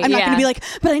 Okay. Right, I'm not yeah. going to be like,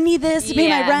 "But I need this to pay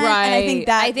my Yeah. rent." And I Right. think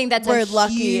that I think that's we're a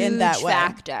lucky in that huge way.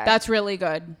 factor. That's really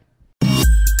good.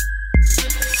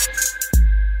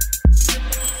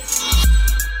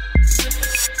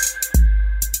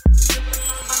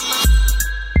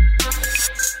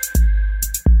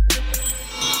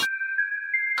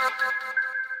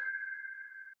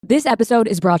 This episode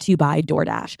is brought to you by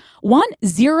DoorDash. Want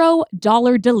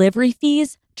 $0 delivery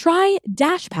fees? Try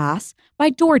Dash Pass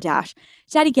by DoorDash.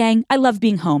 Daddy Gang, I love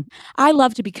being home. I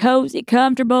love to be cozy,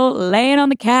 comfortable, laying on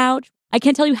the couch. I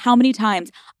can't tell you how many times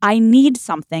I need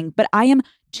something, but I am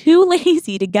too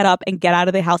lazy to get up and get out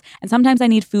of the house. And sometimes I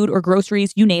need food or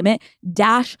groceries, you name it.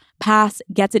 Dash Pass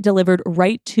gets it delivered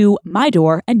right to my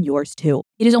door and yours too.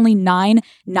 It is only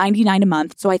 $9.99 a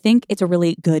month, so I think it's a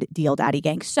really good deal, Daddy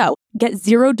Gang. So get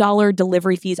 $0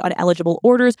 delivery fees on eligible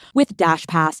orders with Dash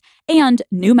Pass, and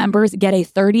new members get a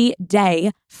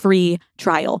 30-day free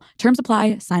trial. Terms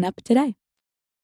apply. Sign up today.